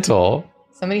too gentle.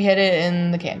 Somebody hid it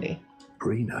in the candy.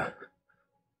 Rena,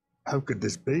 how could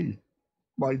this be?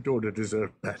 My daughter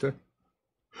deserved better.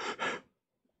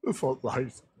 The fault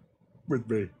lies with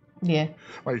me. Yeah.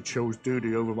 I chose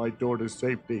duty over my daughter's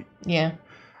safety, Yeah.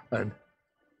 and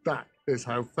that is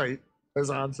how fate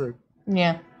has answered.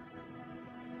 Yeah.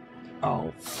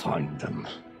 I'll find them.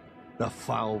 The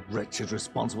foul wretches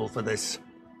responsible for this.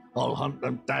 I'll hunt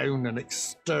them down and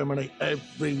exterminate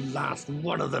every last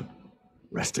one of them.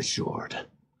 Rest assured,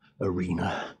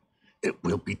 Irina, it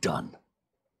will be done.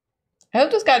 I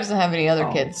hope this guy doesn't have any other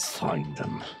I'll kids. find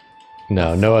them.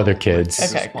 No, no other kids.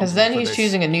 Okay, because then he's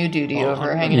choosing a new duty I'll over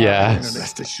hunt hanging them Yeah. out down with and his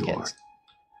rest assured. kids.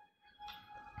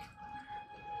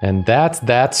 And that's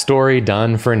that story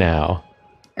done for now.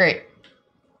 Great.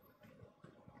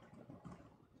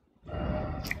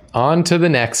 On to the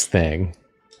next thing.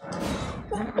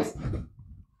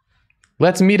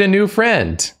 Let's meet a new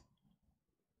friend.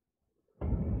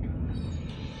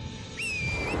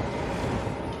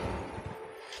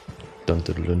 Dun,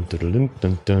 dun, dun, dun,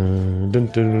 dun, dun, dun,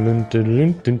 dun,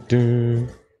 dun, dun, dun.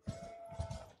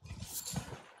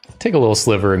 Take a little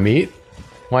sliver of meat.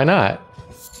 Why not?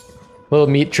 Little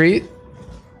meat treat.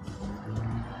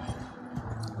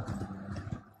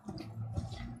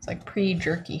 It's like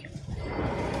pre-jerky.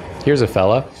 Here's a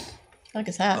fella. I like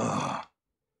his hat.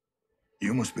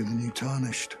 You must be the new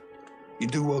Tarnished. You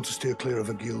do well to steer clear of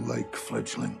a Gill Lake,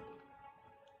 fledgling.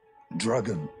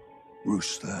 Dragon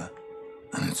roosts there,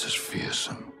 and it's as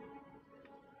fearsome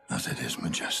as it is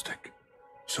majestic.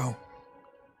 So,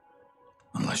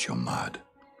 unless you're mad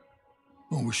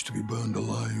or wish to be burned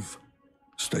alive,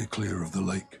 stay clear of the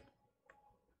lake.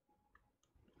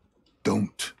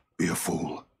 Don't be a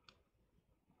fool.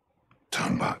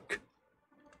 Turn back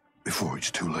before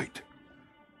it's too late.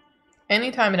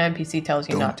 Anytime an NPC tells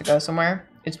you not to go somewhere,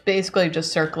 it's basically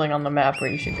just circling on the map where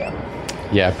you should go.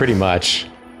 Yeah, pretty much.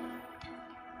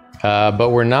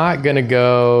 But we're not gonna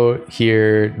go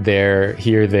here, there,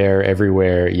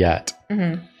 everywhere yet.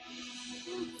 Mm-hmm.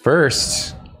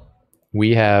 First,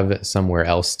 we have somewhere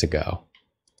else to go.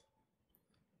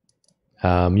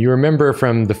 You remember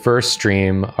from the first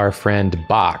stream, our friend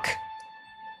Bach,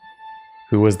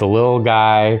 who was the little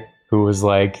guy who was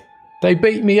like, they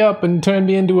beat me up and turned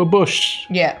me into a bush.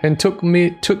 Yeah. And took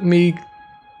me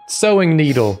sewing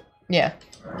needle. Yeah.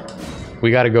 We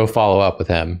got to go follow up with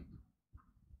him.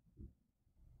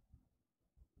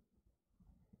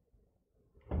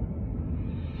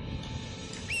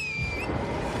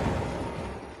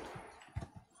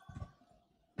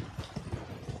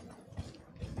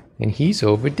 And he's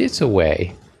over this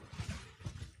way.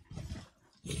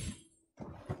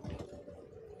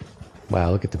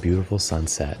 Wow, look at the beautiful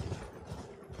sunset.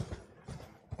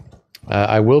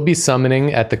 I will be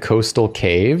summoning at the Coastal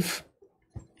Cave.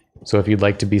 So if you'd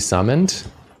like to be summoned,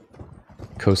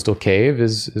 Coastal Cave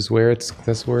is where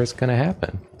that's where it's gonna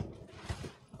happen.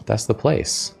 That's the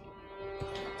place.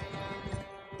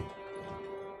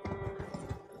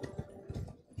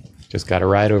 Just gotta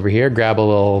ride over here, grab a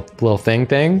little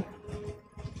thing.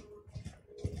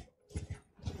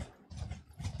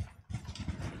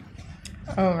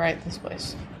 Oh, right, this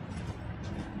place.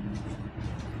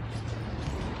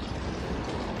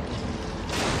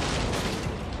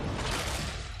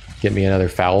 Get me another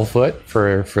foul foot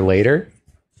for later.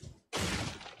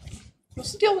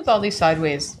 What's the deal with all these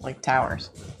sideways, like, towers?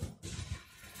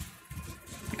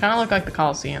 They kind of look like the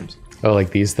Colosseums. Oh, like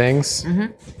these things?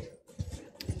 Mm-hmm.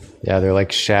 Yeah, they're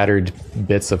like shattered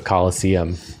bits of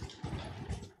Colosseum.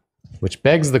 Which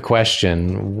begs the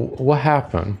question, what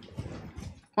happened?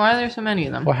 Why are there so many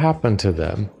of them? What happened to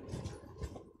them?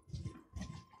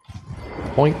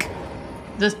 Boink.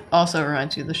 This also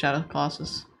reminds you of the Shadow of the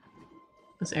Colossus.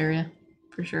 this area,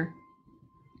 for sure.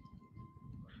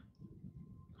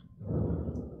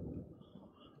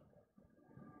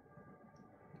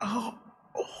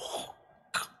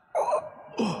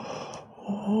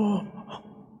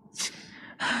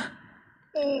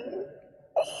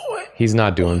 He's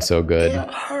not doing so good.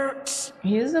 It hurts.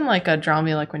 He isn't like a draw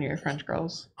me like when you're French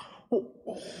girls.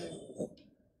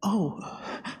 Oh.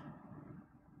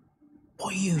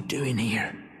 What are you doing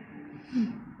here?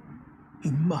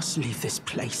 You must leave this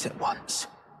place at once.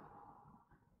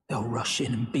 They'll rush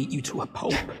in and beat you to a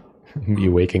pulp.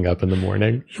 You waking up in the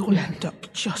morning. You'll end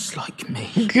up just like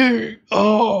me.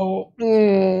 Oh.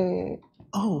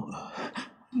 Oh.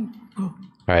 All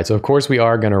right, so of course we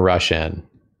are going to rush in.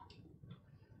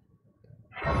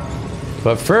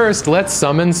 But first, let's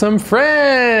summon some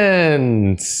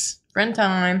friends. Friend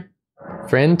time.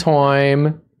 Friend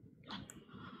time.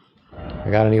 I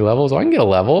got any levels? Oh, I can get a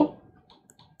level.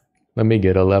 Let me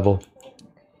get a level.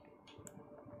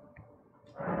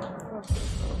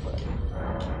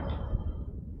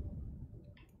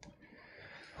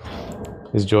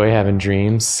 Is Joy having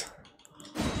dreams?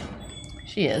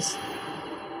 She is.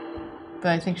 But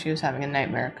I think she was having a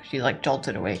nightmare because she like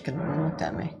jolted awake and then looked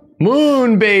at me.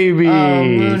 Moon baby! Oh,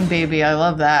 Moon baby, I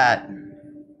love that.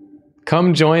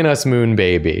 Come join us, Moon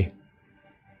baby.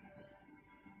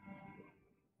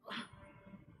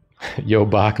 Yo,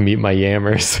 Bach, meet my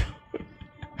yammers.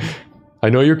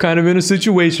 I know you're kind of in a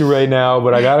situation right now,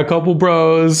 but I got a couple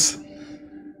bros.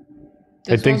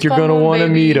 I think you're gonna want to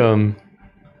meet them.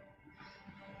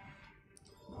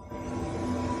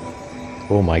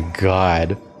 Oh my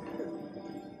god.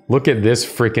 Look at this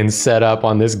freaking setup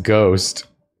on this ghost.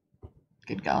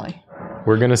 Good golly.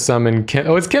 We're gonna summon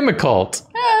oh, it's Chemicult.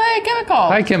 Hey, Chemical.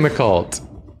 Hi, Chemicult.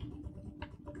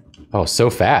 Oh, so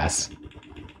fast.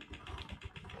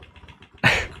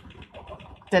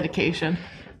 Dedication.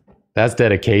 That's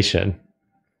dedication.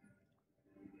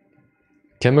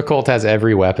 Chemicult has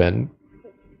every weapon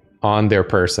on their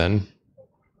person.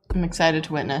 I'm excited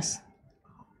to witness.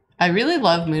 I really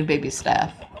love Moon Baby's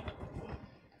staff.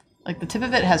 Like, the tip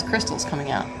of it has crystals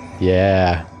coming out.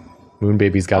 Yeah. Moon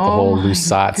Baby's got the whole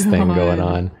Lusat's thing going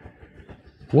on.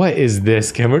 What is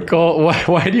this, Chemical?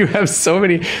 Why do you have so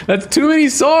many? That's too many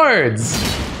swords!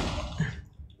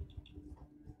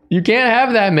 You can't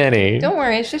have that many. Don't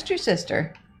worry, it's just your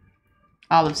sister.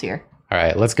 Olive's here. All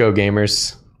right, let's go,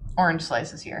 gamers. Orange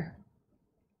Slice is here.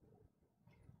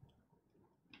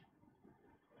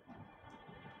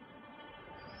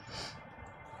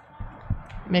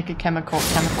 Make a chemical.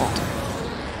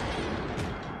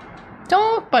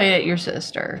 Don't bite at your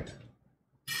sister.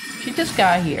 She just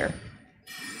got here.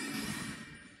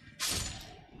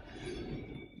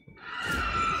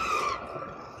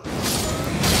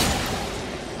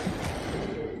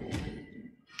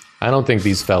 I don't think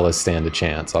these fellas stand a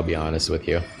chance, I'll be honest with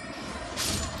you.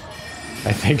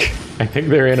 I think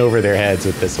they're in over their heads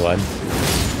with this one.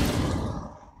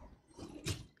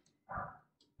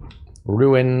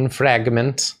 Ruin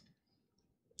Fragment.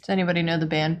 Does anybody know the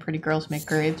band Pretty Girls Make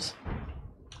Graves?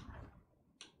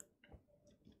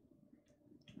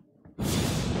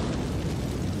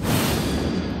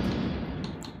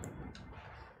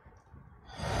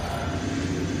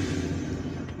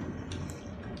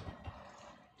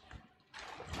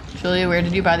 Julia, where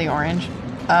did you buy the orange?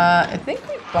 I think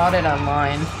we bought it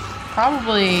online.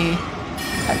 Probably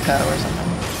Petco or something.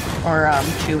 Or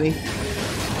Chewy.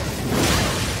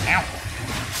 Ow.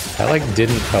 I like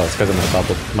didn't. Oh, it's because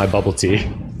of my bubble tea.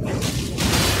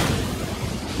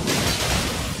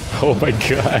 Oh my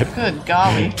god. Good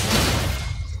golly.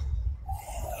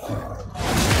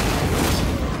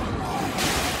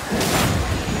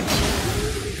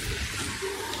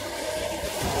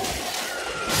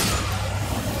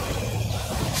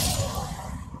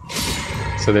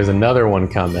 So there's another one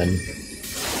coming.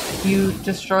 You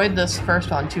destroyed this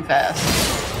first one too fast.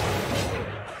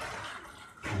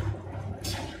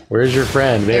 Where's your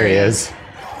friend? There he is.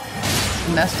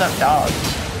 Messed up dog.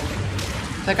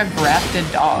 It's like a grafted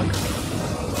dog.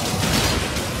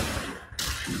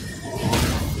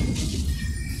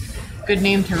 Good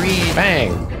name to read.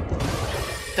 Bang!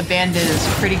 The band is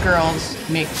Pretty Girls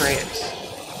Make Graves.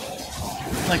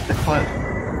 Like the quote.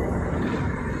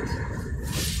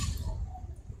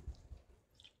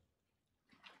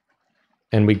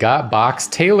 And we got box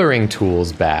tailoring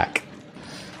tools back.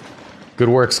 Good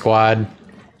work, squad.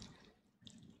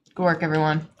 Good work,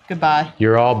 everyone. Goodbye.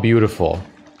 You're all beautiful.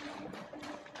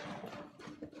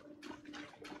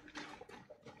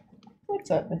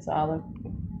 What's up, Miss Olive?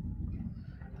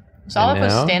 Miss Olive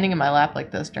was now? standing in my lap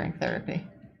like this during therapy.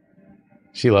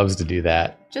 She loves to do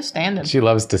that. Just standing. She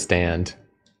loves to stand.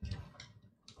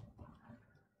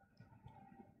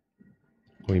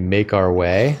 We make our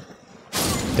way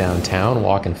downtown,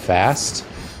 walking fast.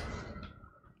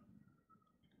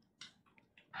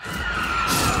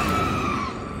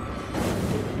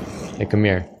 Hey, come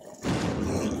here.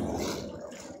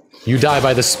 You die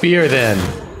by the spear, then.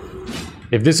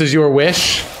 If this is your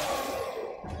wish.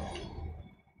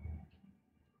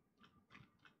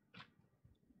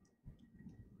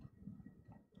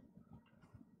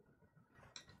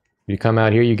 You come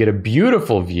out here, you get a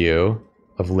beautiful view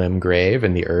of Limgrave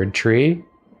and the Erd Tree.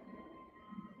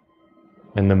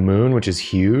 And the moon, which is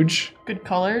huge. Good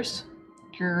colors.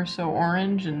 You're so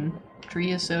orange and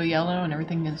tree is so yellow and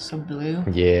everything is so blue.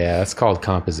 Yeah, that's called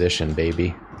composition,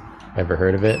 baby. Ever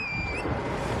heard of it?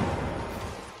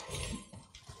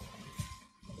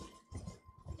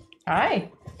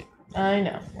 Hi. I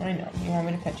know. You want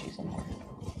me to pet you some more.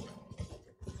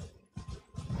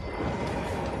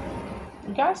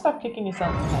 You gotta stop kicking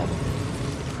yourself in the head.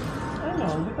 I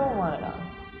know, you don't want it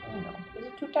on. I know. Is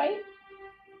it too tight?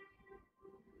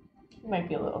 It might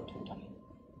be a little too tight.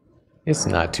 It's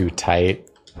not too tight.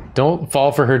 Don't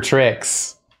fall for her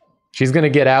tricks. She's gonna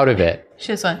get out of it. She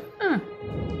just went,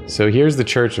 So here's the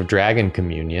Church of Dragon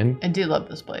Communion. I do love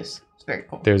this place. It's very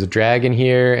cool. There's a dragon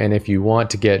here, and if you want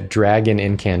to get dragon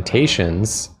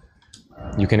incantations,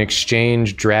 you can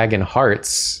exchange dragon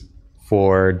hearts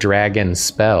for dragon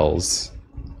spells.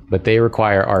 But they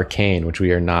require arcane, which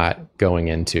we are not going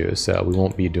into, so we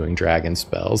won't be doing dragon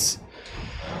spells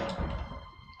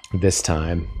this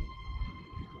time.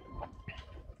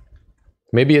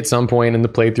 Maybe at some point in the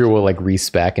playthrough we'll like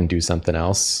respec and do something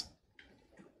else.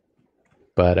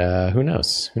 But who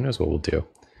knows? Who knows what we'll do?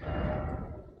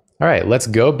 All right, let's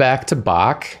go back to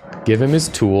Bach, give him his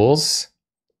tools.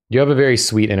 You have a very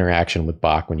sweet interaction with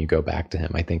Bach when you go back to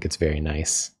him. I think it's very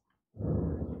nice.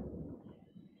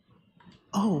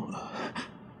 Oh,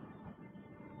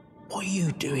 what are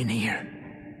you doing here?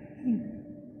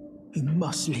 You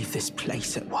must leave this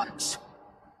place at once.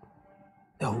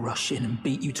 They'll rush in and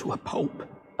beat you to a pulp.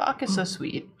 Bach is so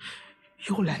sweet.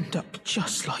 You'll end up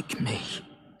just like me.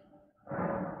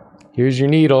 Here's your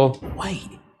needle.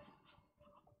 Wait.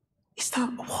 Is that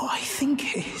what I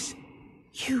think it is?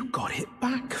 You got it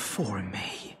back for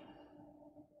me.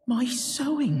 My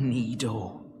sewing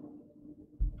needle.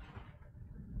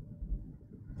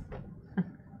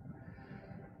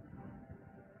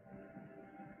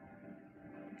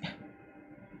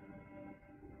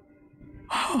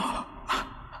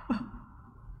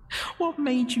 What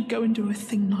made you go and do a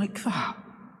thing like that?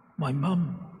 My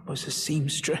mum was a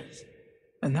seamstress,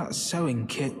 and that sewing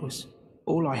kit was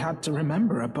all I had to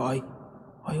remember her by.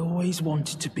 I always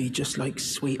wanted to be just like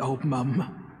sweet old mum.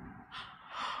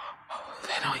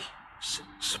 Then I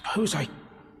suppose I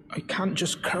can't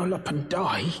just curl up and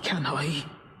die, can I?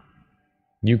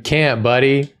 You can't,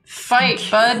 buddy. Fight,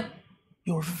 bud.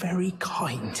 You're very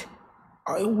kind.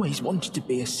 I always wanted to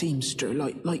be a seamster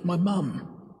like my mum.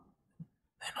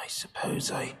 Then I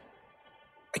suppose I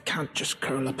can't just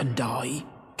curl up and die,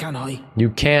 can I? You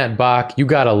can't, Bach. You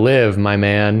gotta live, my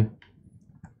man.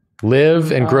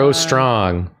 Live and grow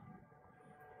strong.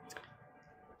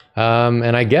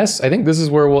 And I think this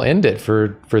is where we'll end it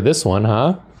for this one,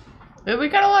 huh? We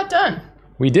got a lot done.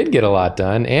 We did get a lot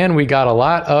done, and we got a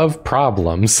lot of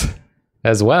problems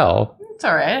as well. It's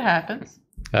all right. It happens.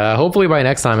 Hopefully by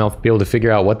next time I'll be able to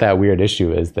figure out what that weird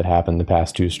issue is that happened the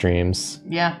past 2 streams.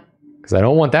 Yeah. Because I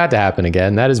don't want that to happen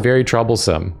again. That is very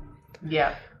troublesome.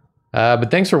 Yeah.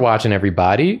 But thanks for watching,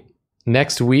 everybody.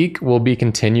 Next week, we'll be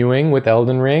continuing with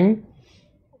Elden Ring.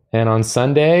 And on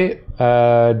Sunday,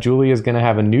 Julie is going to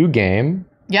have a new game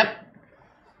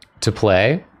to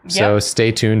play. So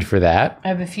stay tuned for that. I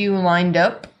have a few lined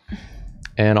up.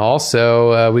 And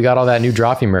also, we got all that new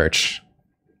Drawfee merch.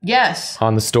 Yes.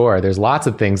 On the store. There's lots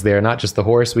of things there, not just the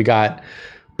horse. We got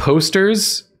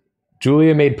posters.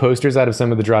 Julia made posters out of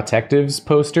some of the Drawtectives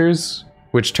posters,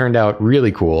 which turned out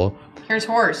really cool. Here's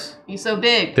Horse. He's so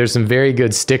big. There's some very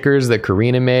good stickers that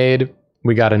Karina made.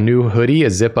 We got a new hoodie,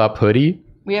 a zip-up hoodie.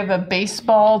 We have a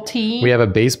baseball tee. We have a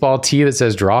baseball tee that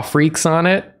says Draw Freaks on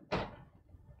it.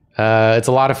 It's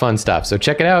a lot of fun stuff. So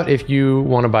check it out if you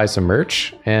want to buy some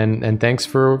merch. And thanks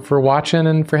for watching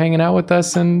and for hanging out with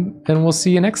us. And we'll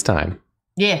see you next time.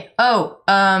 Yeah. Oh,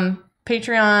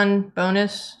 Patreon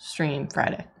bonus stream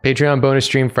Friday. Patreon bonus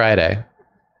stream Friday.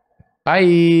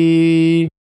 Bye.